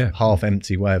half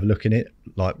empty way of looking at it,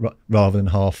 like rather than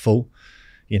half full.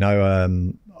 You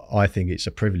know, I think it's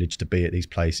a privilege to be at these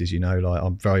places. You know, like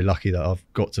I'm very lucky that I've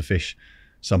got to fish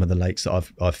some of the lakes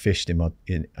that I've fished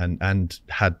and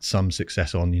had some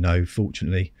success on. You know,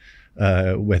 fortunately,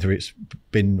 whether it's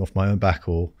been off my own back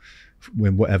or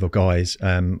when whatever guys,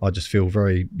 I just feel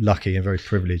very lucky and very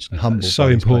privileged and humbled. It's so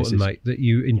important, mate, that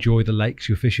you enjoy the lakes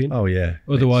you're fishing. Oh yeah.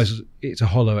 Otherwise, it's a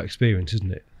hollow experience,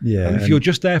 isn't it? Yeah. And if you're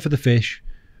just there for the fish,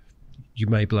 you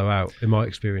may blow out, in my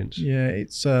experience. Yeah,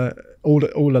 it's all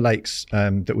the lakes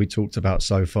that we talked about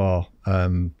so far.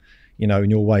 You know, and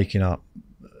you're waking up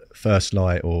first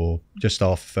light or just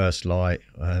after first light,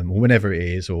 or whenever it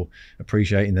is, or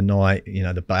appreciating the night. You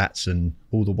know, the bats and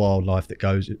all the wildlife that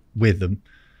goes with them.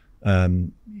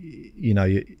 You know,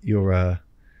 you're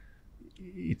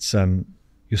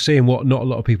seeing what not a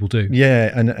lot of people do.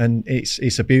 Yeah, and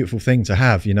it's a beautiful thing to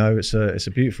have. You know, it's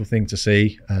a beautiful thing to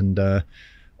see, and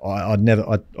I'd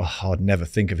never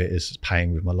think of it as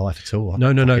paying with my life at all. I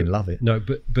love it. No,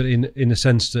 but in the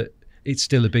sense that it's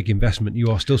still a big investment. You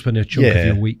are still spending a chunk of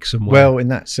your week somewhere. Well, in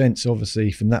that sense,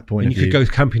 obviously, from that point of view, you could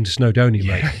go camping to Snowdonia,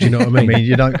 mate. Do you know what I mean? I mean,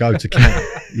 you don't go to camp.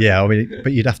 Yeah, I mean,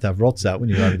 but you'd have to have rods out when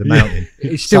you're over the mountain.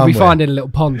 You'd still be finding a little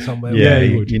pond somewhere. Yeah,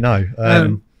 you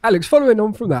know. Alex, following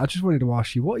on from that, I just wanted to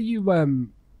ask you, what are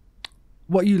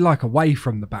you like away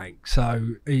from the bank?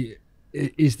 So,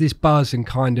 is this buzz and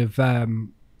kind of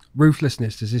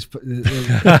ruthlessness? Does this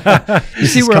you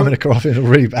see where coming across in a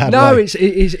really bad way?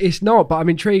 It's not, but I'm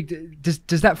intrigued.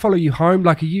 Does that follow you home?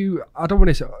 Like, are you, I don't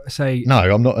want to say no,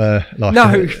 I'm not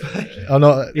I'm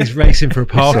not. He's racing for a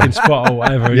parking spot or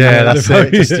whatever. Yeah, that's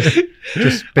it.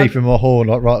 Just beeping my horn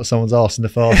like right at someone's arse in the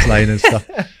fast lane and stuff.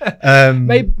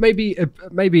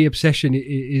 Maybe obsession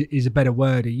is a better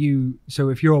word. Are you, so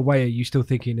if you're away, are you still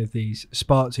thinking of these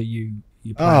spots? Are you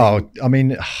I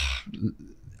mean,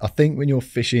 I think when you're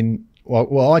fishing,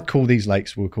 well, I'd call these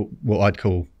lakes, what I'd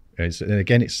call, and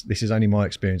again, this is only my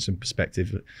experience and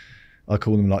perspective, I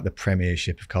call them like the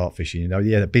premiership of carp fishing. You know,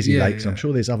 the busy lakes. I'm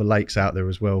sure there's other lakes out there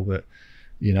as well that,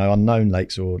 you know, unknown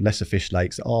lakes or lesser fished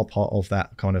lakes that are part of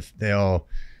that kind of, they are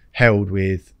held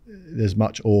with as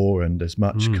much awe and as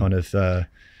much kind of,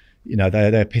 you know, they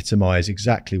epitomise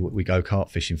exactly what we go carp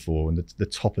fishing for, and the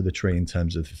top of the tree in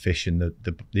terms of the fish and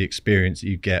the experience that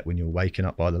you get when you're waking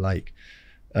up by the lake.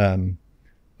 Sorry,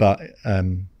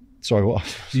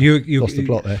 what? You lost the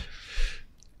plot there.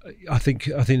 I think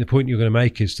the point you're going to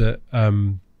make is that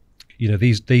you know,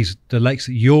 the lakes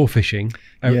that you're fishing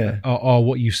are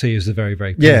what you see as the very,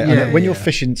 very when you're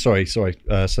fishing. Sorry. So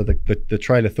the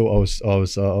trailer thought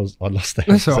I lost there.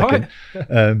 That's all right.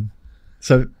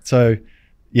 So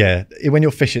yeah, when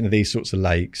you're fishing these sorts of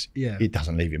lakes, it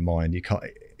doesn't leave your mind. You can't,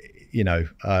 you know.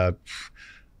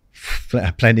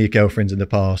 Plenty of girlfriends in the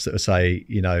past that would say,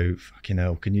 you know, fucking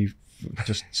hell, can you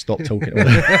just stop talking?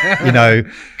 You know,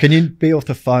 can you be off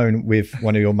the phone with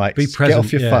one of your mates? Be present. Get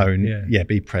off your phone. Yeah,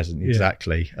 be present.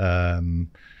 Exactly.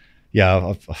 I've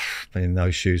been in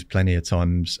those shoes plenty of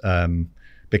times,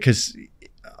 because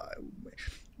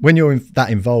when you're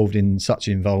that involved in such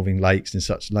involving lakes and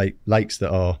such lakes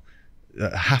that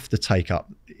have to take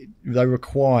up, they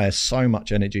require so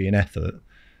much energy and effort.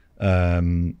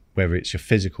 Whether it's your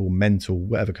physical, mental,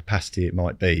 whatever capacity it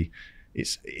might be,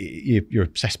 you're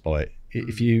obsessed by it.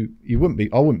 If you wouldn't be,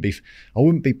 I wouldn't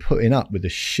be putting up with the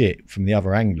shit from the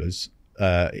other anglers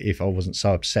if I wasn't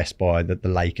so obsessed by the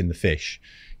lake and the fish,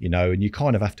 you know. And you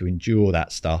kind of have to endure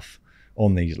that stuff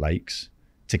on these lakes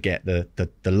to get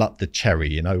the cherry,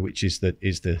 you know, which is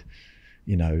the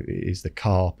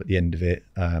carp at the end of it,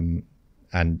 and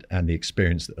the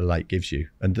experience that the lake gives you,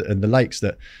 and the lakes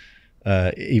that.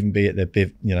 Even be it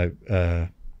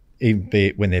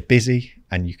when they're busy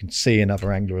and you can see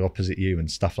another angler opposite you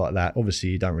and stuff like that. Obviously,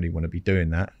 you don't really want to be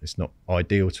doing that. It's not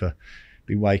ideal to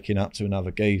be waking up to another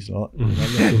geese like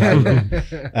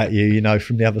at you, you know,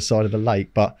 from the other side of the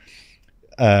lake. But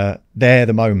they're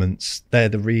the moments.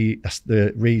 That's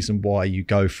the reason why you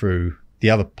go through the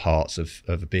other parts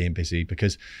of being busy,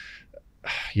 because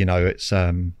it's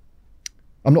I'm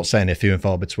not saying they're few and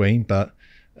far between, but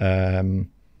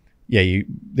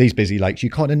these busy lakes, you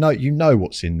kind of know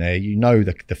what's in there.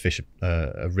 The fish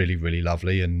are really, really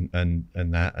lovely, and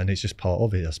it's just part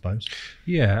of it, I suppose.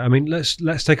 Yeah, I mean, let's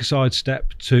take a side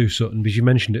step to Sutton, because you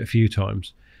mentioned it a few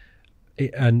times,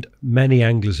 and many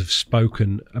anglers have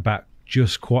spoken about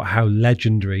just quite how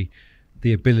legendary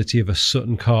the ability of a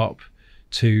Sutton carp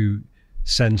to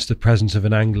sense the presence of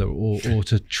an angler, or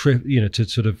to trip, to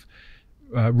sort of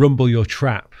rumble your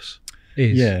traps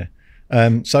is. Yeah.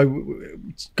 So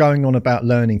going on about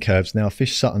learning curves now, I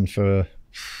fished Sutton for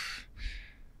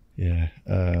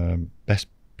best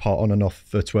part on and off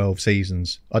for 12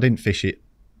 seasons. I didn't fish it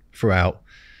throughout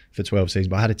for 12 seasons,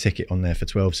 but I had a ticket on there for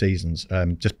 12 seasons,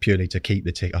 just purely to keep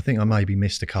the ticket. I think I maybe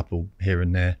missed a couple here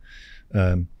and there,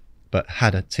 but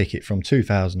had a ticket from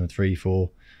 2003-4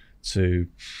 to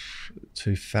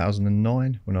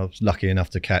 2009, when I was lucky enough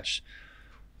to catch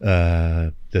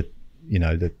the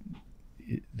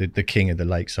king of the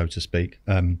lake, so to speak.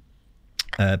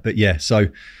 But yeah, so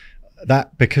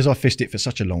that, because I fished it for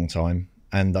such a long time,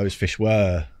 and those fish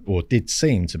were, or did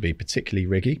seem to be, particularly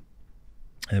riggy.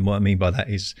 And what I mean by that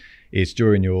is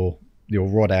during your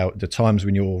rod out, the times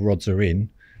when your rods are in,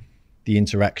 the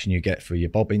interaction you get for your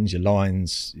bobbins, your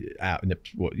lines, out in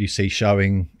what you see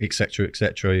showing, etc.,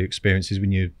 your experiences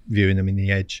when you're viewing them in the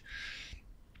edge.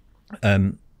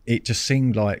 It just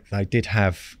seemed like they did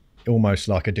have almost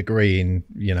like a degree in,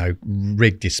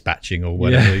 rig dispatching, or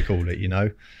whatever you call it.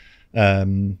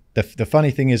 The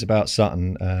funny thing is about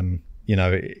Sutton,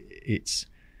 it's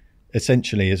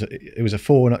essentially, it was a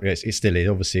 4, it still is,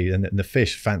 obviously, and the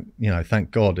fish,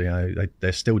 thank God,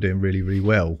 they're still doing really, really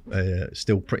well.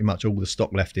 Still pretty much all the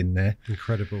stock left in there.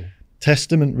 Incredible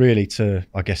testament, really, to,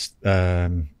 I guess,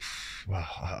 well,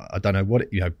 I don't know what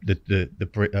the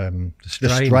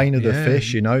strain of the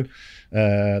fish,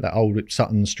 that old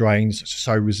Sutton strains,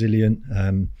 so resilient,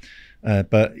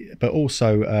 but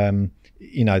also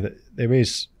that there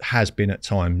has been at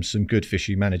times some good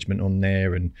fishery management on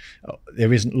there, and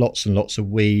there isn't lots and lots of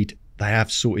weed. They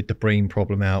have sorted the bream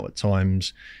problem out at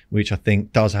times, which I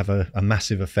think does have a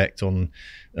massive effect on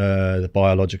the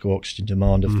biological oxygen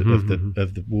demand of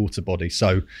the water body.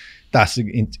 So that's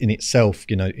in itself,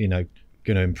 going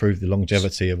to improve the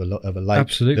longevity of a lake.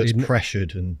 Absolutely. That's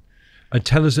pressured. And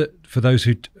tell us that, for those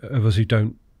of us who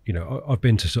don't, I've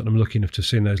been to Sutton, I'm lucky enough to have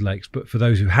seen those lakes, but for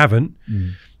those who haven't,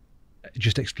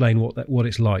 just explain what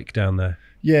it's like down there.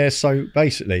 Yeah, so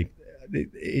basically,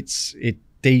 it's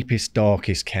deepest,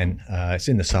 darkest Kent. It's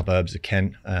in the suburbs of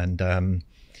Kent, and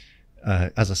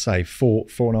as I say,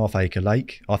 4.5 acre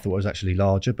lake. I thought it was actually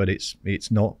larger, but it's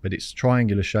not. But it's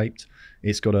triangular shaped.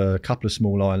 It's got a couple of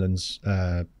small islands,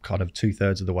 kind of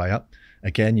 2/3 of the way up.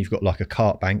 Again, you've got like a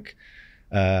carp bank,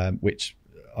 which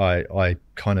I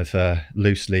kind of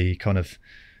loosely kind of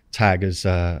tag as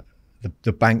the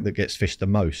bank that gets fished the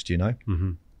most,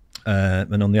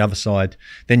 and on the other side,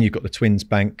 then you've got the Twins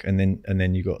bank, and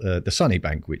then you've got the Sunny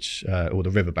bank, which or the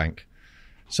river bank.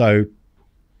 So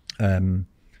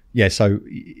so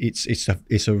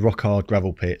it's a rock hard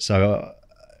gravel pit. So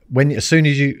when I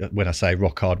say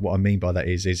rock hard, what I mean by that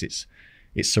is it's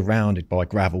surrounded by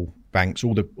gravel banks.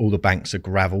 All the banks are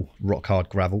gravel, rock hard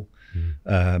gravel.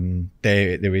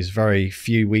 There is very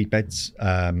few weed beds.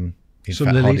 In some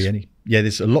fact, lilies. Hardly any. Yeah,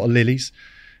 there's a lot of lilies,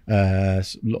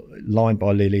 lined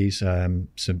by lilies.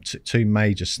 Some two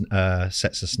major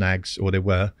sets of snags, or there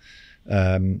were.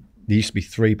 There used to be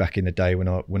 3 back in the day when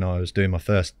I was doing my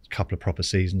first couple of proper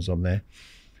seasons on there,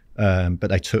 but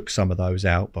they took some of those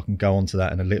out. But I can go on to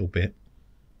that in a little bit.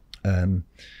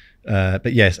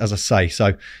 But yes, as I say,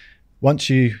 so once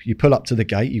you pull up to the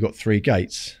gate, you've got 3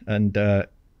 gates, and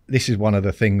this is one of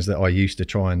the things that I used to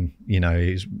try and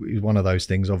is one of those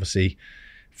things, obviously,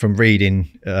 from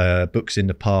reading books in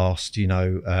the past,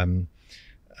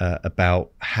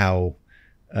 about how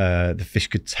the fish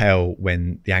could tell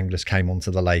when the anglers came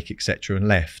onto the lake, etc., and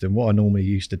left. And what I normally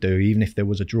used to do, even if there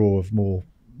was a draw of more,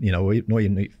 not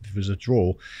even if there was a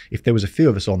draw, if there was a few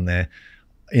of us on there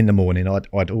in the morning,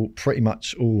 I'd pretty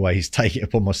much always take it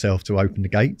upon myself to open the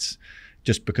gates,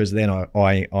 just because then I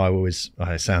was,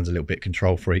 it sounds a little bit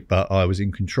control freak, but I was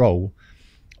in control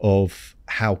of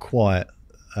how quiet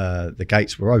the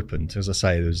gates were opened. As I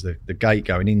say, there was the gate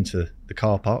going into the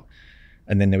car park,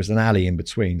 and then there was an alley in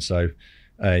between. So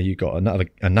you got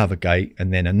another gate,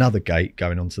 and then another gate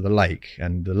going onto the lake.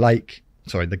 And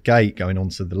the gate going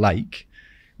onto the lake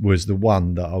was the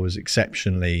one that I was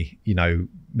exceptionally,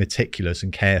 meticulous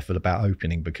and careful about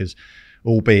opening, because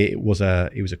albeit it was a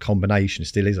combination, it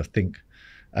still is, I think.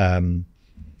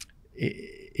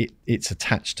 it's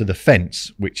attached to the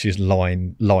fence, which is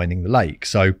lining the lake.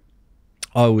 So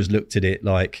I always looked at it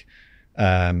like,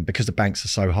 because the banks are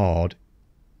so hard,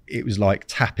 it was like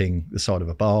tapping the side of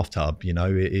a bathtub, you know,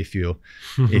 if you're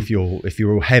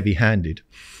all heavy-handed.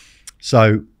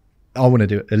 So I wanted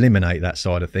to eliminate that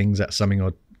side of things. That's something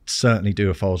I'd certainly do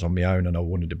if I was on my own, and I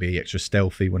wanted to be extra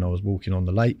stealthy when I was walking on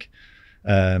the lake.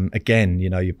 Again, you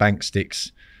know, your bank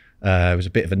sticks, it was a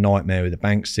bit of a nightmare with the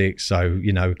bank sticks. So,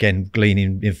 you know, again,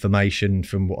 gleaning information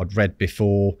from what I'd read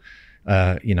before,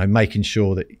 you know, making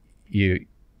sure that you're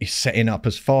setting up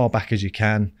as far back as you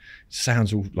can. It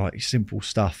sounds all like simple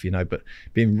stuff, you know, but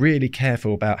being really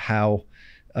careful about how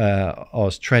I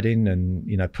was treading, and,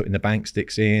 you know, putting the bank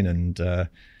sticks in,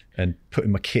 and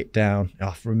putting my kit down.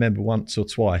 I remember once or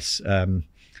twice, I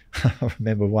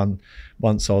remember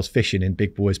once I was fishing in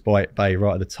Big Boys Bay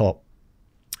right at the top,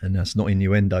 and that's not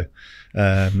innuendo.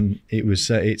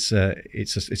 It's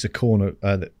a corner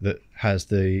that has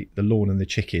the lawn and the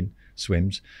chicken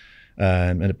swims,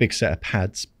 and a big set of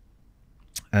pads,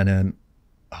 and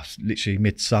I was literally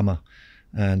midsummer,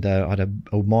 and I had an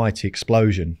almighty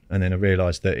explosion, and then I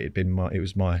realised that it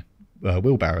was my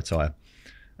wheelbarrow tyre,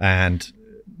 and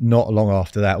not long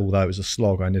after that, although it was a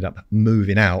slog, I ended up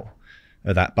moving out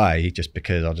of that bay, just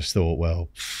because I just thought, well,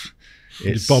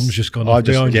 the bomb's just gone off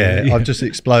behind you. Yeah, I've just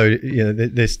exploded. You know,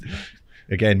 this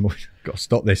again, got to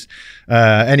stop this.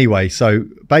 Anyway, so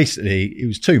basically, it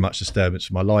was too much disturbance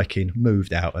for my liking.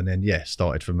 Moved out, and then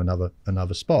started from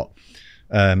another spot.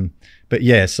 But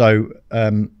yeah, so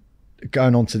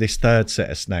going on to this third set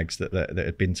of snags that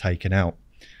had been taken out.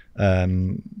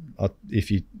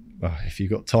 If you've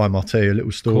got time, I'll tell you a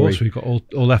little story. Of course, we've got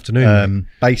all afternoon.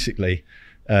 Basically,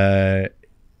 so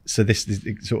this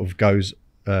it sort of goes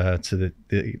to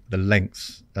the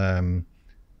lengths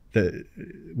that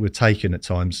were taken at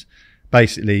times.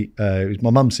 Basically, it was my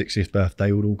mum's 60th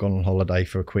birthday. We'd all gone on holiday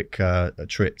for a quick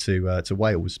trip to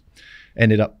Wales.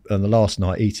 Ended up on the last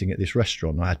night eating at this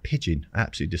restaurant. I had pigeon,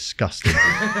 absolutely disgusting.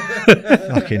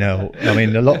 Fucking hell. I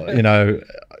mean, a lot, you know.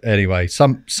 Anyway,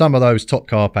 some of those top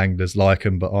carp anglers like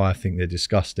them, but I think they're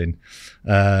disgusting.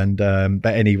 And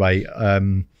but anyway,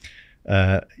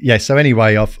 So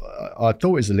anyway, I thought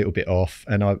it was a little bit off,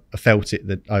 and I felt it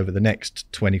over the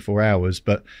next 24 hours.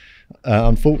 But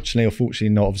unfortunately, or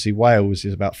fortunately not, obviously Wales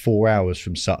is about 4 hours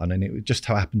from Sutton, and it just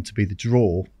happened to be the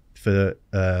draw for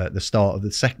the start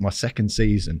of my second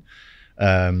season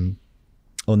on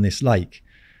this lake.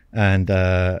 And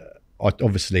I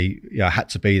obviously, had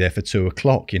to be there for 2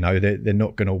 o'clock. You know, they're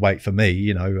not going to wait for me.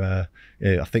 You know,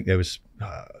 I think there was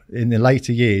in the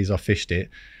later years I fished it.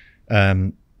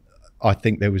 I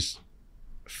think there was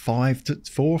 4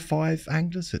 or 5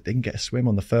 anglers that didn't get a swim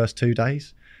on the first 2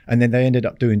 days, and then they ended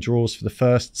up doing draws for the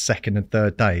first, second, and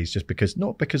third days, just because,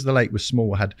 not because the lake was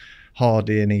small, had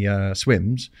hardly any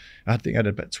swims. I think I had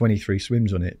about 23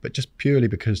 swims on it, but just purely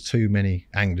because too many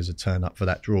anglers had turned up for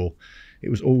that draw. It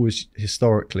was always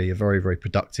historically a very, very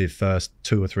productive first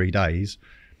 2 or 3 days,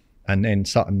 and then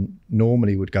Sutton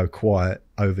normally would go quiet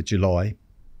over July,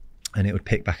 and it would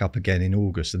pick back up again in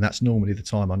August, and that's normally the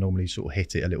time I normally sort of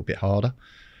hit it a little bit harder.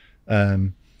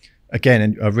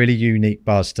 Again, a really unique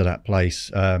buzz to that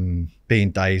place.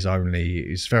 Being days only,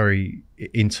 is very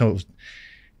into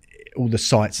all the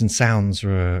sights and sounds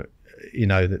were, you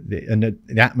know, the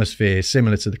atmosphere is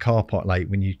similar to the car park lake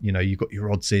when you've got your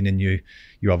rods in, and you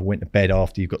either went to bed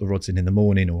after you've got the rods in the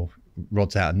morning, or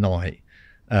rods out at night.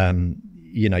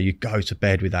 You know, you go to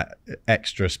bed with that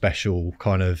extra special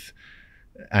kind of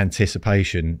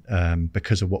anticipation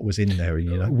because of what was in there.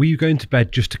 You know, were you going to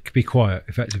bed just to be quiet,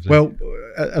 effectively? Well,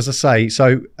 as I say,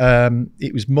 so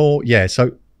it was more,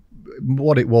 so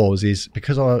what it was is,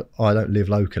 because I don't live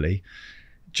locally,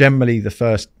 generally the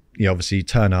first, obviously you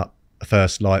turn up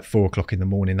first light 4 o'clock in the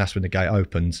morning, that's when the gate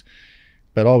opens,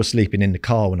 but I was sleeping in the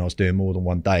car when I was doing more than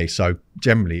one day, so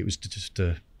generally it was just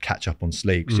to catch up on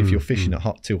sleep. So if you're fishing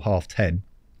till 10:30,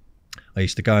 I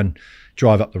used to go and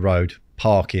drive up the road,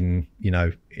 park in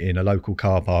a local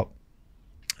car park,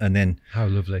 and then how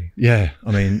lovely. I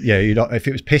mean, if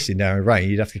it was pissing down with rain,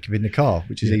 you'd have to keep in the car,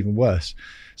 which is even worse.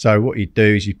 So what you'd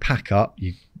do is you pack up,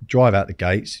 you drive out the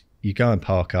gates, you go and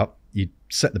park up, you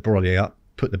set the brolly up,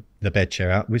 put the bed chair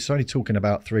out. We're only talking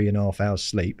about 3.5 hours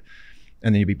sleep,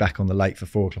 and then you'd be back on the lake for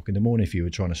 4 o'clock in the morning if you were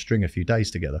trying to string a few days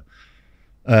together.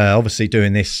 Obviously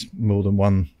doing this more than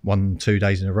 1-2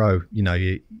 days in a row,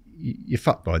 you're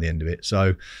fucked by the end of it.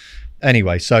 So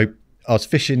anyway, so I was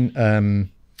fishing, I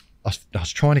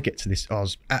was trying to get to this, I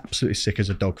was absolutely sick as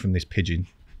a dog from this pigeon,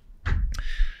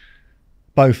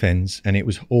 both ends, and it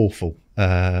was awful.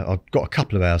 I got a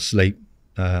couple of hours sleep,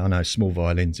 I know, small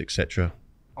violins, etc.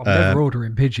 I'm never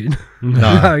ordering pigeon. No,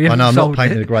 I know, I'm not sold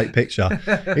painting it. a great picture.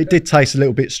 It did taste a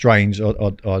little bit strange, I'd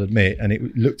admit, and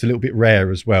it looked a little bit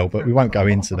rare as well, but we won't go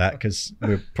into that because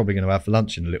we're probably going to have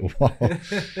lunch in a little while.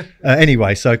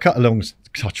 Anyway, so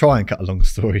I'll try and cut a long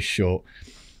story short.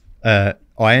 I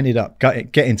ended up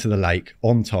getting to the lake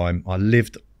on time. I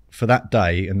lived for that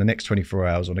day and the next 24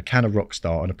 hours on a can of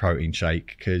Rockstar and a protein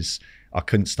shake because I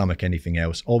couldn't stomach anything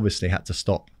else. Obviously had to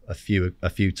stop a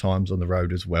few times on the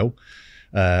road as well.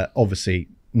 Obviously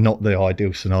not the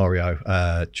ideal scenario,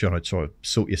 trying to try to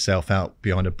sort yourself out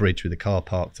behind a bridge with a car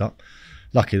parked up.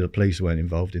 Lucky the police weren't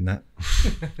involved in that.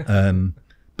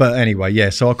 But anyway,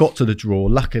 yeah, so I got to the draw,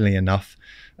 luckily enough.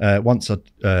 Once I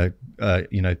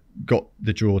got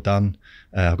the draw done,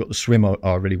 I got the swim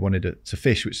I really wanted to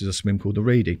fish, which is a swim called the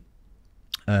Reedy.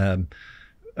 A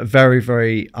very,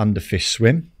 very underfished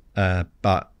swim.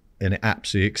 But an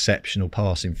absolutely exceptional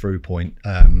passing through point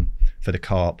for the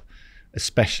carp,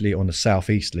 especially on a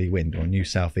southeasterly wind or a new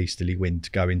southeasterly wind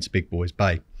to go into Big Boys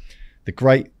Bay. The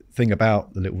great thing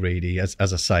about the Little Reedy, as I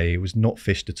say, it was not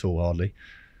fished at all hardly,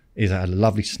 is it had a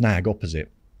lovely snag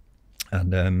opposite.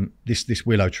 And this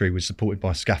willow tree was supported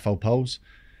by scaffold poles.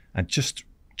 And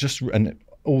and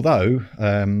although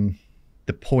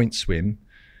the point swim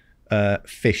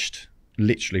fished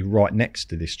literally right next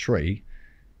to this tree,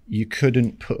 you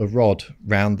couldn't put a rod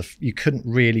round you couldn't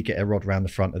really get a rod around the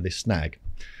front of this snag,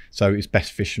 so it's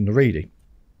best fish from the Reedy.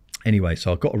 Anyway,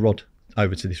 so I got a rod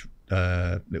over to this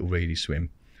Little Reedy swim,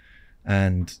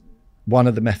 and one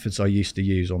of the methods I used to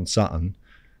use on Sutton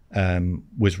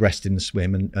was resting the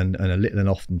swim and a little and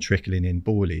often trickling in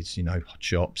boilies, hot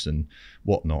chops and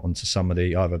whatnot, onto some of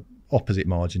the either opposite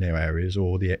marginal areas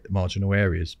or the marginal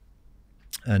areas.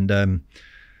 And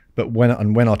but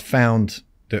when I'd found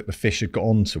that the fish had got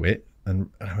onto it, and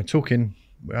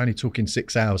we're only talking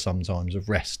 6 hours sometimes of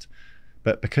rest,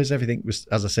 but because everything was,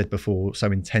 as I said before, so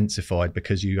intensified,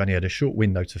 because you only had a short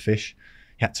window to fish,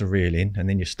 you had to reel in and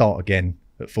then you start again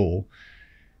at 4.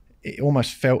 It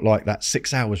almost felt like that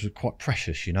 6 hours was quite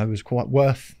precious, it was quite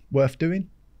worth doing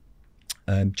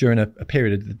during a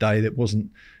period of the day that wasn't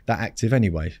that active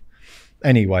anyway.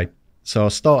 So I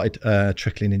started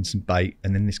trickling in some bait,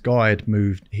 and then this guy had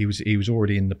moved. He was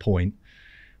already in the point.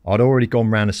 I'd already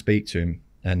gone round to speak to him,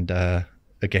 and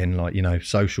again,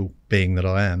 social being that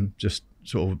I am, just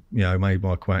sort of, made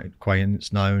my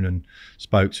acquaintance known and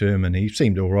spoke to him, and he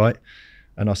seemed all right.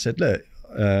 And I said, look,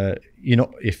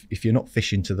 if you're not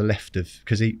fishing to the left of,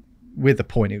 because with the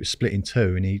point it was split in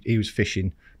two, and he was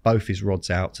fishing both his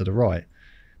rods out to the right.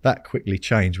 That quickly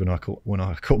changed when I caught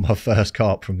my first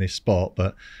carp from this spot,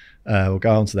 but we'll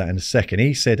go on to that in a second.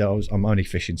 He said I'm only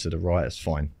fishing to the right, that's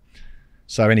fine.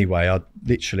 So anyway, I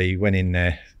literally went in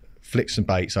there, flicked some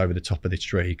baits over the top of this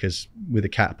tree, because with the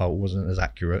catapult it wasn't as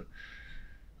accurate.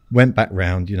 Went back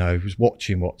round, was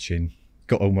watching,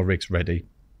 got all my rigs ready,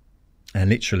 and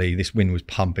literally this wind was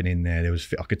pumping in there.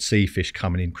 I could see fish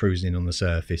coming in, cruising in on the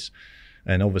surface,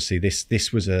 and obviously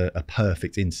this was a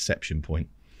perfect interception point.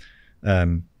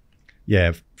 From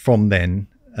then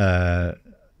I'd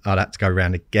had to go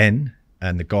around again,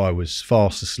 and the guy was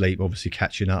fast asleep, obviously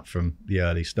catching up from the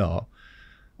early start.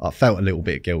 I felt a little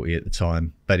bit guilty at the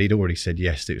time, but he'd already said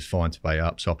yes, it was fine to bait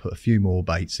up, so I put a few more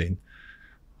baits in,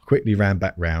 quickly ran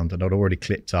back round, and I'd already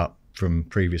clipped up from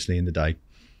previously in the day.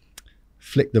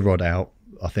 Flicked the rod out.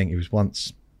 I think it was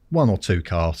one or two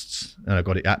casts, and I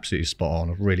got it absolutely spot on.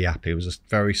 I was really happy. It was a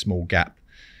very small gap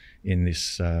in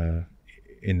this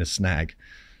in the snag,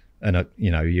 and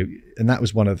and that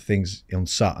was one of the things on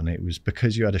Sutton. It was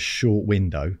because you had a short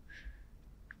window,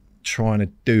 trying to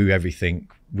do everything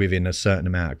within a certain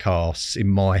amount of casts. In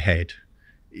my head,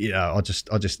 I just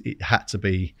it had to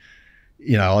be.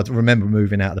 I remember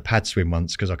moving out of the pad swim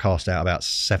once because I cast out about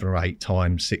 7 or 8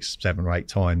 times, 6, 7 or 8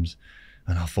 times,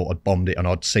 and I thought I'd bombed it, and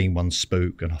I'd seen one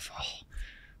spook, and I thought,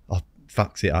 I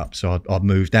fucked it up, so I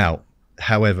moved out.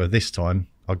 However, this time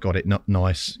I got it not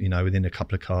nice, within a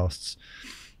couple of casts.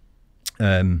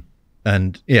 And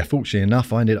yeah, fortunately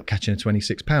enough, I ended up catching a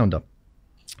 26 pounder.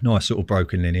 Nice sort of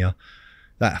broken linear.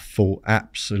 That fought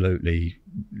absolutely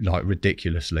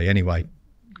ridiculously. Anyway,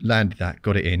 landed that,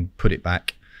 got it in, put it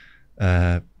back.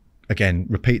 Again,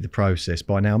 repeat the process.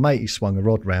 By now, mate, he swung a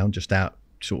rod round just out,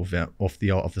 sort of off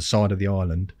the side of the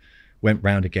island. Went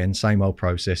round again, same old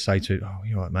process. Say to, oh,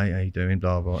 you all right, mate? How you doing?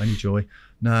 Blah blah. Any joy?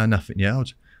 No, nothing. Yeah, I'll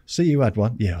see you had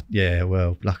one. Yeah.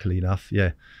 Well, luckily enough,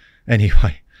 yeah.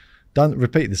 Anyway,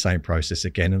 repeat the same process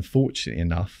again. And fortunately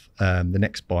enough, the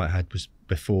next bite I had was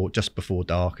just before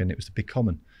dark, and it was the big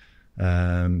common.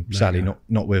 Sadly,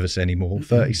 not with us anymore.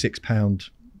 36 pound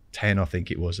 10, I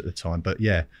think it was at the time. But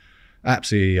yeah,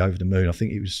 absolutely over the moon. I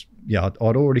think it was I'd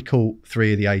already caught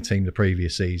 3 of the 18 the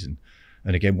previous season,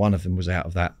 and again one of them was out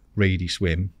of that reedy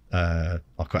swim. I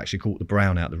actually caught the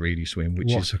brown out of the reedy swim,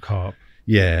 which What's is a carp?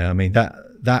 Yeah, I mean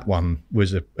that one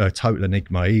was a total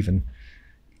enigma. Even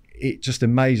it just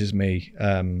amazes me.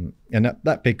 And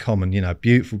that big common,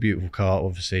 beautiful carp,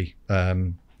 obviously.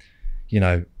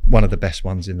 One of the best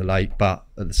ones in the lake, but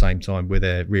at the same time, we're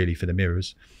there really for the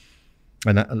mirrors.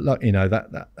 And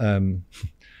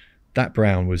that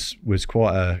brown was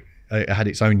quite it had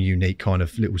its own unique kind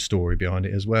of little story behind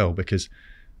it as well, because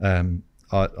I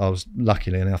was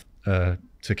lucky enough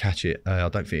to catch it. I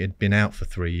don't think it had been out for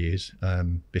 3 years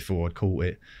before I'd caught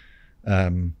it.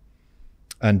 And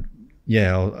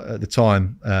yeah, at the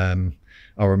time,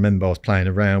 I remember I was playing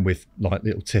around with like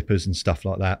little tippers and stuff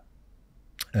like that.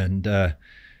 And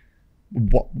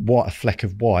what a fleck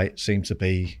of white seemed to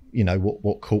be,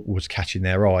 what caught was catching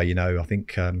their eye. I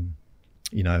think,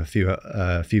 a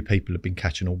few people have been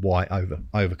catching a white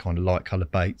over kind of light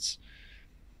coloured baits.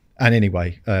 And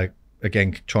anyway,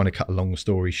 again, trying to cut a long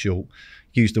story short,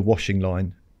 used a washing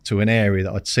line to an area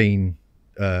that I'd seen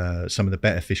some of the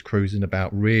better fish cruising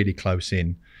about really close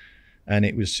in. And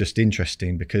it was just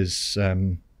interesting because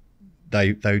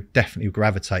they definitely were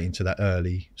gravitating to that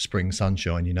early spring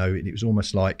sunshine. It was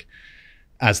almost like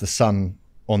as the sun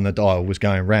on the dial was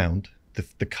going round,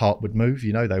 the carp would move.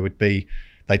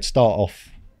 They'd start off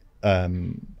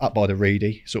up by the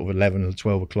reedy, sort of 11 or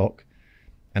 12 o'clock.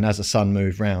 And as the sun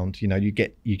moved round, you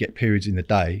get periods in the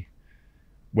day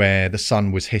where the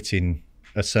sun was hitting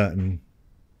a certain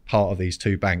part of these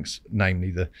two banks,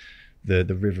 namely the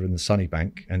river and the sunny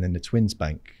bank, and then the twins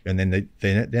bank. And then they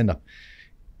end up,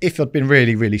 if I'd been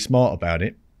really, really smart about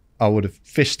it, I would have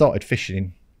started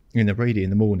fishing in the reedy in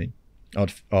the morning.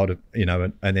 I'd have,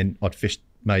 and then I'd fished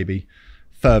maybe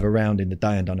further around in the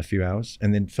day and done a few hours,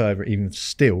 and then further even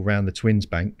still round the twins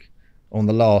bank on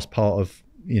the last part of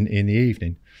in the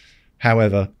evening.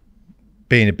 However,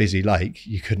 being a busy lake,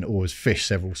 you couldn't always fish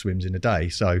several swims in a day,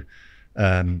 so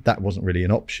that wasn't really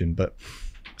an option. But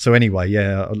so anyway,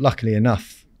 yeah, luckily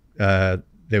enough, there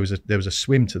was a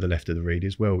swim to the left of the reedy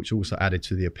as well, which also added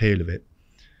to the appeal of it,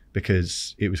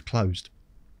 because it was closed,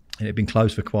 and it had been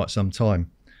closed for quite some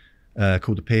time,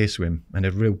 called the pier swim, and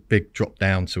a real big drop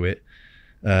down to it,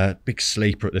 big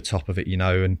sleeper at the top of it,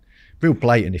 and real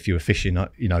blatant if you were fishing,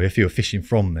 if you were fishing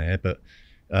from there. But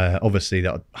obviously,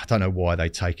 I don't know why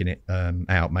they'd taken it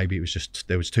out. Maybe it was just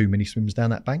there was too many swims down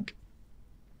that bank.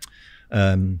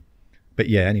 But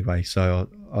yeah, anyway, so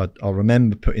I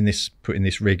remember putting this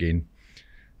rig in,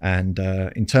 and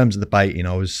in terms of the baiting,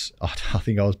 I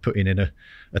think I was putting in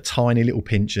a tiny little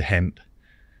pinch of hemp,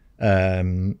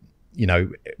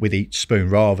 with each spoon,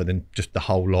 rather than just the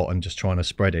whole lot and just trying to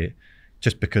spread it,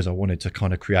 just because I wanted to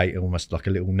kind of create almost like a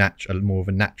little more of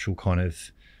a natural kind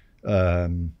of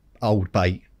old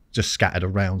bait just scattered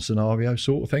around scenario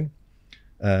sort of thing.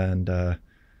 And I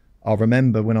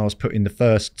remember when I was putting the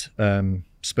first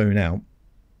spoon out,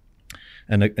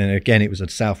 and again it was a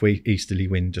southeasterly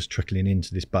wind just trickling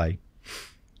into this bay,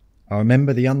 I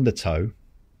remember the undertow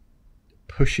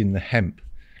pushing the hemp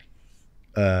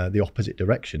the opposite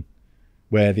direction,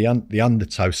 where the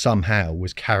undertow somehow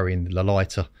was carrying the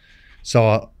lighter.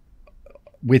 So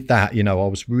with that, I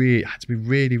had to be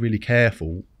really, really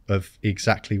careful of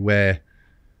exactly where,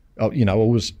 I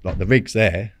was like, the rig's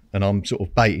there and I'm sort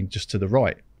of baiting just to the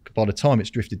right. By the time it's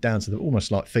drifted down to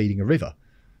almost like feeding a river,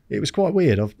 it was quite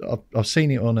weird. I've seen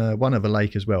it on one other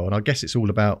lake as well, and I guess it's all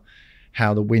about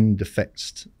how the wind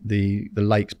affects the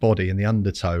lake's body and the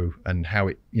undertow, and how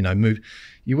it move.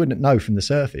 You wouldn't know from the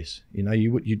surface.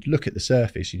 You'd look at the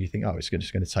surface and you think, oh, it's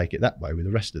just going to take it that way with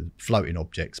the rest of the floating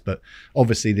objects. But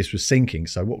obviously this was sinking,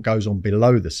 so what goes on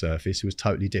below the surface was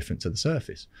totally different to the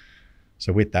surface.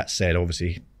 So with that said,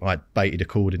 obviously I baited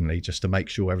accordingly just to make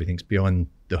sure everything's behind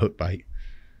the hook bait,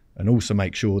 and also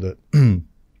make sure that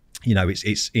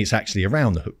it's actually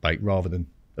around the hook bait rather than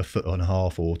a foot and a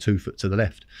half or 2 foot to the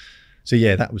left. So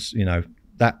yeah, that was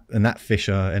that fish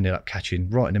I ended up catching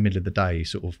right in the middle of the day,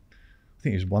 sort of. I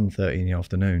think it was 1:30 in the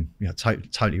afternoon.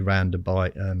 Totally random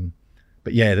bite.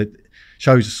 But yeah, that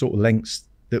shows the sort of lengths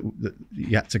that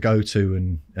you had to go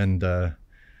to, and the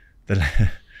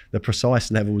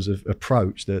precise levels of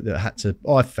approach that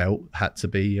I felt had to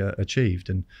be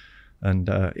achieved. And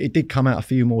it did come out a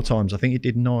few more times. I think it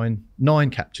did nine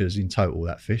captures in total,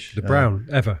 that fish. The brown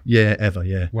ever? Yeah, ever.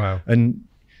 Yeah. Wow. And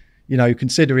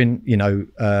considering you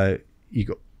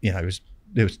got there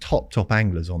was top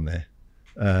anglers on there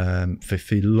for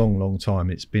a long time.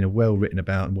 It's been a well written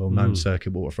about and well known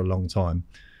circuit water for a long time.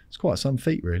 It's quite some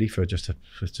feat really for just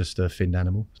a finned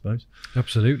animal, I suppose.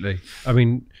 Absolutely. I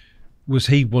mean, was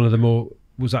he one of the more?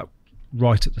 Was that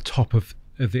right at the top of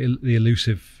the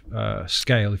elusive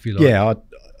scale, if you like. Yeah,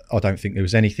 I don't think there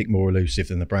was anything more elusive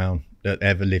than the brown that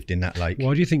ever lived in that lake.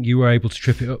 Why do you think you were able to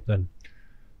trip it up then?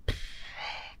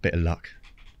 Bit of luck.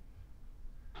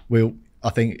 Well, I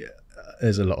think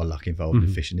there's a lot of luck involved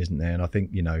in fishing, isn't there? And I think,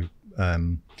 you know,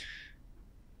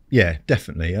 yeah,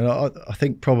 definitely. And I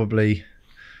think probably,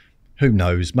 who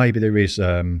knows? Maybe there is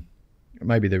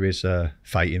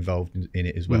fate involved in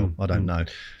it as well. I don't know.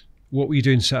 What were you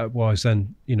doing setup wise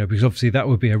then? You know, because obviously that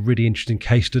would be a really interesting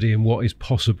case study in what is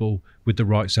possible with the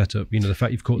right setup. You know, the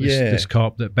fact you've caught this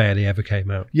carp that barely ever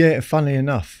came out. Yeah, funnily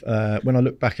enough, when I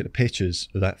look back at the pictures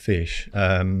of that fish,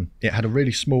 it had a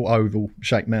really small oval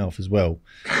shaped mouth as well.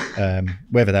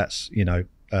 Whether that's, you know,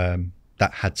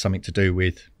 that had something to do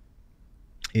with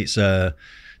its the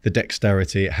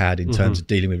dexterity it had in terms of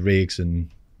dealing with rigs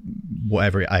and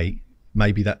whatever it ate.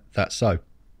 Maybe that's so.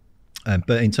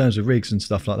 But in terms of rigs and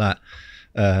stuff like that,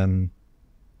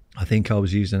 I think I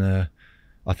was using an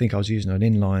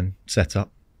inline setup.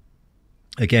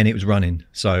 Again, it was running,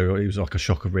 so it was like a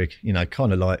shocker rig, you know,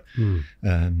 kind of like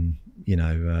you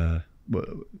know,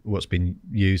 what's been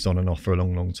used on and off for a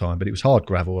long time. But it was hard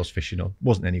gravel I was fishing on.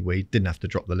 Wasn't any weed. Didn't have to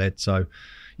drop the lead. So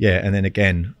yeah, and then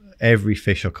again, every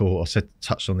fish I caught,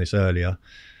 touched on this earlier.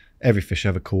 Every fish I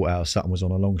ever caught out of Sutton was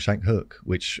on a long shank hook,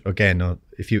 which again,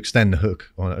 if you extend the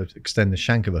hook, extend the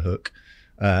shank of a hook,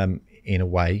 in a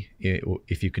way,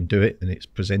 if you can do it and it's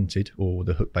presented, or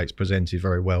the hook bait's presented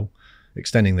very well,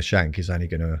 extending the shank is only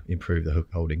going to improve the hook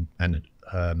holding and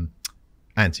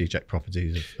anti-eject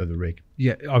properties of the rig.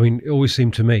 Yeah, I mean, it always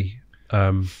seemed to me,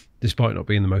 despite not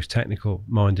being the most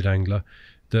technical-minded angler,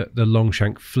 that the long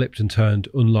shank flipped and turned,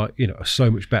 unlike, you know, so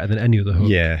much better than any other hook.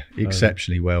 Yeah,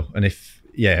 exceptionally well. And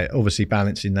obviously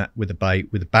balancing that with a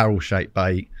bait, with a barrel-shaped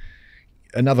bait.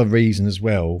 Another reason as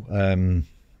well,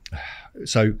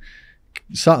 so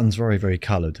Sutton's very, very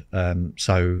coloured.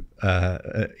 So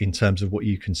in terms of what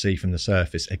you can see from the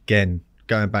surface, again,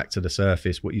 going back to the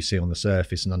surface, what you see on the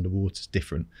surface and underwater is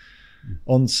different.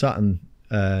 On Sutton,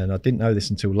 and I didn't know this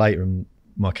until later in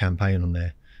my campaign on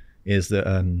there, is that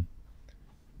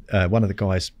one of the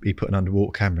guys, he put an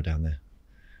underwater camera down there.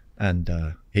 And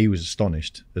he was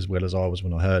astonished, as well as I was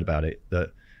when I heard about it,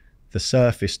 that the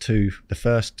surface to the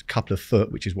first couple of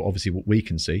foot, which is what we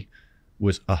can see,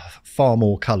 was far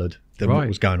more coloured than what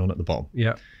was going on at the bottom.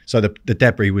 Yeah. So the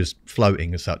debris was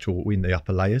floating as such, or in the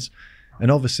upper layers,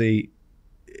 and obviously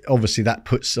that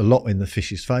puts a lot in the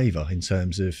fish's favour in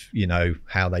terms of, you know,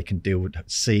 how they can deal with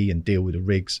the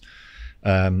rigs,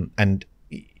 and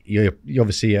you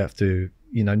obviously have to,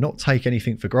 you know, not take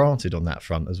anything for granted on that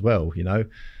front as well, you know.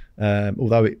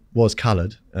 Although it was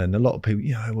coloured, and a lot of people,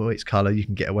 you know, well, it's colour, you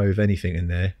can get away with anything in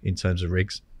there in terms of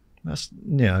rigs. That's,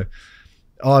 you know,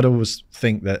 I'd always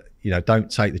think that, you know,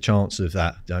 don't take the chance of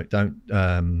that.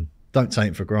 Don't take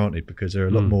it for granted, because they're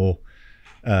a lot more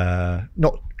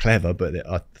not clever, but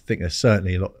I think they're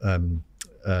certainly a lot.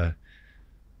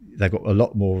 They've got a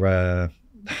lot more.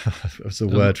 What's the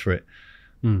word for it?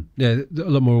 Yeah, a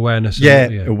lot more awareness.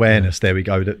 Awareness. There we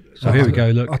go. So here we go.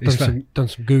 Look, I've done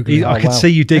some Googling. I can see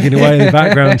you digging away in the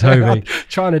background, Toby.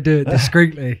 Trying to do it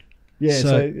discreetly. Yeah.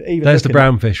 So even there's the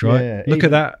brownfish, right? Yeah, look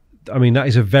at that. I mean, that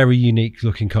is a very unique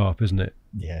looking carp, isn't it?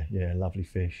 Yeah, lovely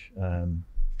fish.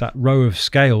 That row of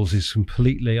scales is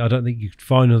completely. I don't think you could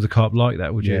find another carp like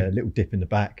that, would you? Yeah, a little dip in the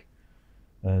back.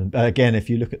 And again, if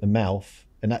you look at the mouth,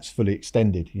 and that's fully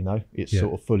extended, you know, it's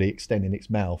sort of fully extending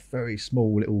its mouth, very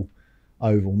small little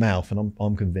oval mouth, and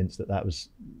I'm convinced that's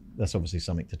obviously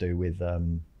something to do with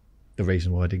the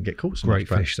reason why I didn't get caught so much.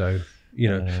 Great fish though. You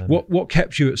know, what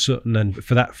kept you at Sutton then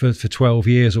for 12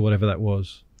 years or whatever that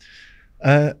was?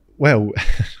 Well,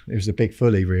 it was a big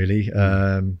fully, really.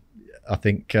 I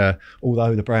think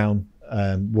although the brown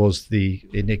was the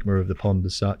enigma of the pond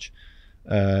as such,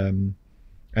 and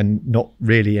not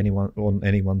really anyone on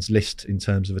anyone's list in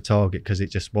terms of a target, because it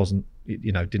just wasn't,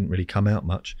 you know, didn't really come out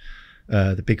much.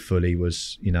 The big fully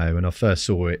was, you know, when I first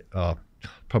saw it,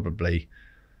 probably,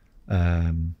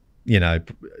 you know,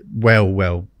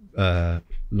 well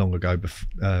long ago,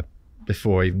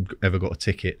 before I even ever got a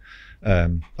ticket.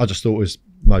 I just thought it was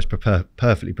most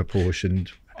perfectly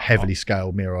proportioned, heavily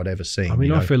scaled mirror I'd ever seen. I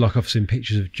mean, I feel like I've seen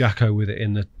pictures of Jacko with it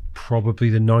in probably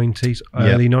the 90s,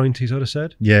 early 90s, I'd have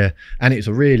said. Yeah, and it's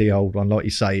a really old one, like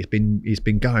you say. It's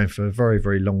been going for a very,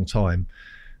 very long time.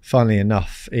 Funnily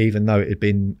enough, even though it had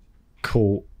been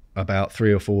caught about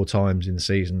 3 or 4 times in the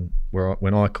season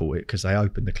when I caught it, because they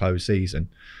opened the closed season,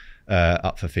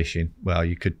 up for fishing. Well,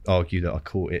 you could argue that I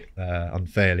caught it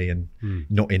unfairly and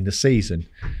not in the season.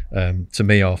 To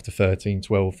me, after 13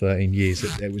 years,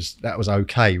 that was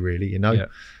okay, really, you know,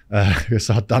 because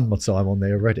I'd done my time on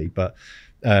there already. But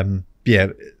yeah,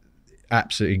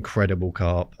 absolutely incredible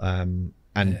carp, and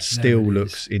still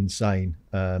looks insane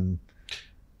today.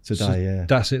 So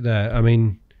that's it there. I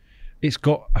mean, it's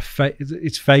got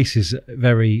its face is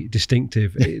very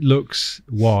distinctive. It looks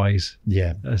wise.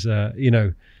 Yeah. As you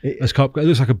know, as carp, it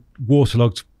looks like a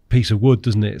waterlogged piece of wood,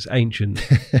 doesn't it? It's ancient.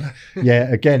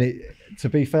 Yeah. Again, to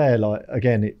be fair, like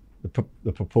again,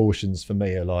 the proportions for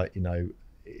me are like, you know,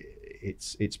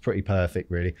 it's pretty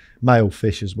perfect, really. Male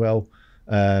fish as well.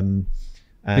 And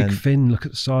big fin. Look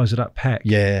at the size of that peck.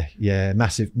 Yeah, yeah,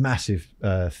 massive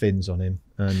fins on him.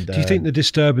 And do you think the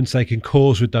disturbance they can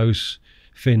cause with those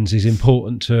fins is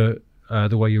important to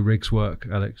the way your rigs work,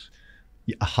 Alex?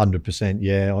 100%.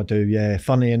 Yeah, I do. Yeah,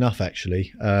 funny enough,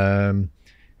 actually,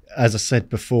 as I said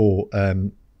before,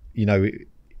 you know,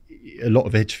 a lot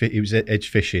of it was edge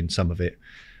fishing. Some of it,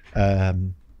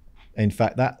 in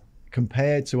fact, that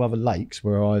compared to other lakes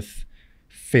where I've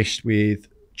fished with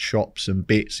chops and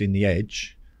bits in the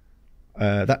edge,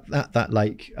 that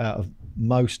lake, out of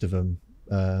most of them,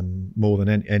 more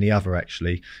than any other,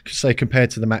 actually. Say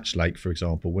compared to the Match Lake, for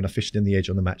example, when I fished in the edge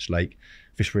on the Match Lake,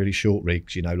 fished really short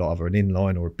rigs, you know, like either an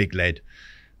inline or a big lead,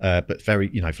 but very,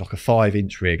 you know, like a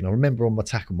 5-inch rig. And I remember on my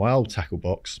old tackle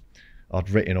box, I'd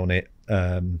written on it,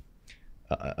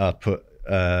 I'd put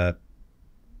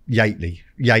Yateley,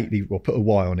 or put a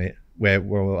Y on it,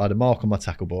 where I had a mark on my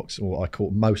tackle box, or I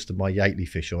caught most of my Yateley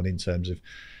fish on, in terms of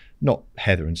not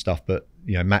heather and stuff, but,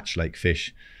 you know, Match Lake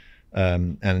fish.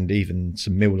 And even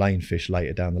some Mill Lane fish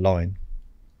later down the line,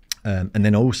 and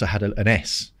then I also had an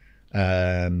S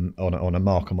on a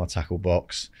mark on my tackle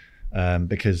box,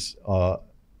 because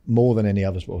more than any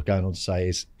others, what I was going on to say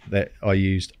is that I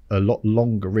used a lot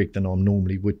longer rig than I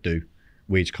normally would do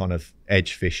with kind of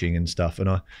edge fishing and stuff.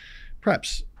 And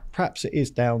perhaps it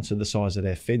is down to the size of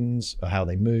their fins or how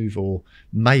they move, or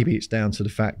maybe it's down to the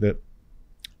fact that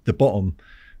the bottom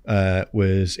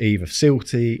was either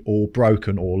silty or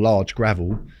broken or large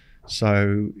gravel,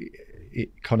 so it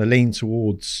kind of leaned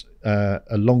towards a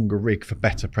longer rig for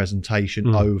better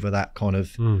presentation over that kind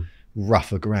of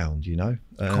rougher ground, you know.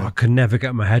 God, I could never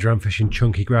get my head around fishing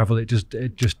chunky gravel. It just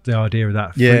the idea of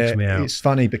that freaks me out. It's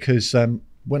funny because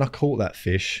when I caught that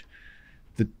fish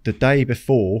the day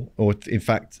before, or in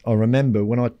fact I remember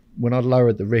when I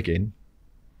lowered the rigging,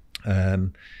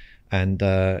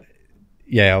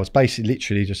 yeah, I was basically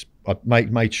literally just, I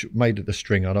made the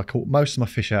stringer, and I caught most of my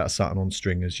fish out of Sutton on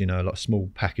stringers, you know, like a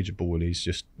small package of boilies,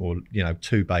 just, or, you know,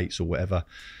 2 baits or whatever,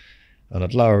 and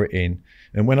I'd lower it in.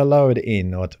 And when I lowered it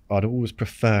in, I'd always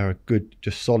prefer a good,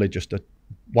 just solid, just a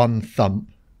one thump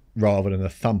rather than a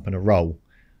thump and a roll,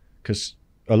 because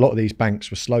a lot of these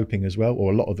banks were sloping as well,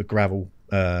 or a lot of the gravel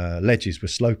ledges were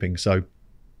sloping. So,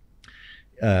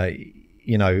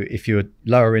 you know, if you were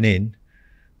lowering in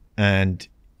and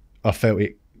I felt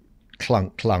it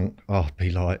clunk, I'd be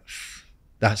like,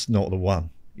 that's not the one.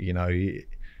 You know, you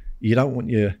don't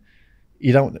want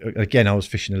again, I was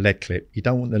fishing a lead clip. You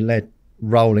don't want the lead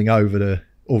rolling over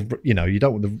you know, you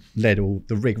don't want the lead or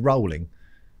the rig rolling,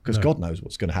 because God knows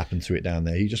what's going to happen to it down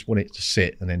there. You just want it to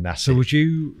sit, and then that's it. So would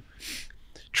you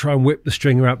try and whip the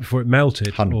stringer out before it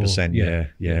melted? 100%, yeah.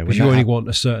 Because you only want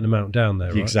a certain amount down there,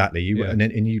 right? Exactly.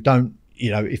 And you don't, you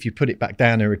know, if you put it back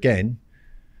down there again,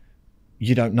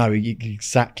 you don't know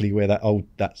exactly where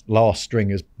that last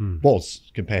string was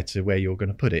compared to where you're going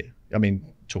to put it. I mean,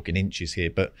 talking inches here,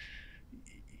 but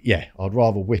yeah, I'd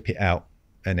rather whip it out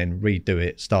and then redo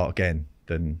it, start again,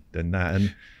 than that.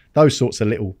 And those sorts of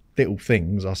little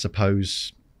things, I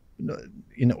suppose,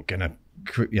 you're not going to,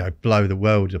 you know, blow the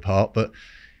world apart, but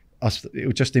it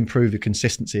would just improve the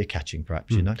consistency of catching,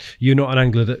 perhaps. You know, you're not an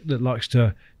angler that likes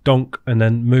to donk and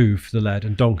then move the lead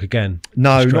and donk again.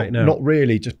 No, not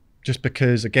really. Just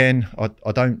because, again,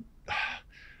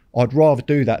 I'd rather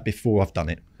do that before I've done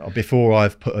it, before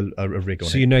I've put a rig on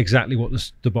it. So you know exactly what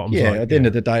the bottom's like. Yeah, at the end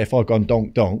of the day, if I've gone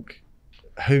donk,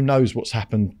 who knows what's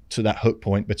happened to that hook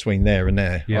point between there and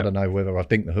there. I don't know whether I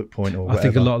think the hook point or whatever. I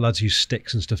think a lot of lads use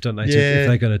sticks and stuff, don't they, if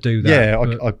they're going to do that.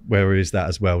 Yeah, where is that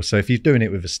as well? So if you're doing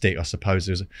it with a stick, I suppose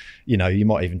there's, you know, you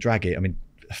might even drag it. I mean,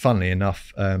 funnily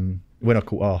enough, when I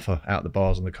caught Arthur out the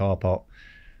bars on the car park,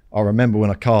 I remember when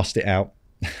I cast it out,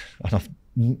 and I've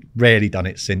rarely done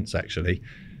it since, actually.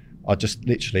 I just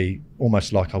literally,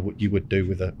 almost like you would do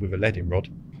with a leading rod,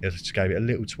 I just gave it a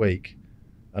little tweak,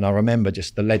 and I remember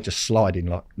just the lead just sliding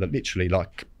literally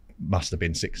must have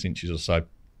been 6 inches or so,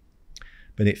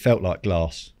 but it felt like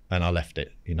glass, and I left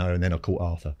it, you know, and then I caught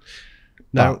Arthur.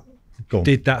 Now,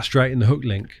 did that straighten the hook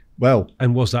link? Well,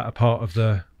 And was that a part of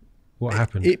the what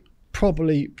happened? it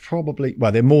probably,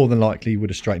 well, they more than likely would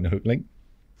have straightened the hook link.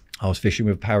 I was fishing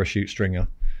with a parachute stringer.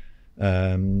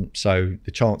 So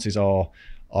the chances are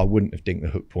I wouldn't have dinked the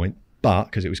hook point, but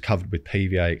because it was covered with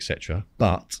PVA, etc.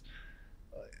 But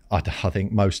I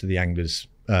think most of the anglers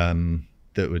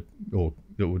that would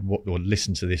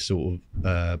listen to this sort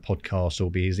of podcast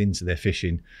or be as into their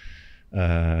fishing,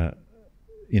 would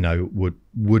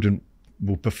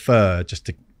prefer just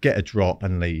to get a drop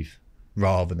and leave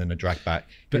rather than a drag back.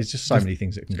 But there's just so many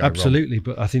things that can go absolutely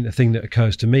wrong. But I think the thing that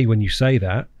occurs to me when you say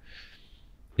that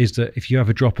is that if you have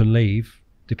a drop and leave,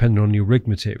 depending on your rig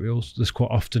materials, there's quite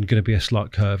often going to be a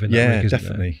slight curve in that rig, isn't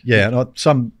definitely there? And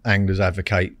some anglers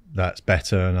advocate that's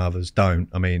better and others don't.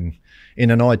 I mean,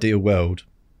 in an ideal world,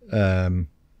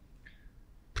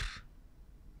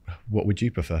 what would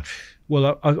you prefer?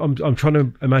 Well, I'm trying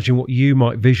to imagine what you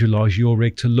might visualize your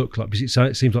rig to look like, because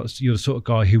it seems like you're the sort of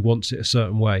guy who wants it a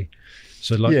certain way.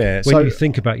 So, like, when you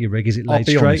think about your rig, is it laid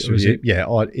straight, or is it? Yeah,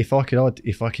 if I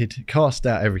could cast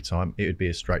out every time, it would be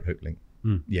a straight hook link.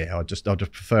 Yeah, I'd just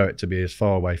prefer it to be as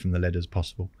far away from the lead as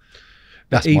possible.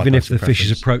 That's even if the fish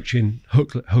is approaching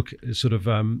hook sort of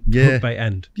hook bait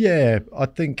end. Yeah, I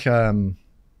think they're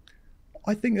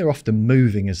often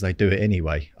moving as they do it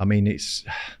anyway. I mean, it's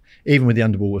even with the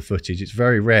underwater footage, it's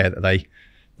very rare that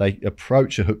they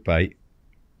approach a hook bait,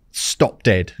 stop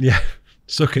dead. Yeah.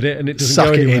 Suck at it and it doesn't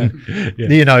Suck go it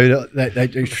anywhere.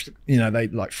 They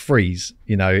like freeze.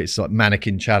 It's like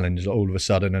mannequin challenge all of a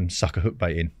sudden and suck a hook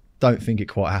bait in. Don't think it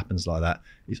quite happens like that.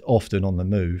 It's often on the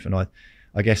move, and I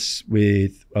guess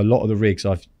with a lot of the rigs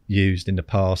I've used in the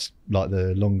past, like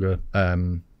the longer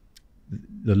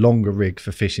rig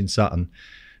for fishing Sutton,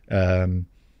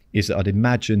 is that I'd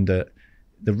imagine that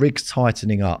the rig's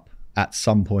tightening up at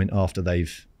some point after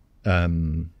they've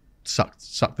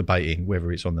sucked the bait in,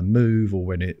 whether it's on the move or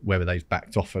whether they've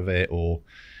backed off of it, or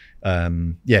I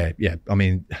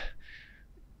mean,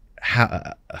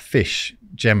 a fish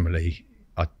generally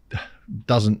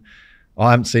I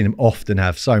haven't seen them often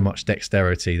have so much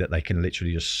dexterity that they can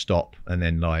literally just stop, and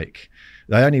then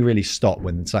they only really stop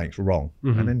when something's wrong,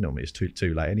 and then normally it's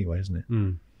too late anyway, isn't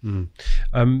it?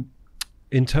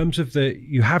 In terms of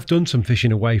you have done some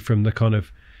fishing away from the kind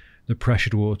of the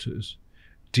pressured waters.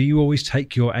 Do you always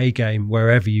take your A game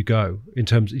wherever you go? In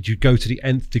terms, do you go to the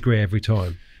nth degree every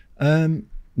time?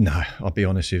 No, I'll be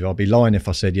honest with you. I'd be lying if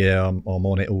I said, I'm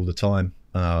on it all the time.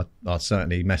 I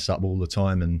certainly mess up all the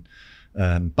time,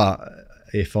 and but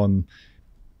if I'm,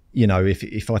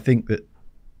 if I think that,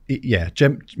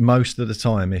 most of the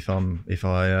time, if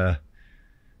I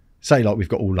say like we've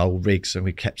got all old rigs and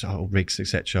we kept old rigs,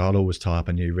 etc., I'll always tie up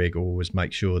a new rig, or always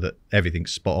make sure that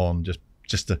everything's spot on, just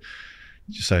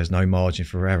so there's no margin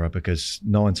for error, because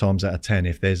 9 times out of 10,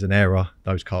 if there's an error,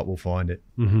 those carp will find it.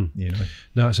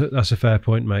 No, that's a fair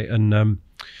point, mate. And I'm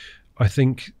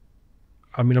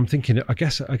thinking, I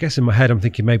guess in my head, I'm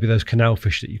thinking maybe those canal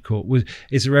fish that you caught.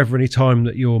 Is there ever any time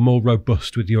that you're more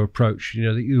robust with your approach?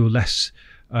 That you're less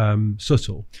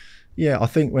subtle? Yeah, I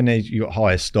think when you got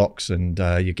higher stocks and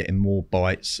you're getting more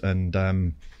bites, and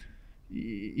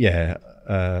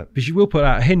because you will put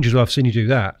out a hinge as well. I've seen you do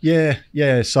that.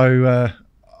 Yeah. So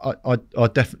I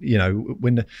definitely,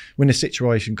 when the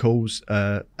situation calls,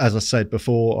 as I said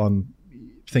before, I'm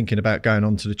thinking about going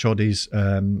on to the choddies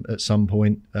at some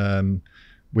point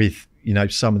with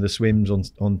some of the swims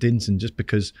on Dinton, just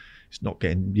because it's not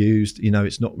getting used.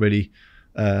 It's not really.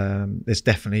 There's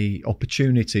definitely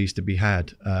opportunities to be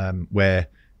had where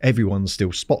everyone's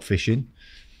still spot fishing,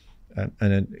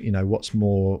 and what's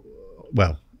more,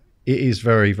 well, it is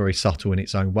very, very subtle in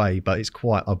its own way, but it's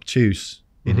quite obtuse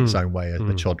in its own way,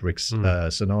 the chod rigs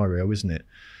scenario, isn't it?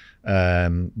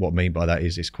 What I mean by that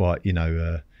is it's quite,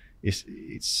 it's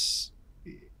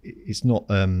not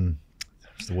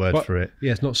what's the word for it?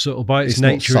 Yeah, it's not subtle by its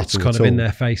nature. It's kind of in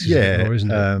their faces,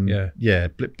 isn't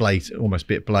it? Blatant, almost a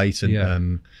bit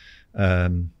blatant.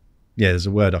 There's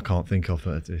a word I can't think of.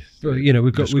 We've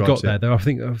got there though. I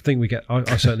think we get.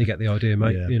 I certainly get the idea,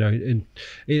 mate. And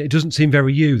it doesn't seem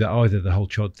very you that either, the whole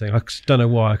chod thing. I don't know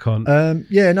why I can't. I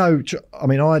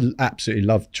mean, I absolutely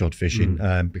love chod fishing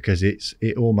because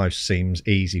it almost seems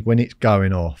easy when it's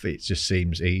going off. It just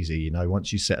seems easy,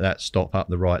 once you set that stop up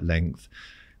the right length.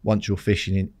 Once you're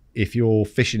fishing in, if you're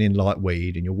fishing in light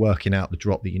weed and you're working out the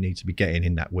drop that you need to be getting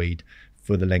in that weed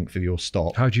for the length of your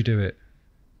stop. How do you do it?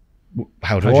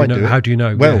 How do I do it? How do you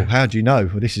know? Well, how do you know?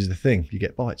 Well, this is the thing. You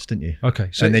get bites, don't you? Okay.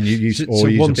 So, and then you use, use a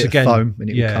bit of foam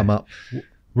and it will come up.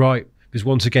 Right. Because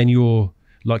once again, you're,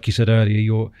 like you said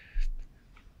earlier,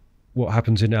 what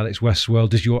happens in Alex West's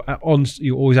world is you're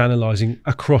always analysing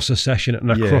across a session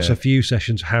and across a few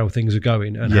sessions how things are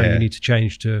going and how you need to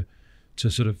change to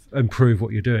sort of improve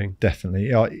what you're doing.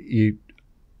 Definitely.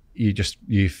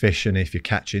 You fish, and if you're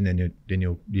catching, then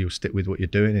you'll stick with what you're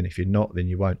doing, and if you're not, then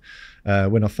you won't.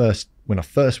 When I first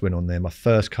went on there, my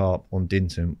first carp on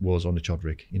Dinton was on the chod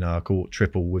rig. You know, I caught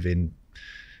triple within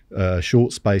a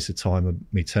short space of time of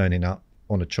me turning up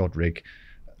on a chod rig,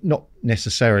 not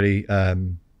necessarily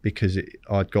because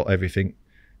I'd got everything,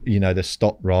 you know, the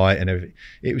stop right and everything.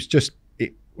 It was just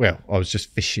I was just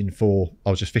fishing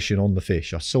on the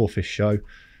fish. I saw fish show.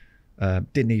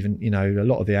 Didn't even, you know, a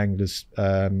lot of the anglers,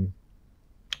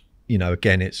 you know,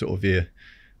 again, it's sort of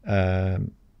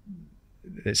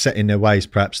it's set in their ways,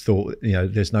 perhaps thought, you know,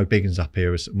 there's no big uns up here,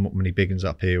 there's not many big uns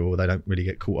up here, or they don't really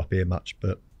get caught up here much.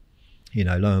 But, you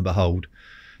know, lo and behold,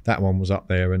 that one was up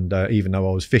there. And even though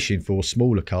I was fishing for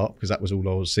smaller carp, because that was all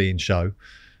I was seeing show,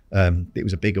 it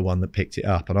was a bigger one that picked it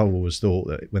up. And I always thought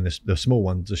that when the small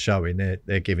ones are showing,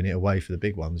 they're giving it away for the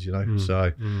big ones, you know.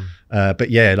 But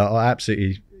yeah, like, I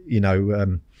absolutely, you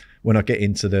know, when I get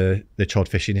into the chod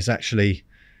fishing, it's actually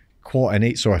quite a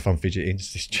neat. Sorry if I'm fidgeting,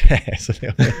 it's this chair.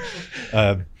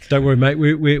 Don't worry, mate,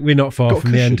 we're not far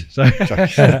from the end. So.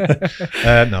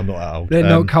 No, I'm not that old. They're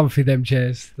not comfy, them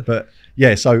chairs. But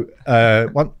yeah, so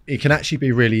it can actually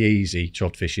be really easy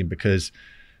chod fishing because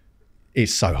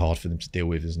it's so hard for them to deal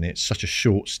with, isn't it? It's such a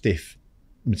short, stiff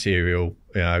material.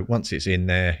 You know, once it's in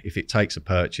there, if it takes a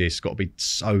purchase, it's got to be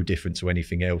so different to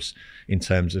anything else in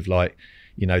terms of, like,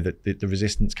 you know, the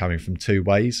resistance coming from two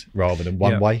ways rather than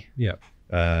one way. Yeah.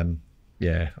 I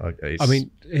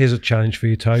mean, here's a challenge for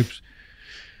you, Tobes.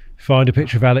 Find a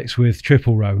picture of Alex with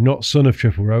triple row, not son of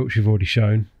triple row, which you've already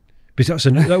shown. Because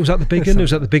that was at the big one.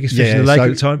 Was that the biggest fish in the lake at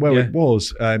the time? Well, it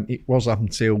was. It was up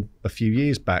until a few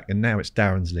years back, and now it's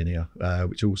Darren's linear,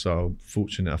 which also I'm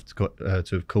fortunate enough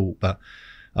to have caught. But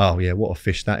oh yeah, what a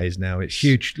fish that is now! It's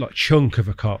huge, like chunk of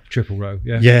a carp, triple row.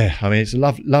 Yeah, yeah. I mean, it's a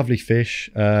lovely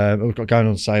fish. What I've got going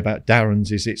on to say about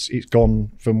Darren's is it's gone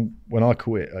from when I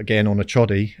caught it again on a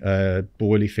choddy,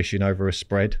 boilie fishing over a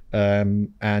spread,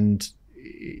 and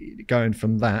going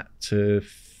from that to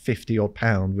 50 odd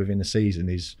pound within a season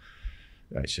is.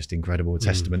 It's just incredible. A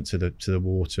testament to the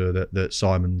water that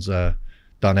Simon's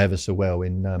done ever so well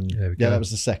in. That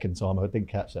was the second time I didn't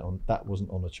catch that on. That wasn't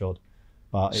on a chod.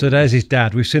 But so there's his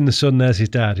dad. We've seen the son. There's his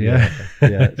dad. Yeah,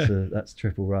 that's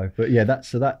triple row. But yeah, that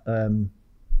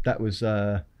was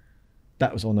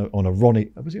on a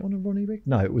Ronnie. Was it on a Ronnie rig?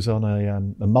 No, it was on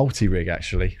a multi rig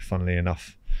actually. Funnily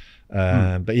enough.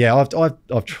 But yeah,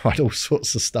 I've tried all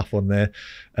sorts of stuff on there.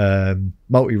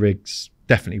 Multi rigs.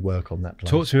 Definitely work on that place.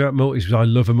 Talk to me about multis, because I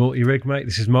love a multi-rig, mate.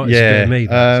 This is a bit of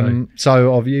me.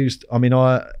 So I've used, I mean,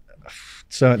 I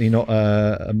certainly not,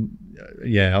 I'm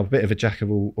a bit of a jack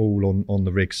of all on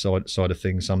the rig side of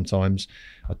things sometimes.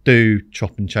 I do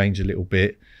chop and change a little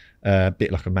bit, a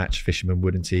bit like a match fisherman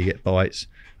would until you get bites.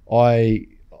 I've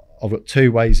got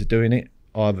two ways of doing it.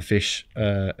 I either fish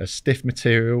a stiff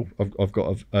material. I've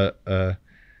got a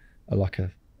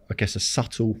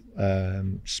subtle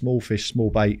small fish, small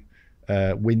bait,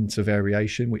 winter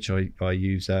variation, which I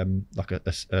use like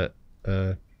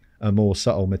a more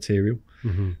subtle material,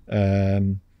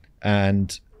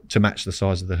 and to match the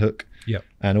size of the hook. Yep.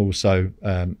 And also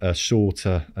a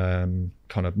shorter,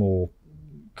 kind of more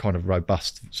kind of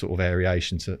robust sort of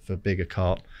variation for bigger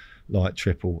carp like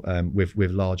triple, with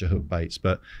larger hook baits.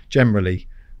 But generally,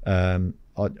 I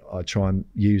try and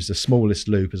use the smallest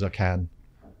loop as I can.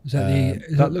 Is that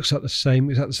that looks like the same?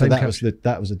 Is that the same? That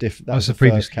was a different. That was the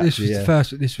previous capture. This was the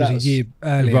first. This was a year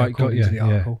earlier, right, according to the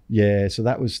article. Yeah, so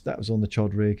that was on the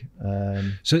chod rig.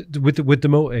 So with the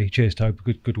multi, cheers, Tobe.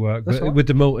 Good work. But right. With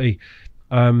the multi,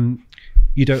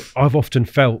 you don't. I've often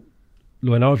felt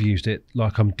when I've used it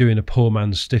like I'm doing a poor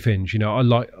man's stiff hinge. You know, I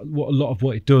like a lot of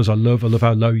what it does. I love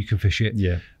how low you can fish it.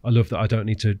 Yeah. I love that I don't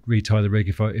need to retie the rig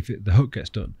if the hook gets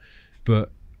done,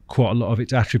 but quite a lot of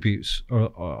its attributes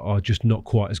are just not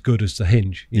quite as good as the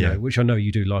hinge, you know, which I know you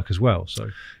do like as well. So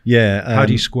yeah, how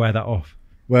do you square that off?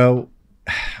 Well,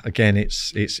 again,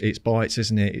 it's bites,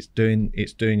 isn't it? It's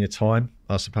doing your time,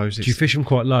 I suppose. Do you fish them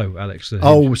quite low, Alex?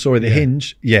 The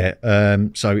hinge. Yeah.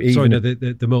 So even sorry, no,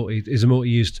 the multi is a multi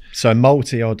used. So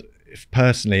multi, I'd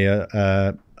personally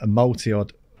a multi,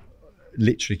 I'd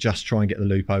literally just try and get the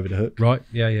loop over the hook. Right.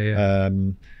 Yeah.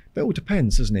 But it all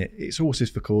depends, doesn't it? It's horses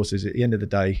for courses. At the end of the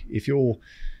day, if you're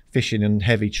fishing in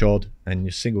heavy chod and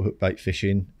you're single hook bait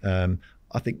fishing,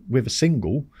 I think with a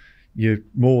single, you're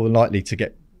more likely to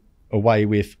get away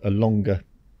with a longer,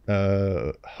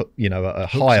 a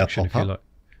higher pop up.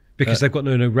 because they've got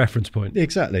no reference point.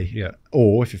 Exactly. Yeah.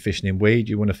 Or if you're fishing in weed,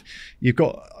 you want to.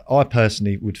 I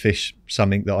personally would fish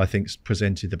something that I think's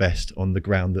presented the best on the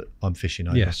ground that I'm fishing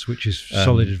over. Yes, which is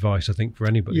solid advice, I think, for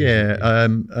anybody. Yeah.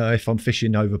 If I'm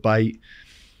fishing over bait.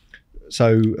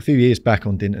 So a few years back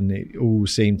on Dinton, it all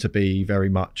seemed to be very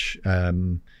much,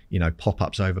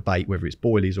 pop-ups over bait, whether it's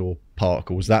boilies or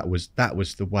particles. That was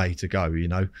the way to go,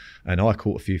 And I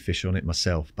caught a few fish on it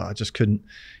myself, but I just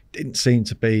didn't seem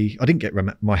to be. I didn't get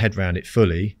my head around it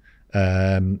fully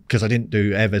because I didn't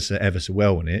do ever so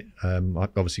well on it. I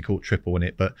obviously caught triple on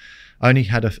it, but I only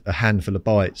had a handful of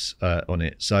bites on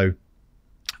it. So,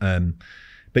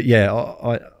 but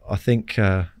yeah, I think.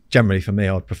 Generally, for me,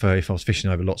 I'd prefer if I was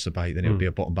fishing over lots of bait, then it would be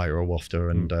a bottom bait or a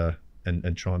wafter, and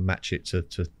try and match it to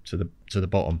the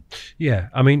bottom. Yeah,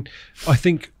 I mean, I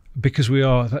think because we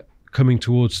are coming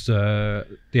towards the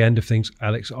end of things,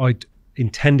 Alex, I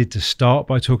intended to start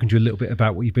by talking to you a little bit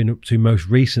about what you've been up to most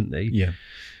recently. Yeah,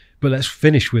 but let's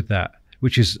finish with that,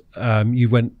 which is you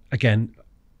went again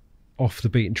off the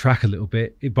beaten track a little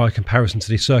bit by comparison to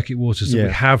the circuit waters that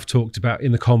we have talked about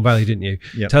in the Colne Valley, didn't you?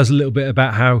 Yep. Tell us a little bit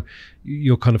about how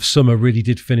your kind of summer really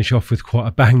did finish off with quite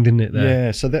a bang, didn't it? There.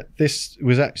 Yeah. So this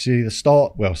was actually the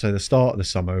start. Well, so the start of the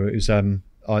summer. It was.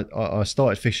 I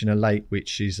started fishing a lake,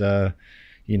 which is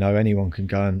anyone can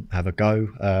go and have a go.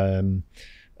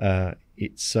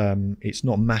 It's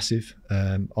not massive.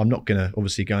 I'm not going to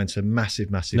obviously go into massive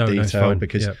detail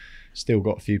because still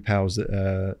got a few pals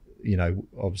that.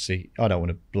 Obviously I don't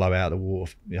want to blow out the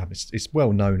water. It's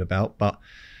well known about, but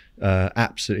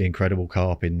absolutely incredible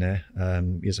carp in there.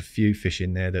 There's a few fish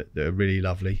in there that are really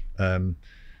lovely. So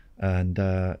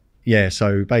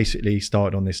basically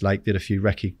started on this lake, did a few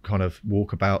recce kind of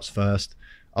walkabouts first.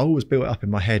 I always built it up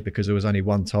in my head because there was only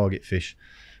one target fish,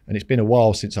 and it's been a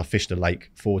while since I fished a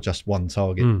lake for just one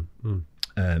target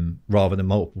rather than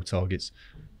multiple targets.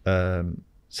 So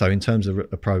in terms of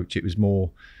approach, it was more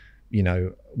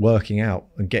working out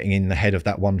and getting in the head of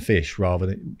that one fish rather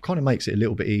than, kind of makes it a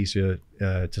little bit easier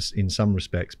in some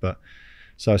respects. But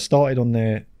so I started on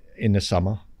there in the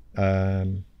summer,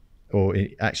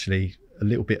 actually a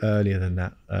little bit earlier than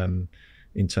that,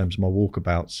 in terms of my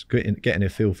walkabouts, getting a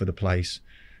feel for the place,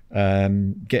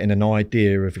 getting an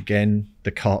idea of, again,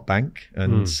 the carp bank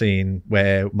and seeing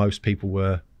where most people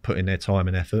were putting their time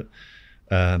and effort.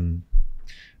 And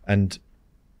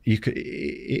it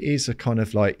is a kind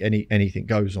of like anything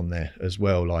goes on there as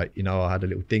well. Like, I had a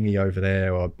little dinghy over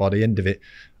there, or by the end of it,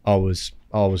 I was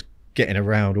getting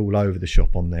around all over the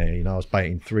shop on there. I was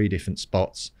baiting 3 different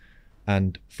spots,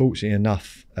 and fortunately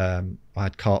enough, I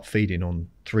had carp feeding on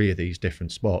 3 of these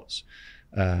different spots.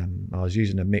 I was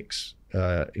using a mix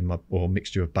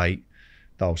mixture of bait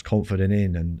that I was confident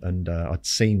in, and I'd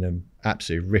seen them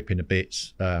absolutely ripping to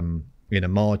bits in a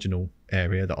marginal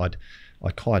area that I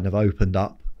kind of opened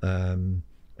up.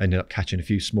 Ended up catching a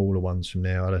few smaller ones from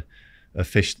there. I had a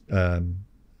fish, a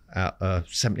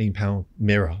 17-pound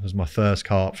mirror was my first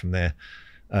carp from there.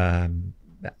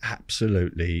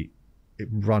 Absolutely, it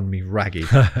run me ragged.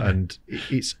 And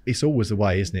it's always the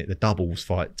way, isn't it? The doubles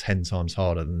fight 10 times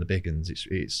harder than the big ones.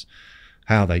 It's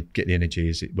how they get the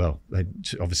energy. They're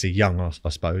obviously young, I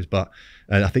suppose, but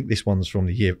I think this one's from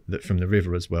the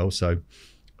river as well. So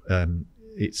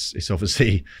it's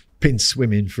obviously been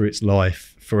swimming for its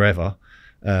life forever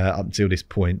up until this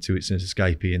point, till it's an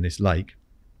escapee in this lake.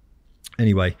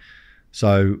 Anyway,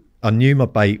 so I knew my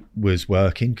bait was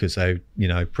working because they,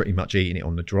 pretty much eating it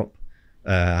on the drop.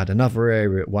 I had another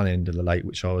area at one end of the lake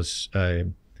which I was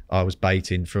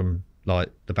baiting from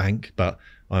like the bank, but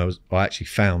I actually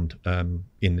found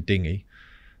in the dinghy.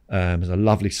 There's a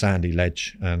lovely sandy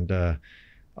ledge, and I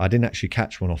didn't actually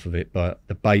catch one off of it, but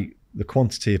the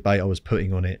quantity of bait I was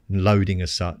putting on it and loading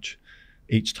as such,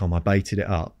 each time I baited it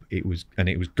up, it was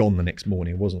gone the next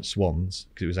morning. It wasn't swans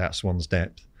because it was out Swan's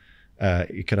depth.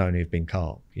 It could only have been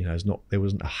carp. There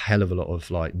wasn't a hell of a lot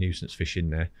of like nuisance fish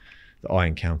in there that I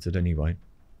encountered anyway.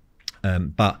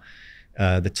 But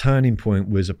the turning point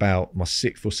was about my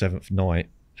 6th or 7th night,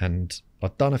 and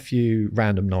I'd done a few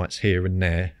random nights here and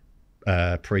there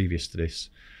previous to this,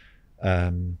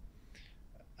 and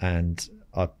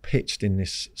I pitched in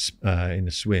this in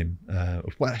the swim.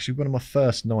 Well, actually, one of my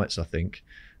first nights, I think.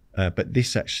 But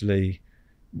this actually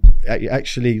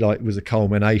like was a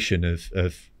culmination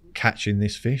of catching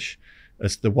this fish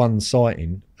as the one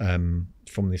sighting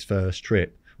from this first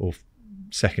trip or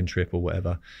second trip or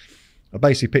whatever. I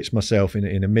basically pitched myself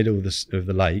in the middle of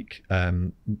the lake,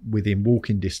 within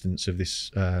walking distance of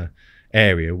this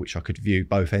area, which I could view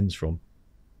both ends from.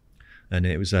 And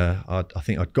it was I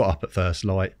think I'd got up at first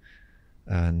light.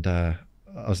 And I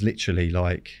was literally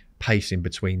like pacing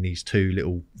between these two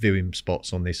little viewing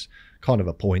spots on this kind of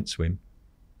a point swim.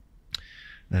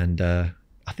 And I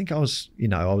think I was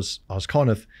kind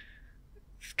of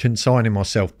consigning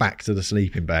myself back to the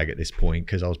sleeping bag at this point,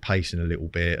 because I was pacing a little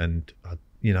bit, and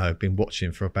I'd been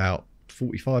watching for about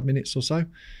 45 minutes or so.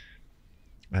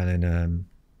 And then,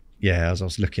 as I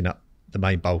was looking up the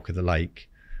main bulk of the lake,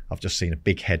 I've just seen a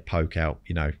big head poke out,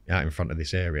 out in front of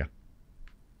this area.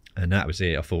 And that was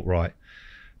it. I thought, right,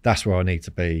 that's where I need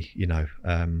to be,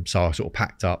 So I sort of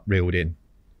packed up, reeled in,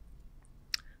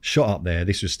 shot up there.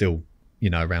 This was still,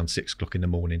 around 6 o'clock in the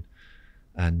morning,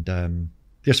 and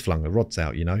just flung the rods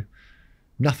out,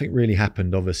 Nothing really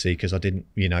happened, obviously, because I didn't,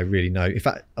 really know. In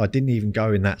fact, I didn't even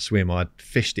go in that swim. I'd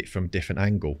fished it from a different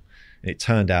angle, and it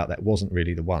turned out that wasn't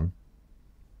really the one.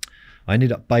 I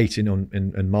ended up baiting on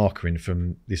and markering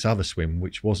from this other swim,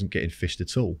 which wasn't getting fished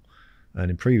at all. And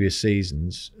in previous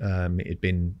seasons, it had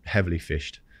been heavily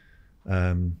fished.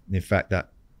 In fact,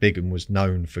 that big one was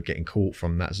known for getting caught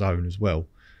from that zone as well.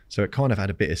 So it kind of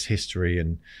had a bit of history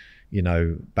and,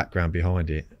 background behind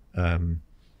it.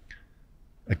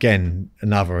 Again,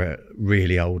 another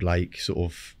really old lake, sort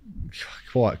of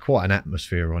quite an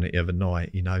atmosphere on it the other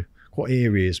night, quite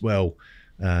eerie as well.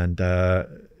 And, the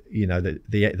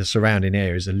surrounding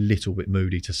area is a little bit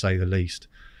moody, to say the least.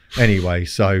 Anyway,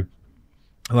 so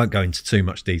I won't go into too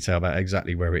much detail about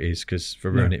exactly where it is, because for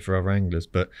ruin it for other anglers.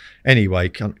 But anyway,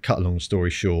 cut a long story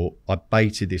short, I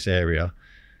baited this area,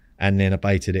 and then I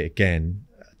baited it again.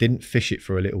 Didn't fish it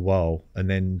for a little while, and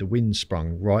then the wind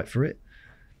sprung right for it.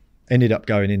 Ended up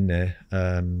going in there,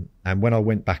 and when I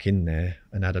went back in there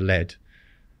and had a lead,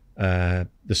 the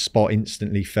spot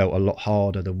instantly felt a lot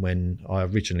harder than when I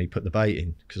originally put the bait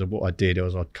in, because what I did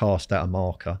was I'd cast out a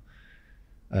marker.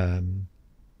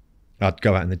 I'd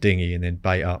go out in the dinghy and then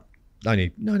bait up,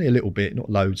 only a little bit, not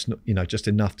loads, not, just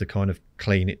enough to kind of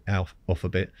clean it off a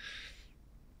bit.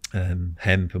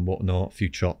 Hemp and whatnot, a few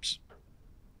chops,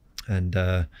 and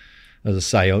as I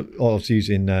say, I was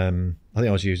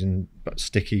using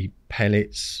sticky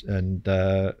pellets and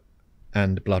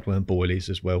bloodworm boilies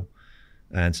as well,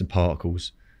 and some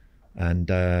particles. And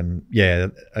by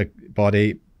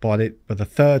the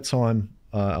third time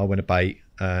I went a bait,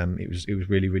 it was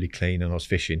really, really clean, and I was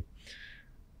fishing.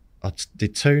 I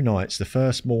did 2 nights. The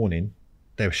first morning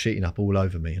they were sheeting up all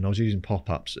over me, and I was using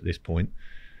pop-ups at this point.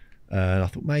 And I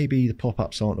thought maybe the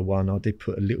pop-ups aren't the one. I did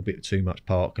put a little bit too much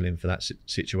particle in for that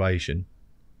situation,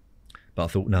 but I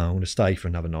thought, no, I'm going to stay for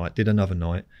another night. Did another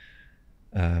night,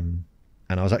 and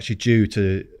I was actually due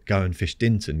to go and fish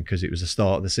Dinton, because it was the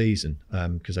start of the season,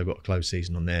 because they've got a closed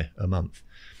season on there a month.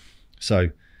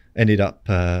 So ended up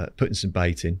putting some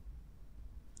bait in,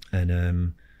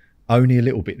 and only a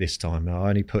little bit this time. I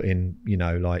only put in,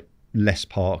 like less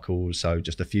particles, so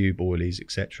just a few boilies,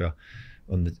 etc.,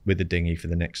 with the dinghy for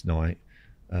the next night.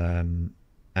 And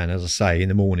as I say, in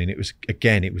the morning it was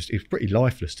pretty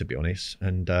lifeless, to be honest.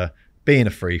 And being a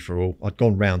free for all, I'd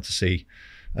gone round to see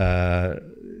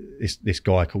this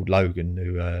guy called Logan,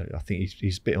 who I think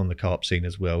he's a bit on the carp scene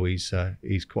as well. He's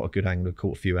quite a good angler,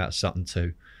 caught a few out of Sutton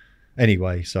too.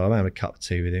 Anyway, so I had a cup of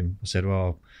tea with him. I said,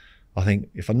 well, I think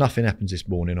if nothing happens this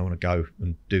morning, I want to go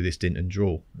and do this Dinton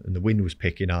draw. And the wind was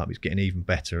picking up. It's getting even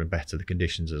better and better, the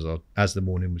conditions, as the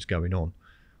morning was going on.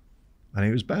 And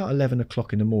it was about 11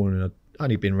 o'clock in the morning. I'd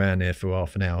only been around there for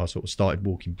half an hour. I sort of started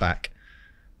walking back.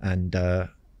 And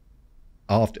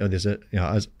halfway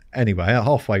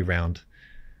round,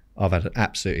 I've had an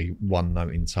absolutely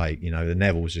one-note intake. The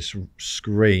Neville was just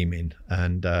screaming,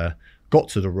 and got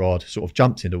to the rod, sort of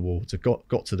jumped in the water,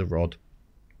 got to the rod,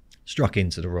 struck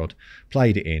into the rod,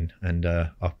 played it in, and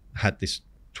I had this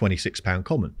 26-pound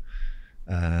common,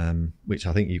 which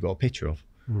I think you've got a picture of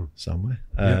somewhere.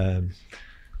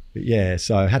 But yeah,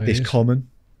 so I had this common.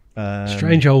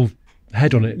 Strange old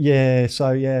head on it. Yeah,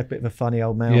 so a bit of a funny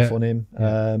old mouth on him.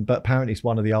 But apparently it's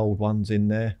one of the old ones in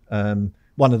there.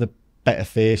 One of the better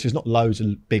fish. There's not loads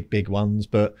of big ones,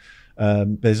 but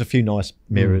there's a few nice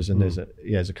mirrors, and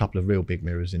there's a couple of real big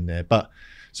mirrors in there. But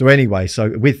so anyway,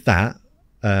 so with that,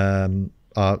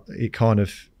 it kind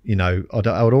of, I'd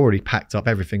already packed up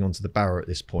everything onto the barrow at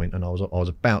this point, and I was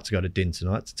about to go to Dinton.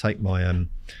 I had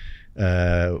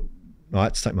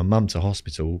to take my mum to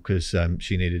hospital because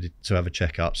she needed to have a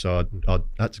checkup. So I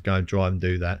had to go and drive and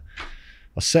do that.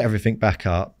 I set everything back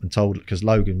up and told, because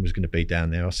Logan was going to be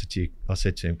down there. I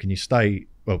said to him, can you stay?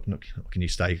 Well, not can you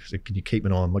stay? I said, can you keep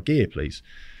an eye on my gear, please?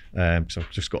 Because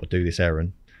I've just got to do this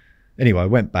errand. Anyway, I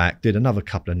went back, did another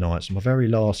couple of nights. My very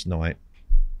last night,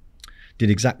 did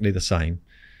exactly the same.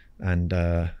 And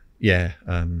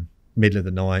middle of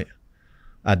the night,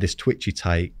 I had this twitchy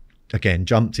take. Again,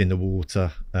 jumped in the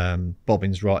water,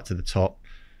 bobbins right to the top,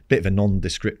 bit of a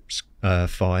nondescript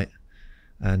fight,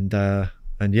 and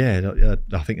yeah,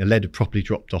 I think the lead had properly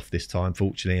dropped off this time,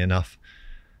 fortunately enough,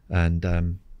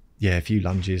 and yeah, a few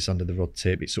lunges under the rod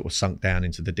tip. It sort of sunk down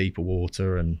into the deeper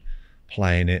water and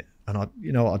playing it, and I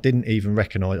didn't even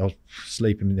recognise. I was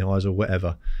sleeping in the eyes or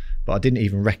whatever, but I didn't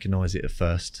even recognise it at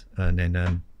first, and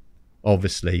then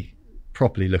obviously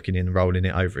properly looking in, rolling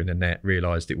it over in the net,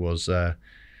 realised it was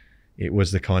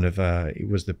the kind of it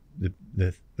was the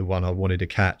one I wanted to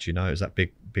catch. It was that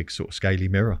big sort of scaly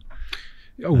mirror.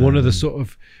 One of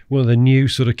the new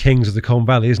sort of kings of the Colne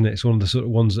Valley, isn't it? It's one of the sort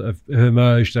of ones that have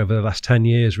emerged over the last 10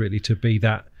 years, really, to be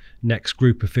that next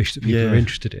group of fish that people are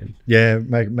interested in. Yeah,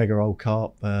 mega old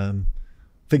carp. I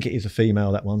think it is a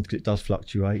female, that one, because it does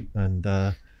fluctuate,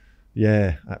 and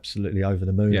yeah, absolutely over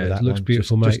the moon. Yeah, with that it looks one.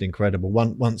 beautiful, mate. Just incredible.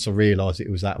 Once I realised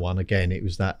it was that one, again, it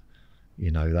was that,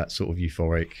 that sort of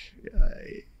euphoric.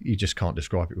 You just can't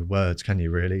describe it with words, can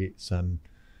you? Really, it's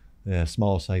yeah,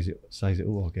 smile says it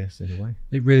all, I guess. Anyway,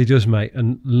 it really does, mate.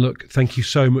 And look, thank you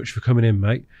so much for coming in,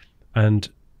 mate. And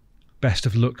best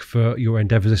of luck for your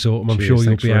endeavours this autumn. I'm sure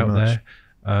you'll be out there.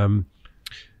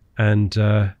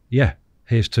 Yeah,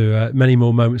 here's to many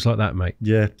more moments like that, mate.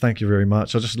 Yeah, thank you very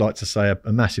much. I'd just like to say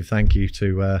a massive thank you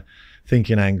to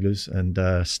Thinking Anglers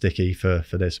and Sticky for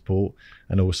their support,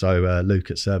 and also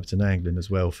Luke at Surbiton Angling as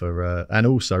well and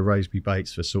also Raisby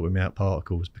Baits for sorting me out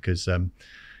particles, because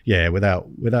yeah, without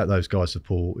those guys'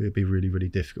 support, it'd be really, really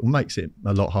difficult. It makes it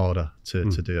a lot harder to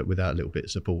do it without a little bit of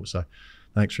support. So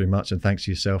thanks very much, and thanks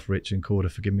to yourself, Rich and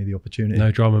Korda, for giving me the opportunity. No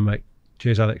drama, mate.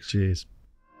 Cheers, Alex. Cheers.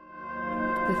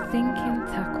 The Thinking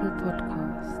Tackle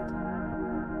Podcast.